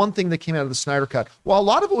the one thing that came out of the Snyder Cut. Well, a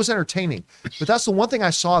lot of it was entertaining, but that's the one thing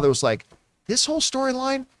I saw that was like, this whole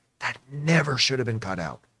storyline, that never should have been cut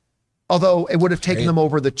out. Although it would have taken them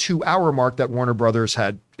over the 2-hour mark that Warner Brothers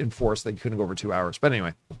had enforced. They couldn't go over 2 hours. But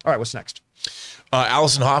anyway, all right, what's next?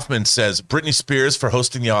 Allison Hoffman says, Britney Spears for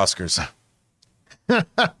hosting the Oscars.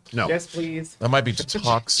 No. Yes, please. That might be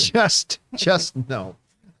toxic. Just no.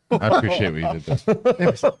 I appreciate what you did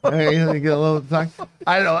there.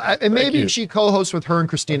 I don't know. And maybe she co-hosts with her and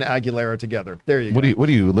Christina Aguilera together. There you go. What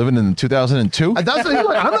are you living in 2002? That's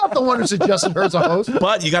what I'm not the one who suggested her as a host.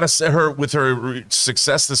 But you got to set her with her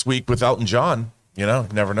success this week with Elton John. You know,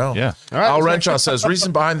 never know. Yeah. All right, Al Renshaw says,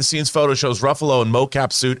 recent behind-the-scenes photo shows Ruffalo in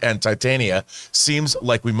mocap suit and Titania. Seems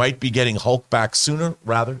like we might be getting Hulk back sooner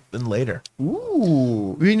rather than later.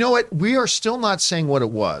 Ooh. You know what? We are still not saying what it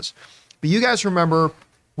was. But you guys remember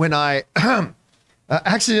when I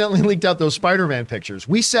accidentally leaked out those Spider-Man pictures?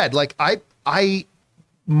 We said, like,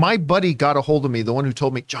 my buddy got a hold of me, the one who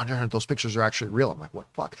told me, John, those pictures are actually real. I'm like, what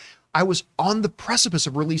the fuck? I was on the precipice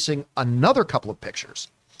of releasing another couple of pictures.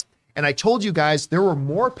 And I told you guys there were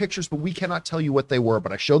more pictures, but we cannot tell you what they were.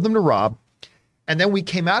 But I showed them to Rob. And then we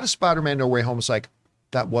came out of Spider-Man No Way Home. It's like,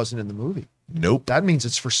 that wasn't in the movie. Nope. That means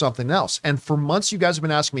it's for something else. And for months, you guys have been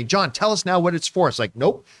asking me, John, tell us now what it's for. It's like,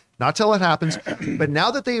 nope, not till it happens. But now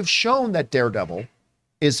that they have shown that Daredevil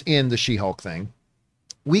is in the She-Hulk thing,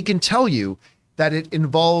 we can tell you that it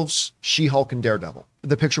involves She-Hulk and Daredevil,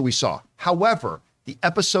 the picture we saw. However, the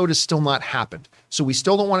episode has still not happened. So we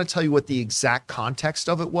still don't want to tell you what the exact context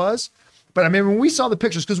of it was. But I mean, when we saw the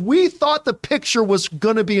pictures, because we thought the picture was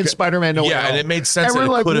going to be in Spider-Man No Way Home. Yeah, and it made sense that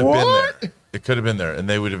it could have been there. It could have been there, and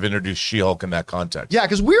they would have introduced She-Hulk in that context. Yeah,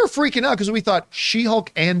 because we were freaking out because we thought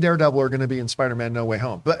She-Hulk and Daredevil are going to be in Spider-Man No Way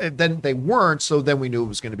Home. But then they weren't, so then we knew it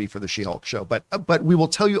was going to be for the She-Hulk show. But we will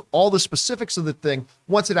tell you all the specifics of the thing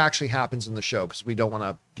once it actually happens in the show, because we don't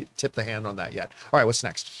want to tip the hand on that yet. All right, what's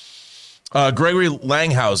next? Gregory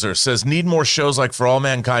Langhauser says, need more shows like For All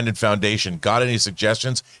Mankind and Foundation. Got any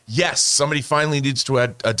suggestions? Yes, somebody finally needs to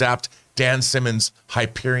adapt Dan Simmons'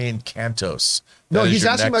 Hyperion Cantos. No, he's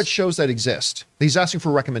asking about shows that exist. He's asking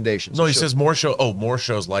for recommendations. No, he says more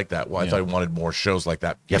shows like that. Well, I thought he wanted more shows like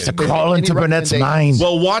that. You have to crawl into Burnett's mind.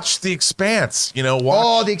 Well, watch The Expanse. You know,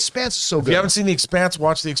 The Expanse is so good. If you haven't seen The Expanse,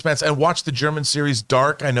 watch The Expanse and watch the German series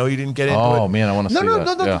Dark. I know you didn't get into it. Oh man, I want to see that.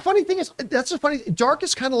 No. Yeah. The funny thing is, Dark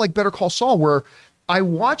is kind of like Better Call Saul, where I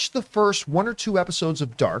watched the first 1 or 2 episodes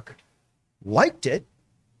of Dark, liked it.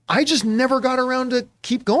 I just never got around to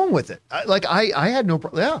keep going with it. I had no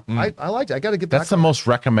problem. Yeah, I liked it. I got to get back. That's the most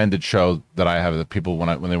recommended show that I have that people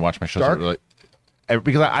when they watch my shows Dark? are like,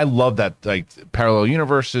 because I love that, like, parallel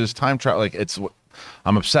universes, time travel. Like,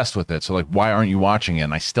 I'm obsessed with it. So like, why aren't you watching it?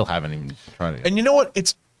 And I still haven't even tried it yet. And you know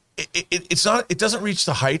what? it's not. It doesn't reach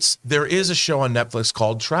the heights. There is a show on Netflix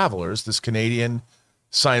called Travelers, this Canadian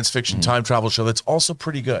science fiction time travel show that's also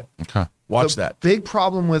pretty good. Okay. Watch The that. big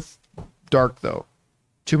problem with Dark, though,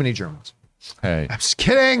 too many Germans. Hey. I'm just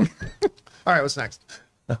kidding. All right, what's next?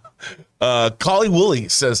 Collie Woolley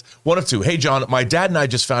says, one of two. Hey, John, my dad and I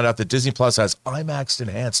just found out that Disney Plus has IMAX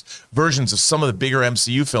enhanced versions of some of the bigger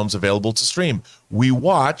MCU films available to stream. We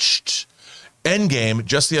watched Endgame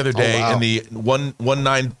just the other day in the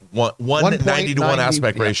 190 to 1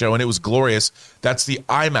 aspect ratio, and it was glorious. That's the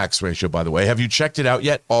IMAX ratio, by the way. Have you checked it out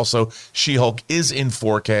yet? Also, She-Hulk is in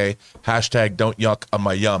 4K. Hashtag don't yuck on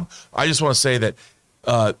my yum. I just want to say that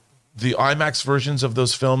the IMAX versions of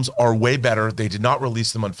those films are way better. They did not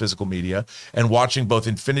release them on physical media. And watching both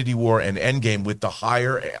Infinity War and Endgame with the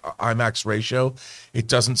higher IMAX ratio, it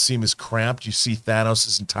doesn't seem as cramped. You see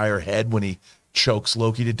Thanos' entire head when he chokes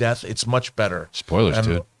Loki to death. It's much better. Spoilers,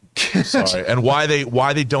 dude. Sorry. And why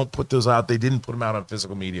they don't put those out? They didn't put them out on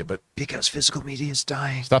physical media, but Because physical media is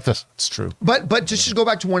dying. Stop this. it's true. But just to go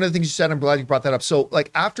back to one of the things you said, I'm glad you brought that up. So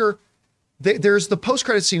like after there's the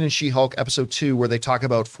post-credit scene in She-Hulk episode 2 where they talk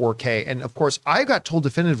about 4K. And of course, I got told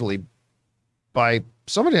definitively by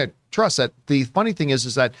somebody I trust that the funny thing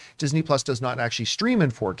is that Disney Plus does not actually stream in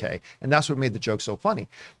 4K. And that's what made the joke so funny.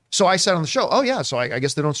 So I said on the show, oh yeah, so I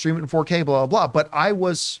guess they don't stream it in 4K, blah, blah, blah. But I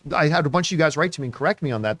had a bunch of you guys write to me and correct me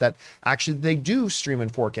on that actually they do stream in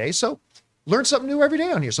 4K. So learn something new every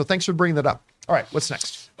day on here. So thanks for bringing that up. All right, what's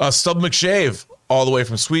next? Stub McShave, all the way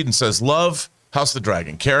from Sweden, says, love House of the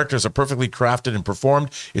Dragon. Characters are perfectly crafted and performed.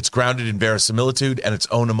 It's grounded in verisimilitude and its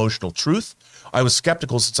own emotional truth. I was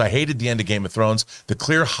skeptical since I hated the end of Game of Thrones. The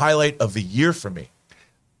clear highlight of the year for me.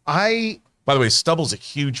 By the way, Stubble's a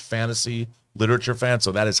huge fantasy literature fan,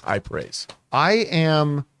 so that is high praise. I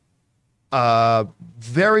am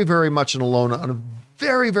very, very much an alone on a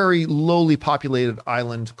very, very lowly populated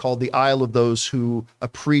island called the Isle of Those Who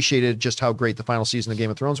Appreciated just how great the final season of Game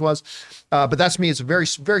of Thrones was. But that's me. It's a very,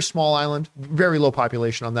 very small island, very low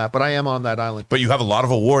population on that, but I am on that island. But you have a lot of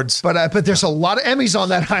awards. But there's a lot of Emmys on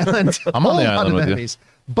that island. I'm on the island with you.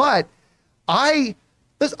 But I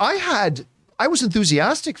was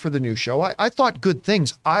enthusiastic for the new show. I thought good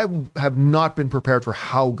things. I have not been prepared for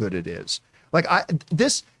how good it is. Like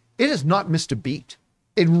it has not missed a beat.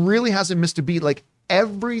 It really hasn't missed a beat. Like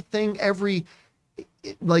everything, every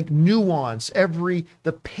like nuance,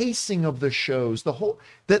 the pacing of the shows,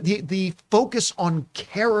 the focus on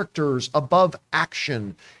characters above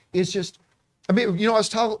action is just, I mean, I was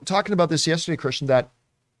talking about this yesterday, Christian, that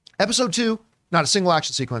episode 2, not a single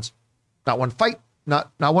action sequence, not one fight,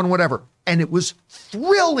 not one whatever. And it was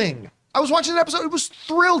thrilling. I was watching an episode. It was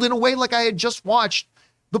thrilled in a way like I had just watched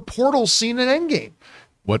the portal scene in Endgame.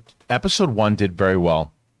 What episode 1 did very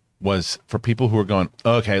well was for people who are going,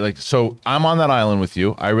 okay, like, so I'm on that island with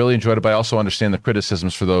you. I really enjoyed it, but I also understand the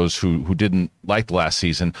criticisms for those who didn't like the last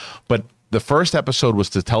season. But the first episode was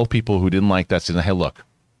to tell people who didn't like that season, hey, look,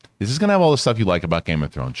 this is going to have all the stuff you like about Game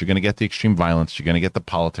of Thrones. You're going to get the extreme violence. You're going to get the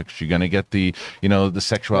politics. You're going to get the, the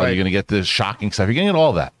sexuality. Right. You're going to get the shocking stuff. You're going to get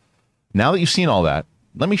all that. Now that you've seen all that,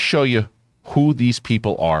 let me show you who these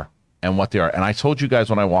people are and what they are. And I told you guys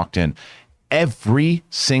when I walked in, every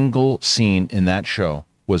single scene in that show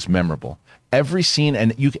was memorable. Every scene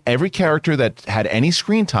and every character that had any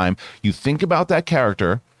screen time, you think about that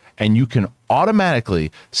character and you can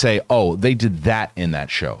automatically say, oh, they did that in that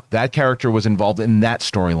show. That character was involved in that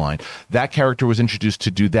storyline. That character was introduced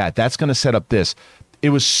to do that. That's going to set up this. It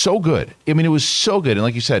was so good. I mean, it was so good. And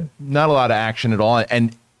like you said, not a lot of action at all.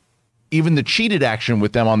 And even the cheated action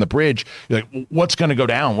with them on the bridge, you're like, what's going to go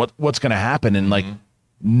down? What's going to happen? And like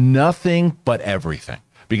nothing but everything.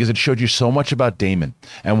 Because it showed you so much about Damon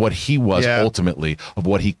and what he was ultimately, of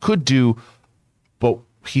what he could do, but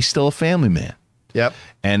he's still a family man. Yep.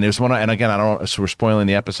 And there's one, and again, I don't know if we're spoiling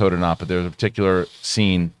the episode or not, but there's a particular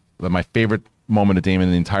scene that my favorite moment of Damon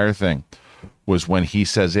in the entire thing was when he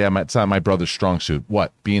says, yeah, it's not my brother's strong suit.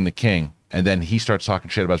 What? Being the king. And then he starts talking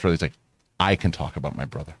shit about his brother. He's like, I can talk about my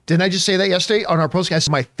brother. Didn't I just say that yesterday on our podcast?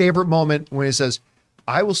 My favorite moment when he says,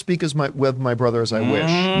 I will speak with my brother as I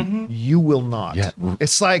wish. You will not. Yeah.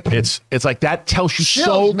 It's like that tells you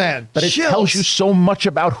chills, man. But it tells you so much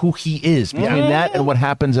about who he is between that and what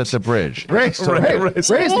happens at the bridge. Ray's getting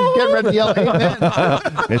ready to yell, amen.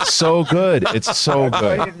 It's so good. It's so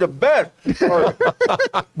good. The best.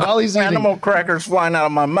 While he's eating. Animal crackers flying out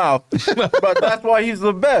of my mouth. But that's why he's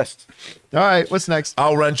the best. All right, what's next?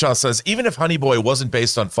 Al Renshaw says, even if Honey Boy wasn't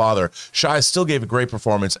based on Father, Shai still gave a great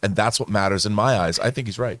performance, and that's what matters in my eyes. I think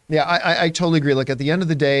he's right. Yeah, I totally agree. Like, at the end of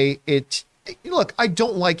the day, look, I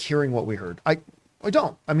don't like hearing what we heard. I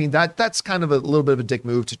don't. I mean, that's kind of a little bit of a dick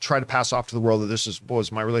move to try to pass off to the world that this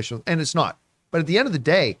was my relationship, and it's not. But at the end of the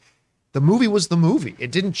day, the movie was the movie.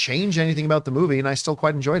 It didn't change anything about the movie, and I still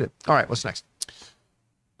quite enjoyed it. All right, what's next?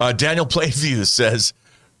 Daniel Playview says,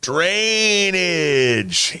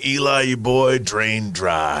 drainage. Eli, you boy, drain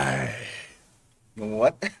dry.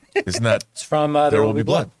 What? Isn't that It's from There Will Be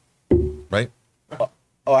Blood. Right?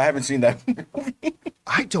 Oh, I haven't seen that.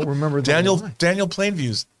 I don't remember the Daniel line.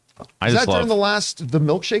 Plainview's. Is that during the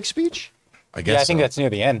milkshake speech? I guess. Yeah, I think so. that's near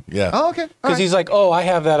the end. Yeah. Oh, okay. Because he's like, oh, I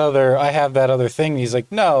have that other thing. And he's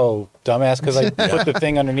like, no, dumbass, because I put the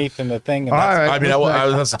thing underneath in the thing. And All that's- right. I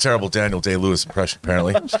mean, that's a terrible Daniel Day-Lewis impression,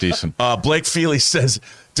 apparently. It's decent. Blake Feely says,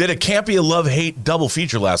 did a campy love-hate double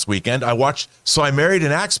feature last weekend. I watched So I Married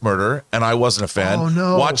an Axe Murderer, and I wasn't a fan. Oh,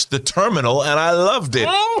 no. Watched The Terminal, and I loved it.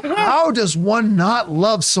 How does one not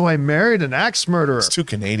love So I Married an Axe Murderer? It's too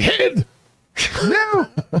Canadian. No.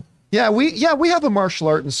 Yeah, we have a martial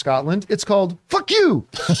art in Scotland. It's called "fuck you."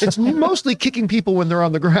 It's mostly kicking people when they're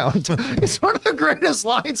on the ground. It's one of the greatest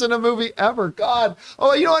lines in a movie ever. God,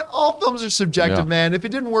 oh, you know what? All films are subjective, Yeah. man. If it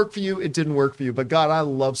didn't work for you, it didn't work for you. But God, I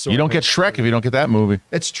love so. You don't get Shrek if you don't get that movie.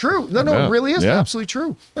 It's true. No, Yeah. it really is Yeah. absolutely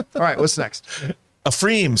true. All right, what's next?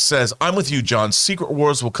 Ephraim says, I'm with you, John. Secret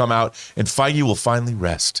Wars will come out, and Feige will finally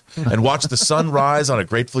rest and watch the sun rise on a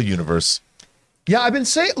grateful universe. Yeah, I've been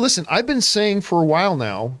saying for a while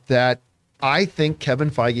now that I think Kevin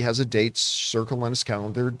Feige has a date circled on his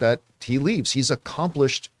calendar that he leaves. He's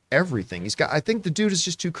accomplished everything. I think the dude is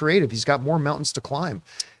just too creative. He's got more mountains to climb.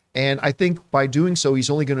 And I think by doing so, he's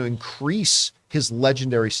only going to increase his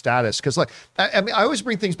legendary status. Because I mean, I always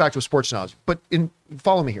bring things back to a sports analogy, but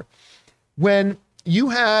follow me here. When you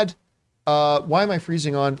had, why am I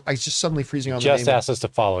freezing on? I just suddenly freezing on Just the name. asked us to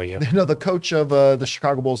follow you. No, the coach of the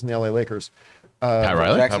Chicago Bulls and the LA Lakers. Pat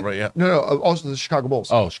Riley? Jackson. Right, yeah. No, also the Chicago Bulls.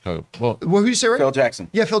 Oh, Chicago. Well, Who do you say, right? Phil Jackson.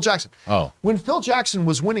 Yeah, Phil Jackson. Oh. When Phil Jackson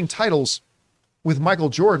was winning titles with Michael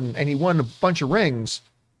Jordan and he won a bunch of rings,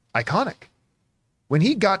 iconic. When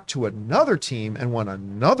he got to another team and won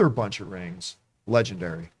another bunch of rings,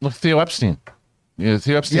 legendary. look, Theo Epstein. Yeah,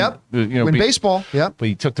 Theo Epstein. Yep. But baseball. Yep.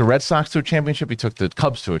 he took the Red Sox to a championship. He took the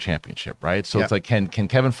Cubs to a championship, right? So Yeah. it's like, can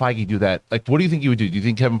Kevin Feige do that? Like, what do you think he would do? Do you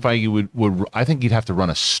think Kevin Feige would? I think he'd have to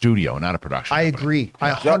run a studio, not a production. I company. agree.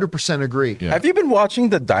 I 100% agree. Yeah. Have you been watching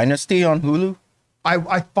The Dynasty on Hulu?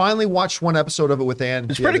 I finally watched one episode of it with Ann.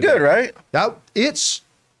 It's the pretty other good, day. right?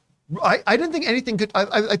 I didn't think anything could.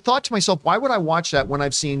 I thought to myself, why would I watch that when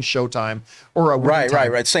I've seen Showtime or a Winning Right,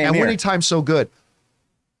 Time? right. Same and here. Winning Time's so good.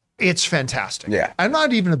 It's fantastic. Yeah. I'm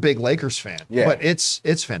not even a big Lakers fan. Yeah. But it's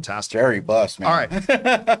fantastic. Jerry Buss, man. All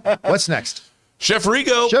right. What's next? Chef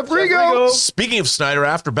Rigo. Chef Rigo. Speaking of Snyder,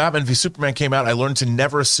 after Batman v Superman came out, I learned to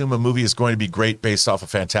never assume a movie is going to be great based off a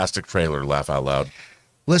fantastic trailer. Laugh out loud.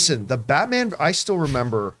 Listen, the Batman, I still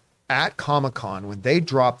remember at Comic-Con when they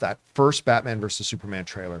dropped that first Batman versus Superman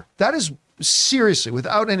trailer. That is seriously,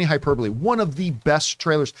 without any hyperbole, one of the best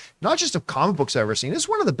trailers, not just of comic books I've ever seen. It's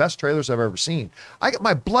one of the best trailers I've ever seen.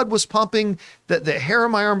 My blood was pumping, the hair on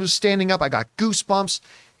my arm was standing up, I got goosebumps.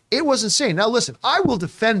 It was insane. Now, listen, I will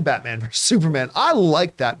defend Batman versus Superman. I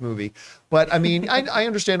like that movie, but I mean, I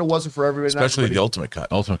understand it wasn't for everybody. Especially the Ultimate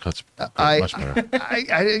Cut. Ultimate Cut's much better.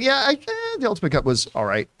 The Ultimate Cut was all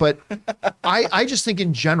right, but I just think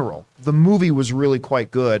in general the movie was really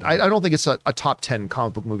quite good. I don't think it's a top 10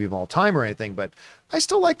 comic book movie of all time or anything, but I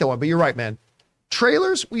still like that one. But you're right, man.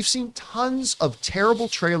 Trailers, we've seen tons of terrible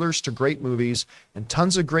trailers to great movies and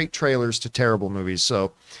tons of great trailers to terrible movies.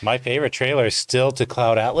 So My favorite trailer is still to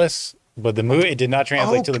Cloud Atlas, but the movie, it did not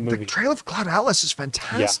translate to the movie. The trailer for Cloud Atlas is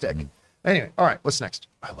fantastic. Anyway, all right, what's next?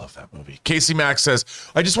 I love that movie. Casey Max says,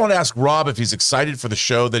 I just want to ask Rob if he's excited for the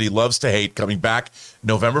show that he loves to hate coming back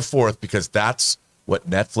November 4th, because that's what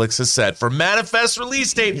Netflix has said for manifest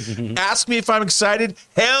release date. Ask me if I'm excited.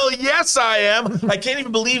 Hell yes, I am. I can't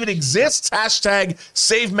even believe it exists. Hashtag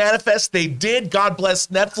save manifest. They did. God bless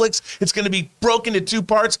Netflix. It's going to be broken into 2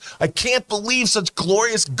 parts. I can't believe such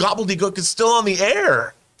glorious gobbledygook is still on the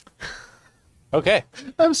air. Okay.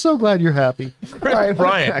 I'm so glad you're happy. All right,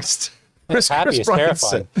 Brian. what's next? Happy is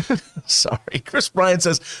terrifying. Sorry. Chris Bryan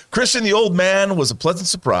says, Christian, the old man, was a pleasant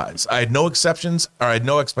surprise. I had no expectations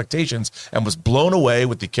and was blown away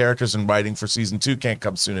with the characters and writing for season 2. Can't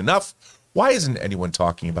come soon enough. Why isn't anyone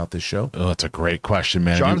talking about this show? Oh, that's a great question,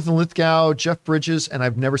 man. Jonathan Lithgow, Jeff Bridges, and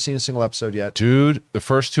I've never seen a single episode yet. Dude, the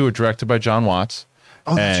first 2 are directed by John Watts.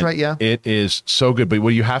 Oh, that's and right, yeah. It is so good. But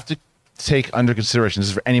what you have to take under consideration, this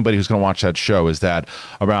is for anybody who's going to watch that show, is that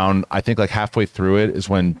around, I think like halfway through it is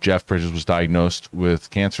when Jeff Bridges was diagnosed with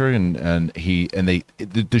cancer, and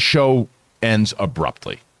the show ends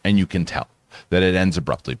abruptly, and you can tell that it ends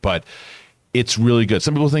abruptly. But It's really good.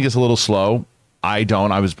 Some people think it's a little slow. I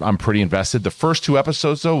don't. I'm pretty invested. The first 2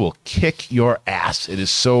 episodes though will kick your ass. It is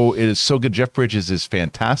so good. Jeff Bridges is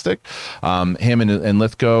fantastic. Him and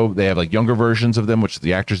Lithgow, they have like younger versions of them, which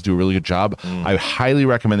the actors do a really good job. I highly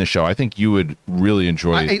recommend the show. I think you would really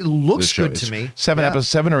enjoy it. It looks good to me.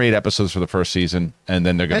 7 or 8 episodes for the first season, and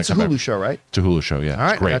then they're going to come. It's a Hulu show, right? It's a Hulu show, yeah. All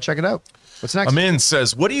right, great. gotta check it out. What's next? Amin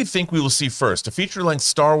says, what do you think we will see first? A feature-length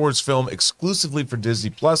Star Wars film exclusively for Disney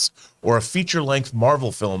Plus, or a feature-length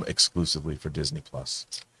Marvel film exclusively for Disney Plus?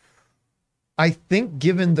 I think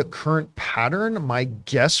given the current pattern, my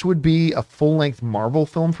guess would be a full-length Marvel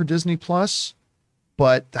film for Disney Plus.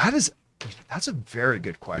 But that's a very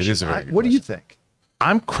good question. It is a very good What do you question. think?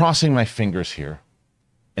 I'm crossing my fingers here,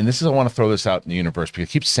 and this is I want to throw this out in the universe because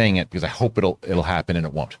I keep saying it because I hope it'll happen and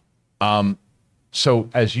it won't. So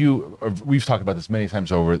as we've talked about this many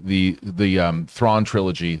times over, the Thrawn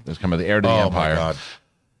trilogy that's come out, the Heir to the Empire. My God.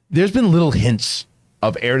 There's been little hints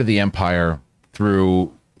of Heir to the Empire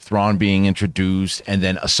through Thrawn being introduced, and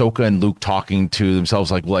then Ahsoka and Luke talking to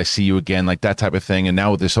themselves like, "Will I see you again?" Like that type of thing. And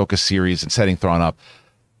now with the Ahsoka series and setting Thrawn up,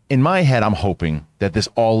 in my head, I'm hoping that this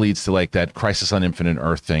all leads to like that Crisis on Infinite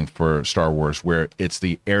Earth thing for Star Wars, where it's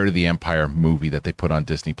the Heir to the Empire movie that they put on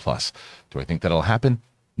Disney Plus. Do I think that'll happen?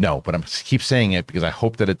 No, but I'm keep saying it because I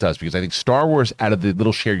hope that it does, because I think Star Wars, out of the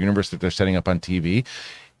little shared universe that they're setting up on TV,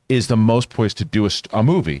 is the most poised to do a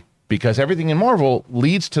movie, because everything in Marvel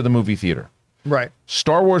leads to the movie theater. Right.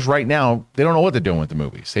 Star Wars right now, they don't know what they're doing with the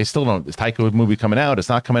movies. They still don't. Is Taika movie coming out? It's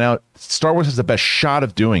not coming out. Star Wars has the best shot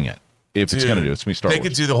of doing it. If it's going to do it, it's me Star They Wars.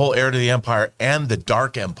 could do the whole Heir to the Empire and the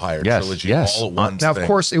Dark Empire trilogy all at once. Now, of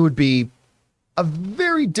course, it would be a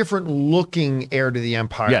very different looking Heir to the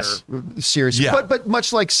Empire series. Yeah. But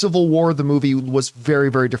much like Civil War, the movie was very,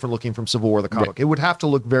 very different looking from Civil War, the comic. It would have to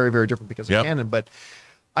look very, very different because of canon. But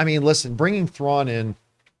I mean, listen, bringing Thrawn in,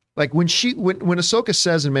 like when Ahsoka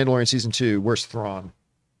says in Mandalorian season 2, "Where's Thrawn?"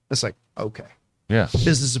 It's like, okay, Yeah.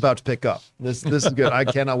 business is about to pick up. This is good. I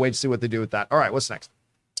cannot wait to see what they do with that. All right, what's next?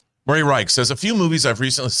 Murray Reich says, a few movies I've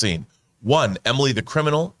recently seen. 1, Emily the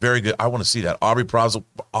Criminal, very good. I want to see that. Aubrey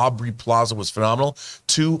Plaza was phenomenal.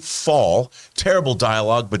 2, Fall, terrible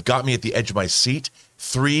dialogue, but got me at the edge of my seat.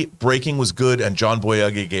 3, Breaking was good, and John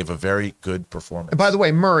Boyega gave a very good performance. And by the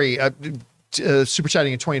way, Murray, super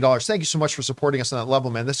chatting at $20. Thank you so much for supporting us on that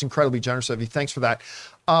level, man. That's incredibly generous of you. Thanks for that.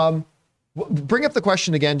 Bring up the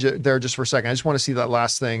question again there just for a second. I just want to see that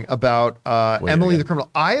last thing about Emily the Criminal.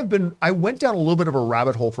 I went down a little bit of a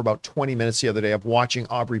rabbit hole for about 20 minutes the other day of watching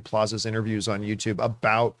Aubrey Plaza's interviews on YouTube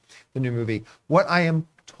about the new movie. What I am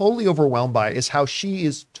totally overwhelmed by is how she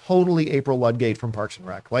is totally April Ludgate from Parks and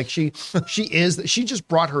Rec. Like she just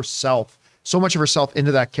brought so much of herself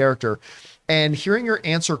into that character. And hearing her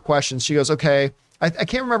answer questions, she goes, okay, I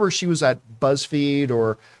can't remember if she was at BuzzFeed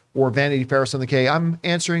or Vanity Fair or something. Okay, I'm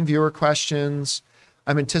answering viewer questions.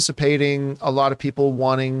 I'm anticipating a lot of people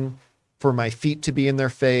wanting for my feet to be in their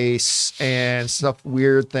face and stuff,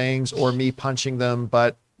 weird things, or me punching them,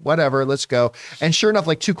 but whatever, let's go. And sure enough,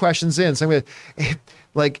 like 2 questions in, so I'm gonna,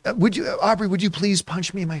 like, Aubrey, would you please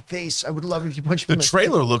punch me in my face? I would love it if you punch me in my face. The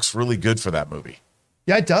trailer looks really good for that movie.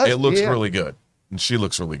 Yeah, it does. It looks really good. And she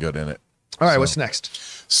looks really good in it. All right, what's next?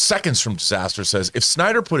 Seconds from Disaster says, if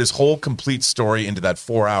Snyder put his whole complete story into that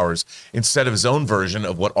 4 hours instead of his own version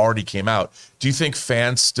of what already came out, do you think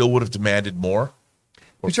fans still would have demanded more?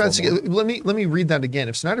 Let me read that again.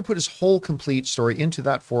 If Snyder put his whole complete story into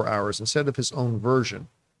that 4 hours instead of his own version,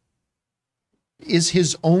 is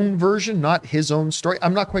his own version not his own story?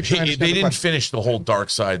 I'm not quite sure. They didn't finish the whole Dark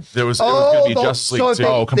Side. It was going to be Justice League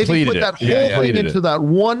 2. Completed put that whole thing into that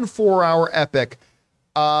 1 4-hour epic.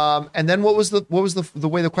 And then what was the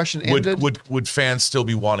way the question ended? Would fans still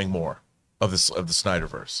be wanting more of the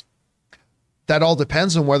Snyderverse? That all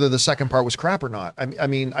depends on whether the second part was crap or not. I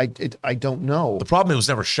mean, I don't know. The problem, it was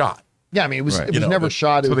never shot. Yeah, I mean, it was never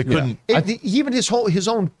shot. So they couldn't. Even his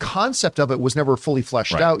own concept of it was never fully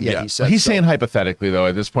fleshed out yet. Yeah. He said He's saying hypothetically though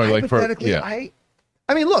at this point, hypothetically, I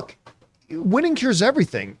mean, look, winning cures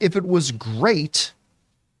everything. If it was great,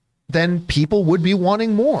 then people would be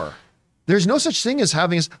wanting more. There's no such thing as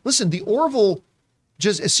having. Listen, the Orville,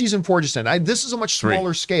 just season 4 just ended. This is a much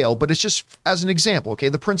smaller scale, but it's just as an example. Okay,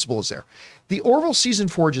 the principle is there. The Orville season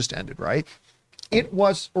 4 just ended, right? It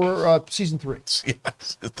was, or season 3.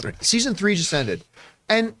 Yes, 3. Season 3 just ended,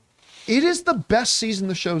 and it is the best season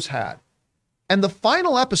the show's had. And the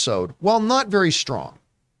final episode, while not very strong,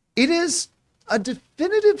 it is a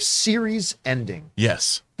definitive series ending.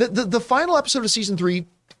 Yes. The final episode of season 3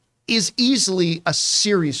 is easily a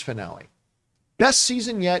series finale. Best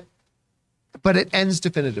season yet, but it ends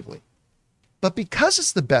definitively. But because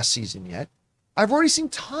it's the best season yet, I've already seen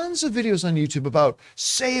tons of videos on YouTube about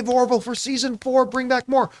save Orville for season 4, bring back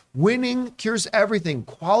more. Winning cures everything.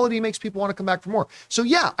 Quality makes people want to come back for more. So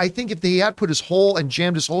yeah, I think if they had put his whole and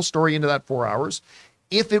jammed his whole story into that 4 hours,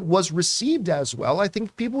 if it was received as well, I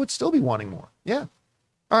think people would still be wanting more. Yeah.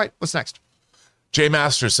 All right, what's next? Jay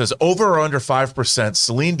Masters says, over or under 5%,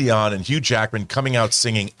 Celine Dion and Hugh Jackman coming out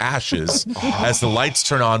singing Ashes as the lights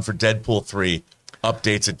turn on for Deadpool 3.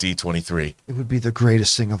 Updates at D23. It would be the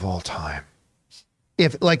greatest thing of all time.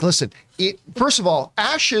 First of all,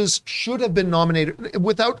 Ashes should have been nominated,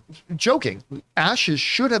 without joking, Ashes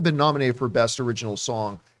should have been nominated for Best Original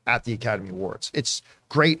Song at the Academy Awards. It's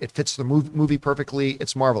great. It fits the movie perfectly.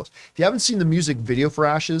 It's marvelous. If you haven't seen the music video for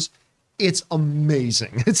Ashes, it's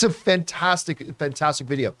amazing. It's a fantastic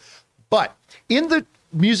video. But in the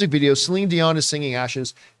music video, Celine Dion is singing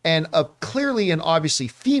Ashes, and a clearly and obviously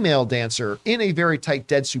female dancer in a very tight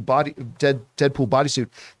Deadpool bodysuit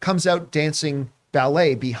comes out dancing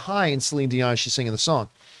ballet behind Celine Dion as she's singing the song.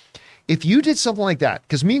 If you did something like that,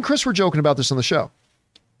 because me and Chris were joking about this on the show,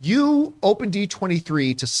 you open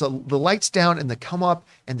D23 to the lights down and they come up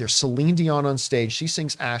and there's Celine Dion on stage. She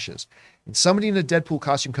sings Ashes. And somebody in a Deadpool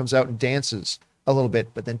costume comes out and dances a little bit,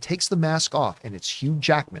 but then takes the mask off, and it's Hugh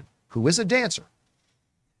Jackman, who is a dancer.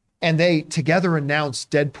 And they together announce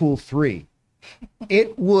Deadpool 3.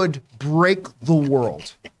 It would break the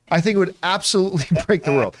world. I think it would absolutely break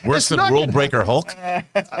the world. Worse than World Breaker Hulk?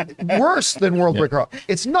 Worse than World Breaker Hulk.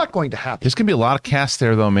 It's not going to happen. There's going to be a lot of cast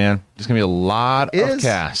there, though, man. There's going to be a lot of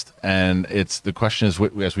cast. And the question is,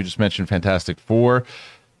 as we just mentioned, Fantastic Four,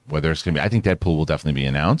 whether it's going to be, I think Deadpool will definitely be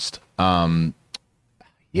announced.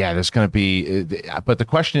 There's going to be, but the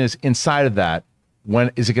question is, inside of that,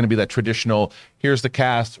 when is it going to be that traditional, here's the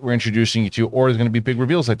cast we're introducing you to, or is it going to be big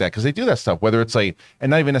reveals like that? Because they do that stuff, whether it's and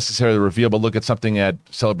not even necessarily a reveal, but look at something at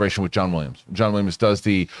Celebration with John Williams. John Williams does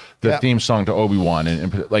the theme song to Obi-Wan,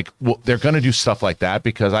 and they're going to do stuff like that,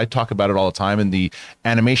 because I talk about it all the time in the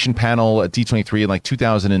animation panel at D23 in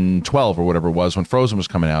 2012 or whatever it was, when Frozen was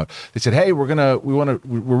coming out. They said, hey, we're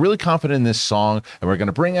really confident in this song, and we're going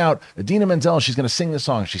to bring out Idina Menzel. She's going to sing this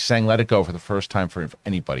song. She sang Let It Go for the first time for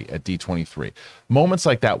anybody at D23. Moments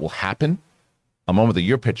like that will happen. A moment that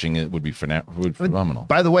you're pitching, it would be phenomenal.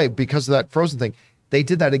 By the way, because of that Frozen thing, they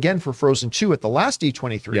did that again for Frozen 2 at the last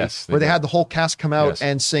D23, where they had the whole cast come out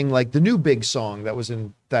and sing the new big song that was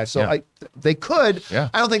in that. So they could. Yeah.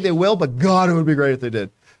 I don't think they will, but God, it would be great if they did.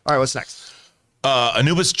 All right, what's next?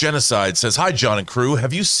 Anubis Genocide says, hi, John and crew.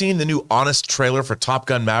 Have you seen the new Honest trailer for Top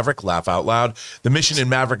Gun Maverick? Laugh out loud. The mission in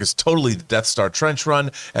Maverick is totally the Death Star trench run.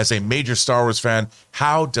 As a major Star Wars fan,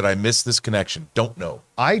 how did I miss this connection? Don't know.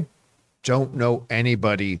 I don't know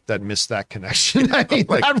anybody that missed that connection. I mean,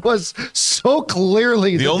 that was so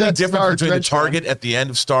clearly the only Death difference Star between the run. target at the end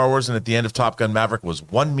of Star Wars and at the end of Top Gun Maverick was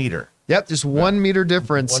 1 meter. Yep, just 1 meter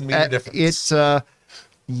difference. 1 meter difference. It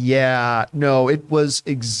was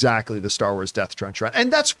exactly the Star Wars Death Trench run.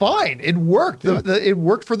 And that's fine. It worked. It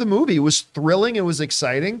worked for the movie. It was thrilling. It was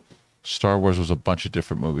exciting. Star Wars was a bunch of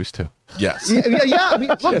different movies, too. Yes. Yeah. I mean,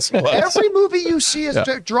 look, Yes, it was. every movie you see has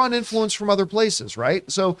drawn influence from other places, right?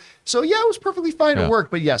 So yeah, it was perfectly fine. It worked.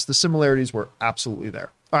 But yes, the similarities were absolutely there.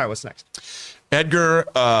 All right, what's next? Edgar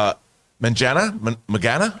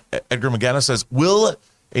Magana says, will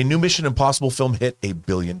a new Mission Impossible film hit $1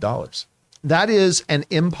 billion? That is an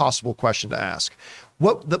impossible question to ask.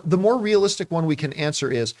 What the more realistic one we can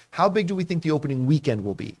answer is, how big do we think the opening weekend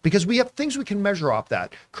will be? Because we have things we can measure off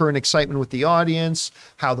that. Current excitement with the audience,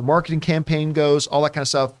 how the marketing campaign goes, all that kind of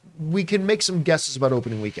stuff. We can make some guesses about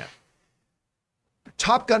opening weekend.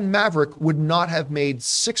 Top Gun Maverick would not have made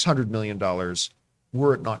 $600 million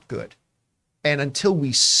were it not good. And until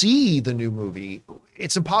we see the new movie,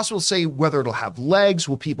 it's impossible to say whether it'll have legs.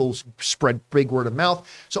 Will people spread big word of mouth?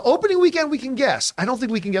 So opening weekend, we can guess. I don't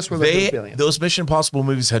think we can guess whether it's $1 billion. Those Mission Impossible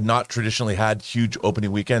movies had not traditionally had huge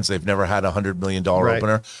opening weekends. They've never had a $100 million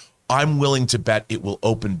opener. I'm willing to bet it will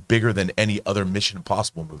open bigger than any other Mission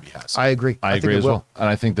Impossible movie has. I agree. I agree as well. And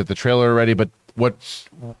I think that the trailer already, but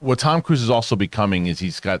what Tom Cruise is also becoming is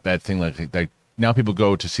he's got that thing like now people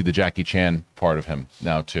go to see the Jackie Chan part of him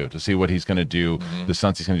now too, to see what he's going to do, the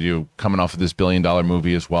stunts he's going to do, coming off of this $1 billion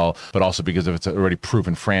movie as well, but also because of it's already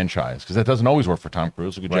proven franchise, because that doesn't always work for Tom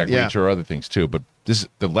Cruise. Look at Jack Reacher or other things too. But this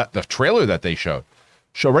the trailer that they showed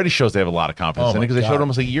already shows they have a lot of confidence in it, because they showed it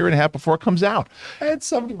almost a year and a half before it comes out. I had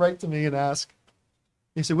somebody write to me and ask.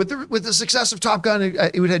 He said, with the success of Top Gun,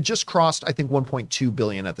 it had just crossed, I think, 1.2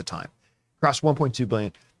 billion at the time. Crossed 1.2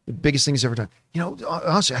 billion. The biggest thing he's ever done. You know,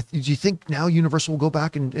 honestly, do you think now Universal will go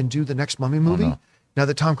back and do the next Mummy movie? no. Now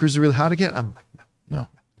that Tom Cruise is really hot again? I'm No.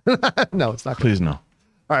 no, it's not. Please no. All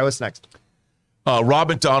right, what's next? Rob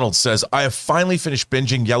McDonald says, I have finally finished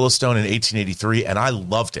binging Yellowstone in 1883, and I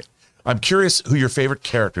loved it. I'm curious who your favorite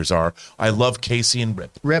characters are. I love Casey and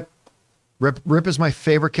Rip. Rip is my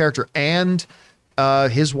favorite character, and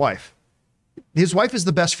his wife. His wife is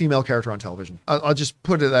the best female character on television. I'll just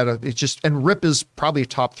put it at and Rip is probably a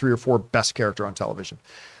top 3 or 4 best character on television.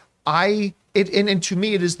 And to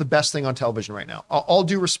me, it is the best thing on television right now. All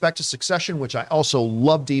due respect to Succession, which I also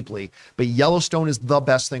love deeply, but Yellowstone is the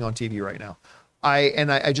best thing on TV right now.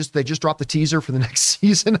 They just dropped the teaser for the next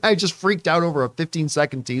season. I just freaked out over a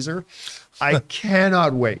 15-second teaser. I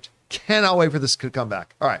cannot wait for this to come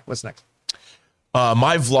back. All right, what's next?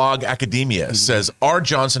 My Vlog Academia says, R.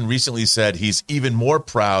 Johnson recently said he's even more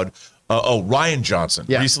proud. Ryan Johnson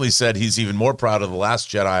recently said he's even more proud of The Last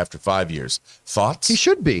Jedi after 5 years. Thoughts? He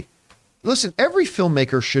should be. Listen, every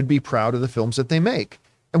filmmaker should be proud of the films that they make.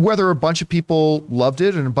 And whether a bunch of people loved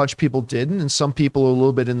it and a bunch of people didn't, and some people are a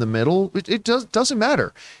little bit in the middle, it doesn't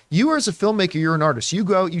matter. You as a filmmaker, you're an artist. You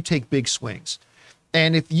go out, you take big swings.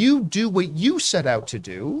 And if you do what you set out to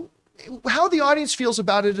do, how the audience feels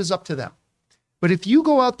about it is up to them. But if you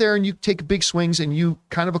go out there and you take big swings and you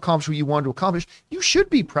kind of accomplish what you want to accomplish, you should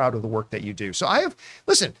be proud of the work that you do. So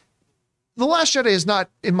listen, The Last Jedi is not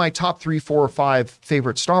in my top 3, 4, or 5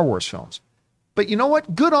 favorite Star Wars films. But you know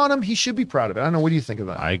what? Good on him. He should be proud of it. I don't know. What do you think of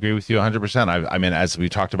that? I agree with you 100%. I mean, as we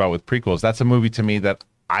talked about with prequels, that's a movie to me that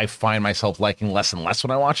I find myself liking less and less when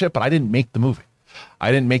I watch it, but I didn't make the movie.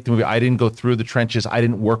 I didn't go through the trenches. I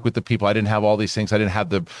didn't work with the people. I didn't have all these things. I didn't have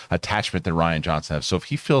the attachment that Ryan Johnson has. So if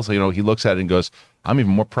he feels, he looks at it and goes, I'm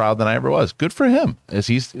even more proud than I ever was. Good for him. As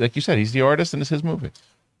he's, like you said, he's the artist and it's his movie.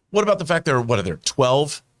 What about the fact there are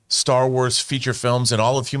 12 Star Wars feature films in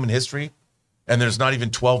all of human history? And there's not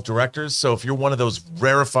even 12 directors. So if you're one of those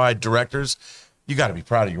rarefied directors, you got to be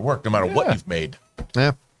proud of your work, no matter what you've made.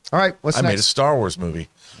 Yeah. All right. What's next? I made a Star Wars movie.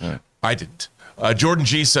 Yeah. I didn't. Jordan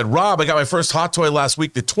G said, Rob, I got my first hot toy last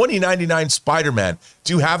week, the 2099 Spider-Man.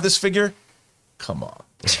 Do you have this figure? Come on.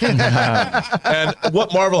 And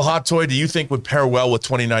what Marvel hot toy do you think would pair well with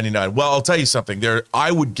 2099? Well, I'll tell you something.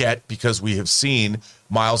 I would get, because we have seen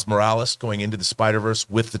Miles Morales going into the Spider-Verse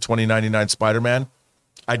with the 2099 Spider-Man,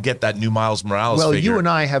 I'd get that new Miles Morales figure. You and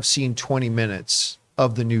I have seen 20 minutes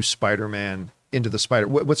of the new Spider-Man into the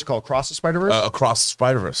what's it called? Across the Spider-Verse? Across the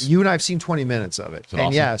Spider-Verse. You and I have seen 20 minutes of it. And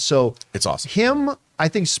awesome? Yeah, so it's awesome. Him, I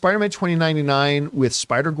think Spider-Man 2099 with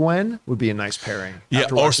Spider-Gwen would be a nice pairing. Yeah,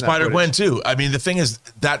 or Spider-Gwen too. I mean, the thing is,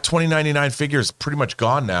 that 2099 figure is pretty much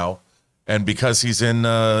gone now. And because he's in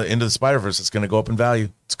Into the Spider-Verse, it's going to go up in value.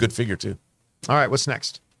 It's a good figure too. All right, what's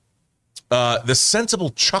next? The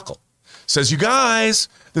Sensible Chuckle says, you guys,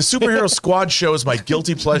 the Superhero Squad show is my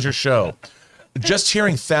guilty pleasure show. Just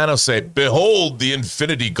hearing Thanos say, behold the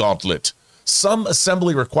Infinity Gauntlet, some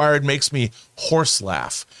assembly required, makes me horse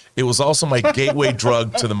laugh. It was also my gateway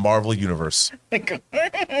drug to the Marvel Universe. What's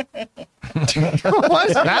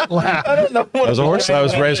that laugh? I don't know. That was a horse. That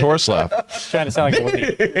was Ray's horse laugh. Trying to sound like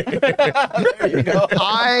a There you go.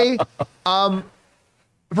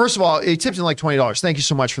 First of all, it tipped in like $20. Thank you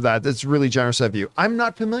so much for that. That's really generous of you. I'm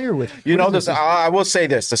not familiar with it. You know this. I will say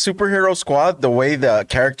this: the Superhero Squad, the way the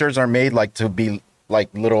characters are made, like to be like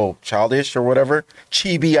little childish or whatever,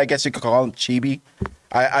 chibi, I guess you could call them chibi.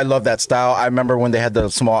 I love that style. I remember when they had the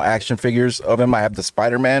small action figures of him. I have the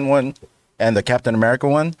Spider-Man one and the Captain America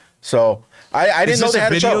one. So I didn't know they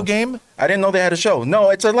had a show. Video game? I didn't know they had a show. No,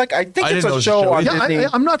 it's I think it's a show on Disney.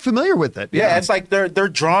 I'm not familiar with it. Yeah, it's like they're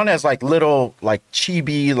drawn as like little like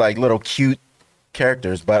chibi, like little cute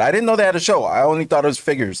characters. But I didn't know they had a show. I only thought it was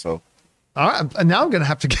figures. So all right, now I'm going to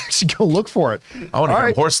have to actually go look for it. I want to hear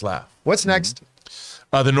a horse laugh. What's next?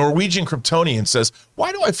 The Norwegian Kryptonian says,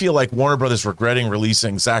 why do I feel like Warner Brothers regretting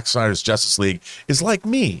releasing Zack Snyder's Justice League is like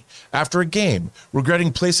me after a game,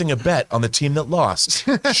 regretting placing a bet on the team that lost?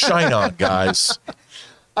 Shine on, guys.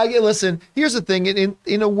 Listen, here's the thing.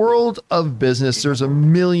 In a world of business, there's a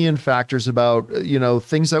million factors about,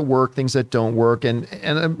 things that work, things that don't work, and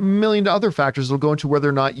a million other factors that'll go into whether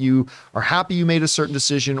or not you are happy you made a certain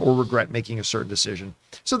decision or regret making a certain decision.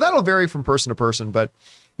 So that'll vary from person to person, but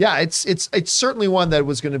yeah, it's certainly one that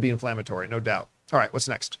was going to be inflammatory, no doubt. All right, what's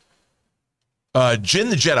next? Jin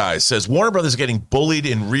the Jedi says, Warner Brothers getting bullied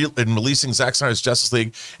in releasing Zack Snyder's Justice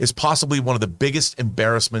League is possibly one of the biggest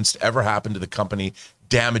embarrassments to ever happen to the company,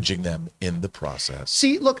 damaging them in the process.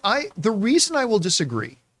 See, look, the reason I will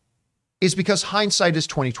disagree is because hindsight is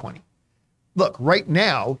 2020. Look, right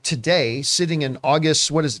now, today, sitting in August,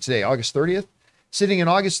 what is it today? August 30th? Sitting in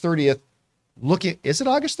August 30th, is it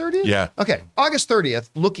August 30th? Yeah. Okay. August 30th,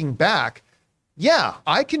 looking back, yeah,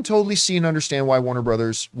 I can totally see and understand why Warner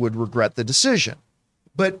Brothers would regret the decision.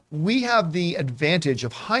 But we have the advantage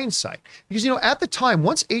of hindsight because, at the time,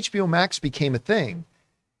 once HBO Max became a thing,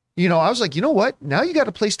 I was like, you know what? Now you got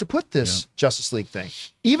a place to put this Justice League thing.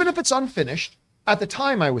 Even if it's unfinished, I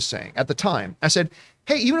said,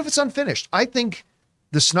 hey, even if it's unfinished, I think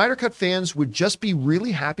the Snyder Cut fans would just be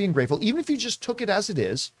really happy and grateful, even if you just took it as it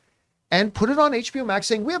is and put it on HBO Max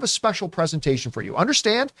saying, we have a special presentation for you.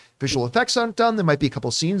 Understand, visual effects aren't done. There might be a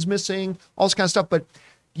couple scenes missing, all this kind of stuff, but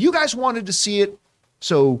you guys wanted to see it.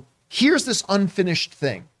 So here's this unfinished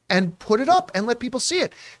thing, and put it up and let people see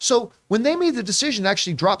it. So when they made the decision to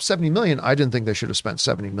actually drop $70 million, I didn't think they should have spent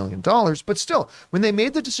 $70 million, but still, when they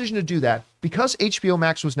made the decision to do that, because HBO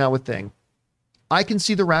Max was now a thing, I can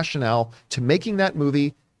see the rationale to making that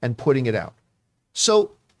movie and putting it out.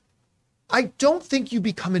 So I don't think you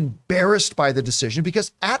become embarrassed by the decision,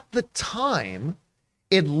 because at the time,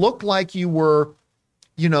 it looked like you were,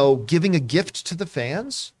 giving a gift to the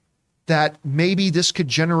fans, that maybe this could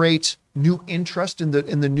generate new interest in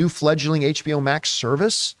the new fledgling HBO Max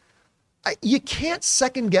service. You can't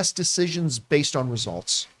second guess decisions based on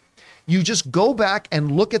results. You just go back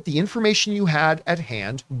and look at the information you had at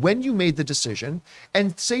hand when you made the decision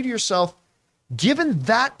and say to yourself, given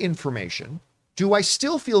that information, do I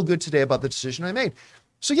still feel good today about the decision I made?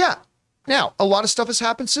 So yeah, now a lot of stuff has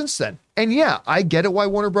happened since then. And yeah, I get it why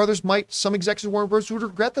some executives of Warner Brothers would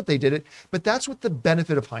regret that they did it, but that's with the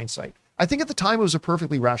benefit of hindsight. I think at the time it was a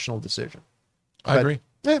perfectly rational decision. I agree.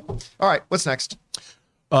 All right, what's next?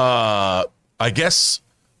 I guess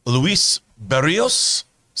Luis Barrios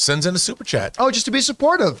sends in a super chat. Oh, just to be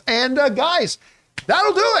supportive. And guys,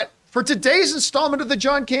 that'll do it for today's installment of the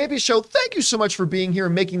John Campea Show. Thank you so much for being here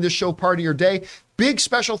and making this show part of your day. Big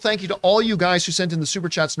special thank you to all you guys who sent in the super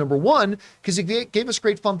chats. Number one, because it gave us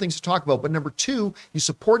great fun things to talk about. But number two, you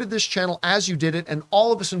supported this channel as you did it, and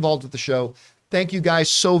all of us involved with the show. Thank you guys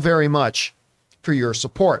so very much for your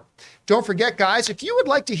support. Don't forget, guys, if you would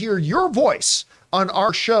like to hear your voice on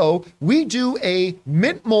our show, we do a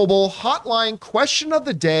Mint Mobile hotline question of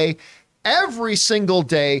the day every single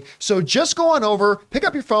day. So just go on over, pick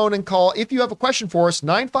up your phone and call if you have a question for us,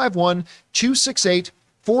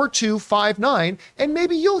 951-268-4259, and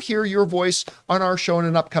maybe you'll hear your voice on our show in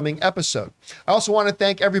an upcoming episode. I also want to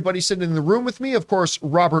thank everybody sitting in the room with me. Of course,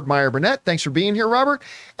 Robert Meyer Burnett. Thanks for being here, Robert.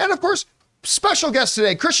 And of course, special guest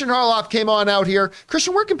today, Christian Harloff came on out here.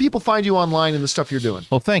 Christian, where can people find you online and the stuff you're doing?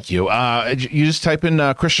 Well, thank you. You just type in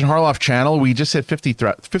Christian Harloff channel. We just hit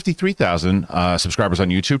 53,000 subscribers on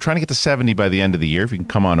YouTube, trying to get to 70 by the end of the year. If you can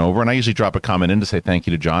come on over. And I usually drop a comment in to say thank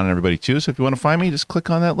you to John and everybody too. So if you want to find me, just click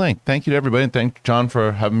on that link. Thank you to everybody, and thank John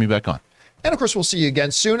for having me back on. And of course, we'll see you again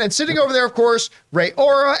soon. And sitting over there, of course, Ray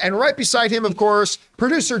Ora, and right beside him, of course,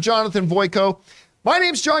 producer Jonathan Voico. My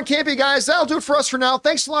name's John Campea, guys. That'll do it for us for now.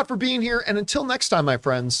 Thanks a lot for being here. And until next time, my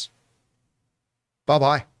friends,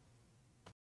 bye-bye.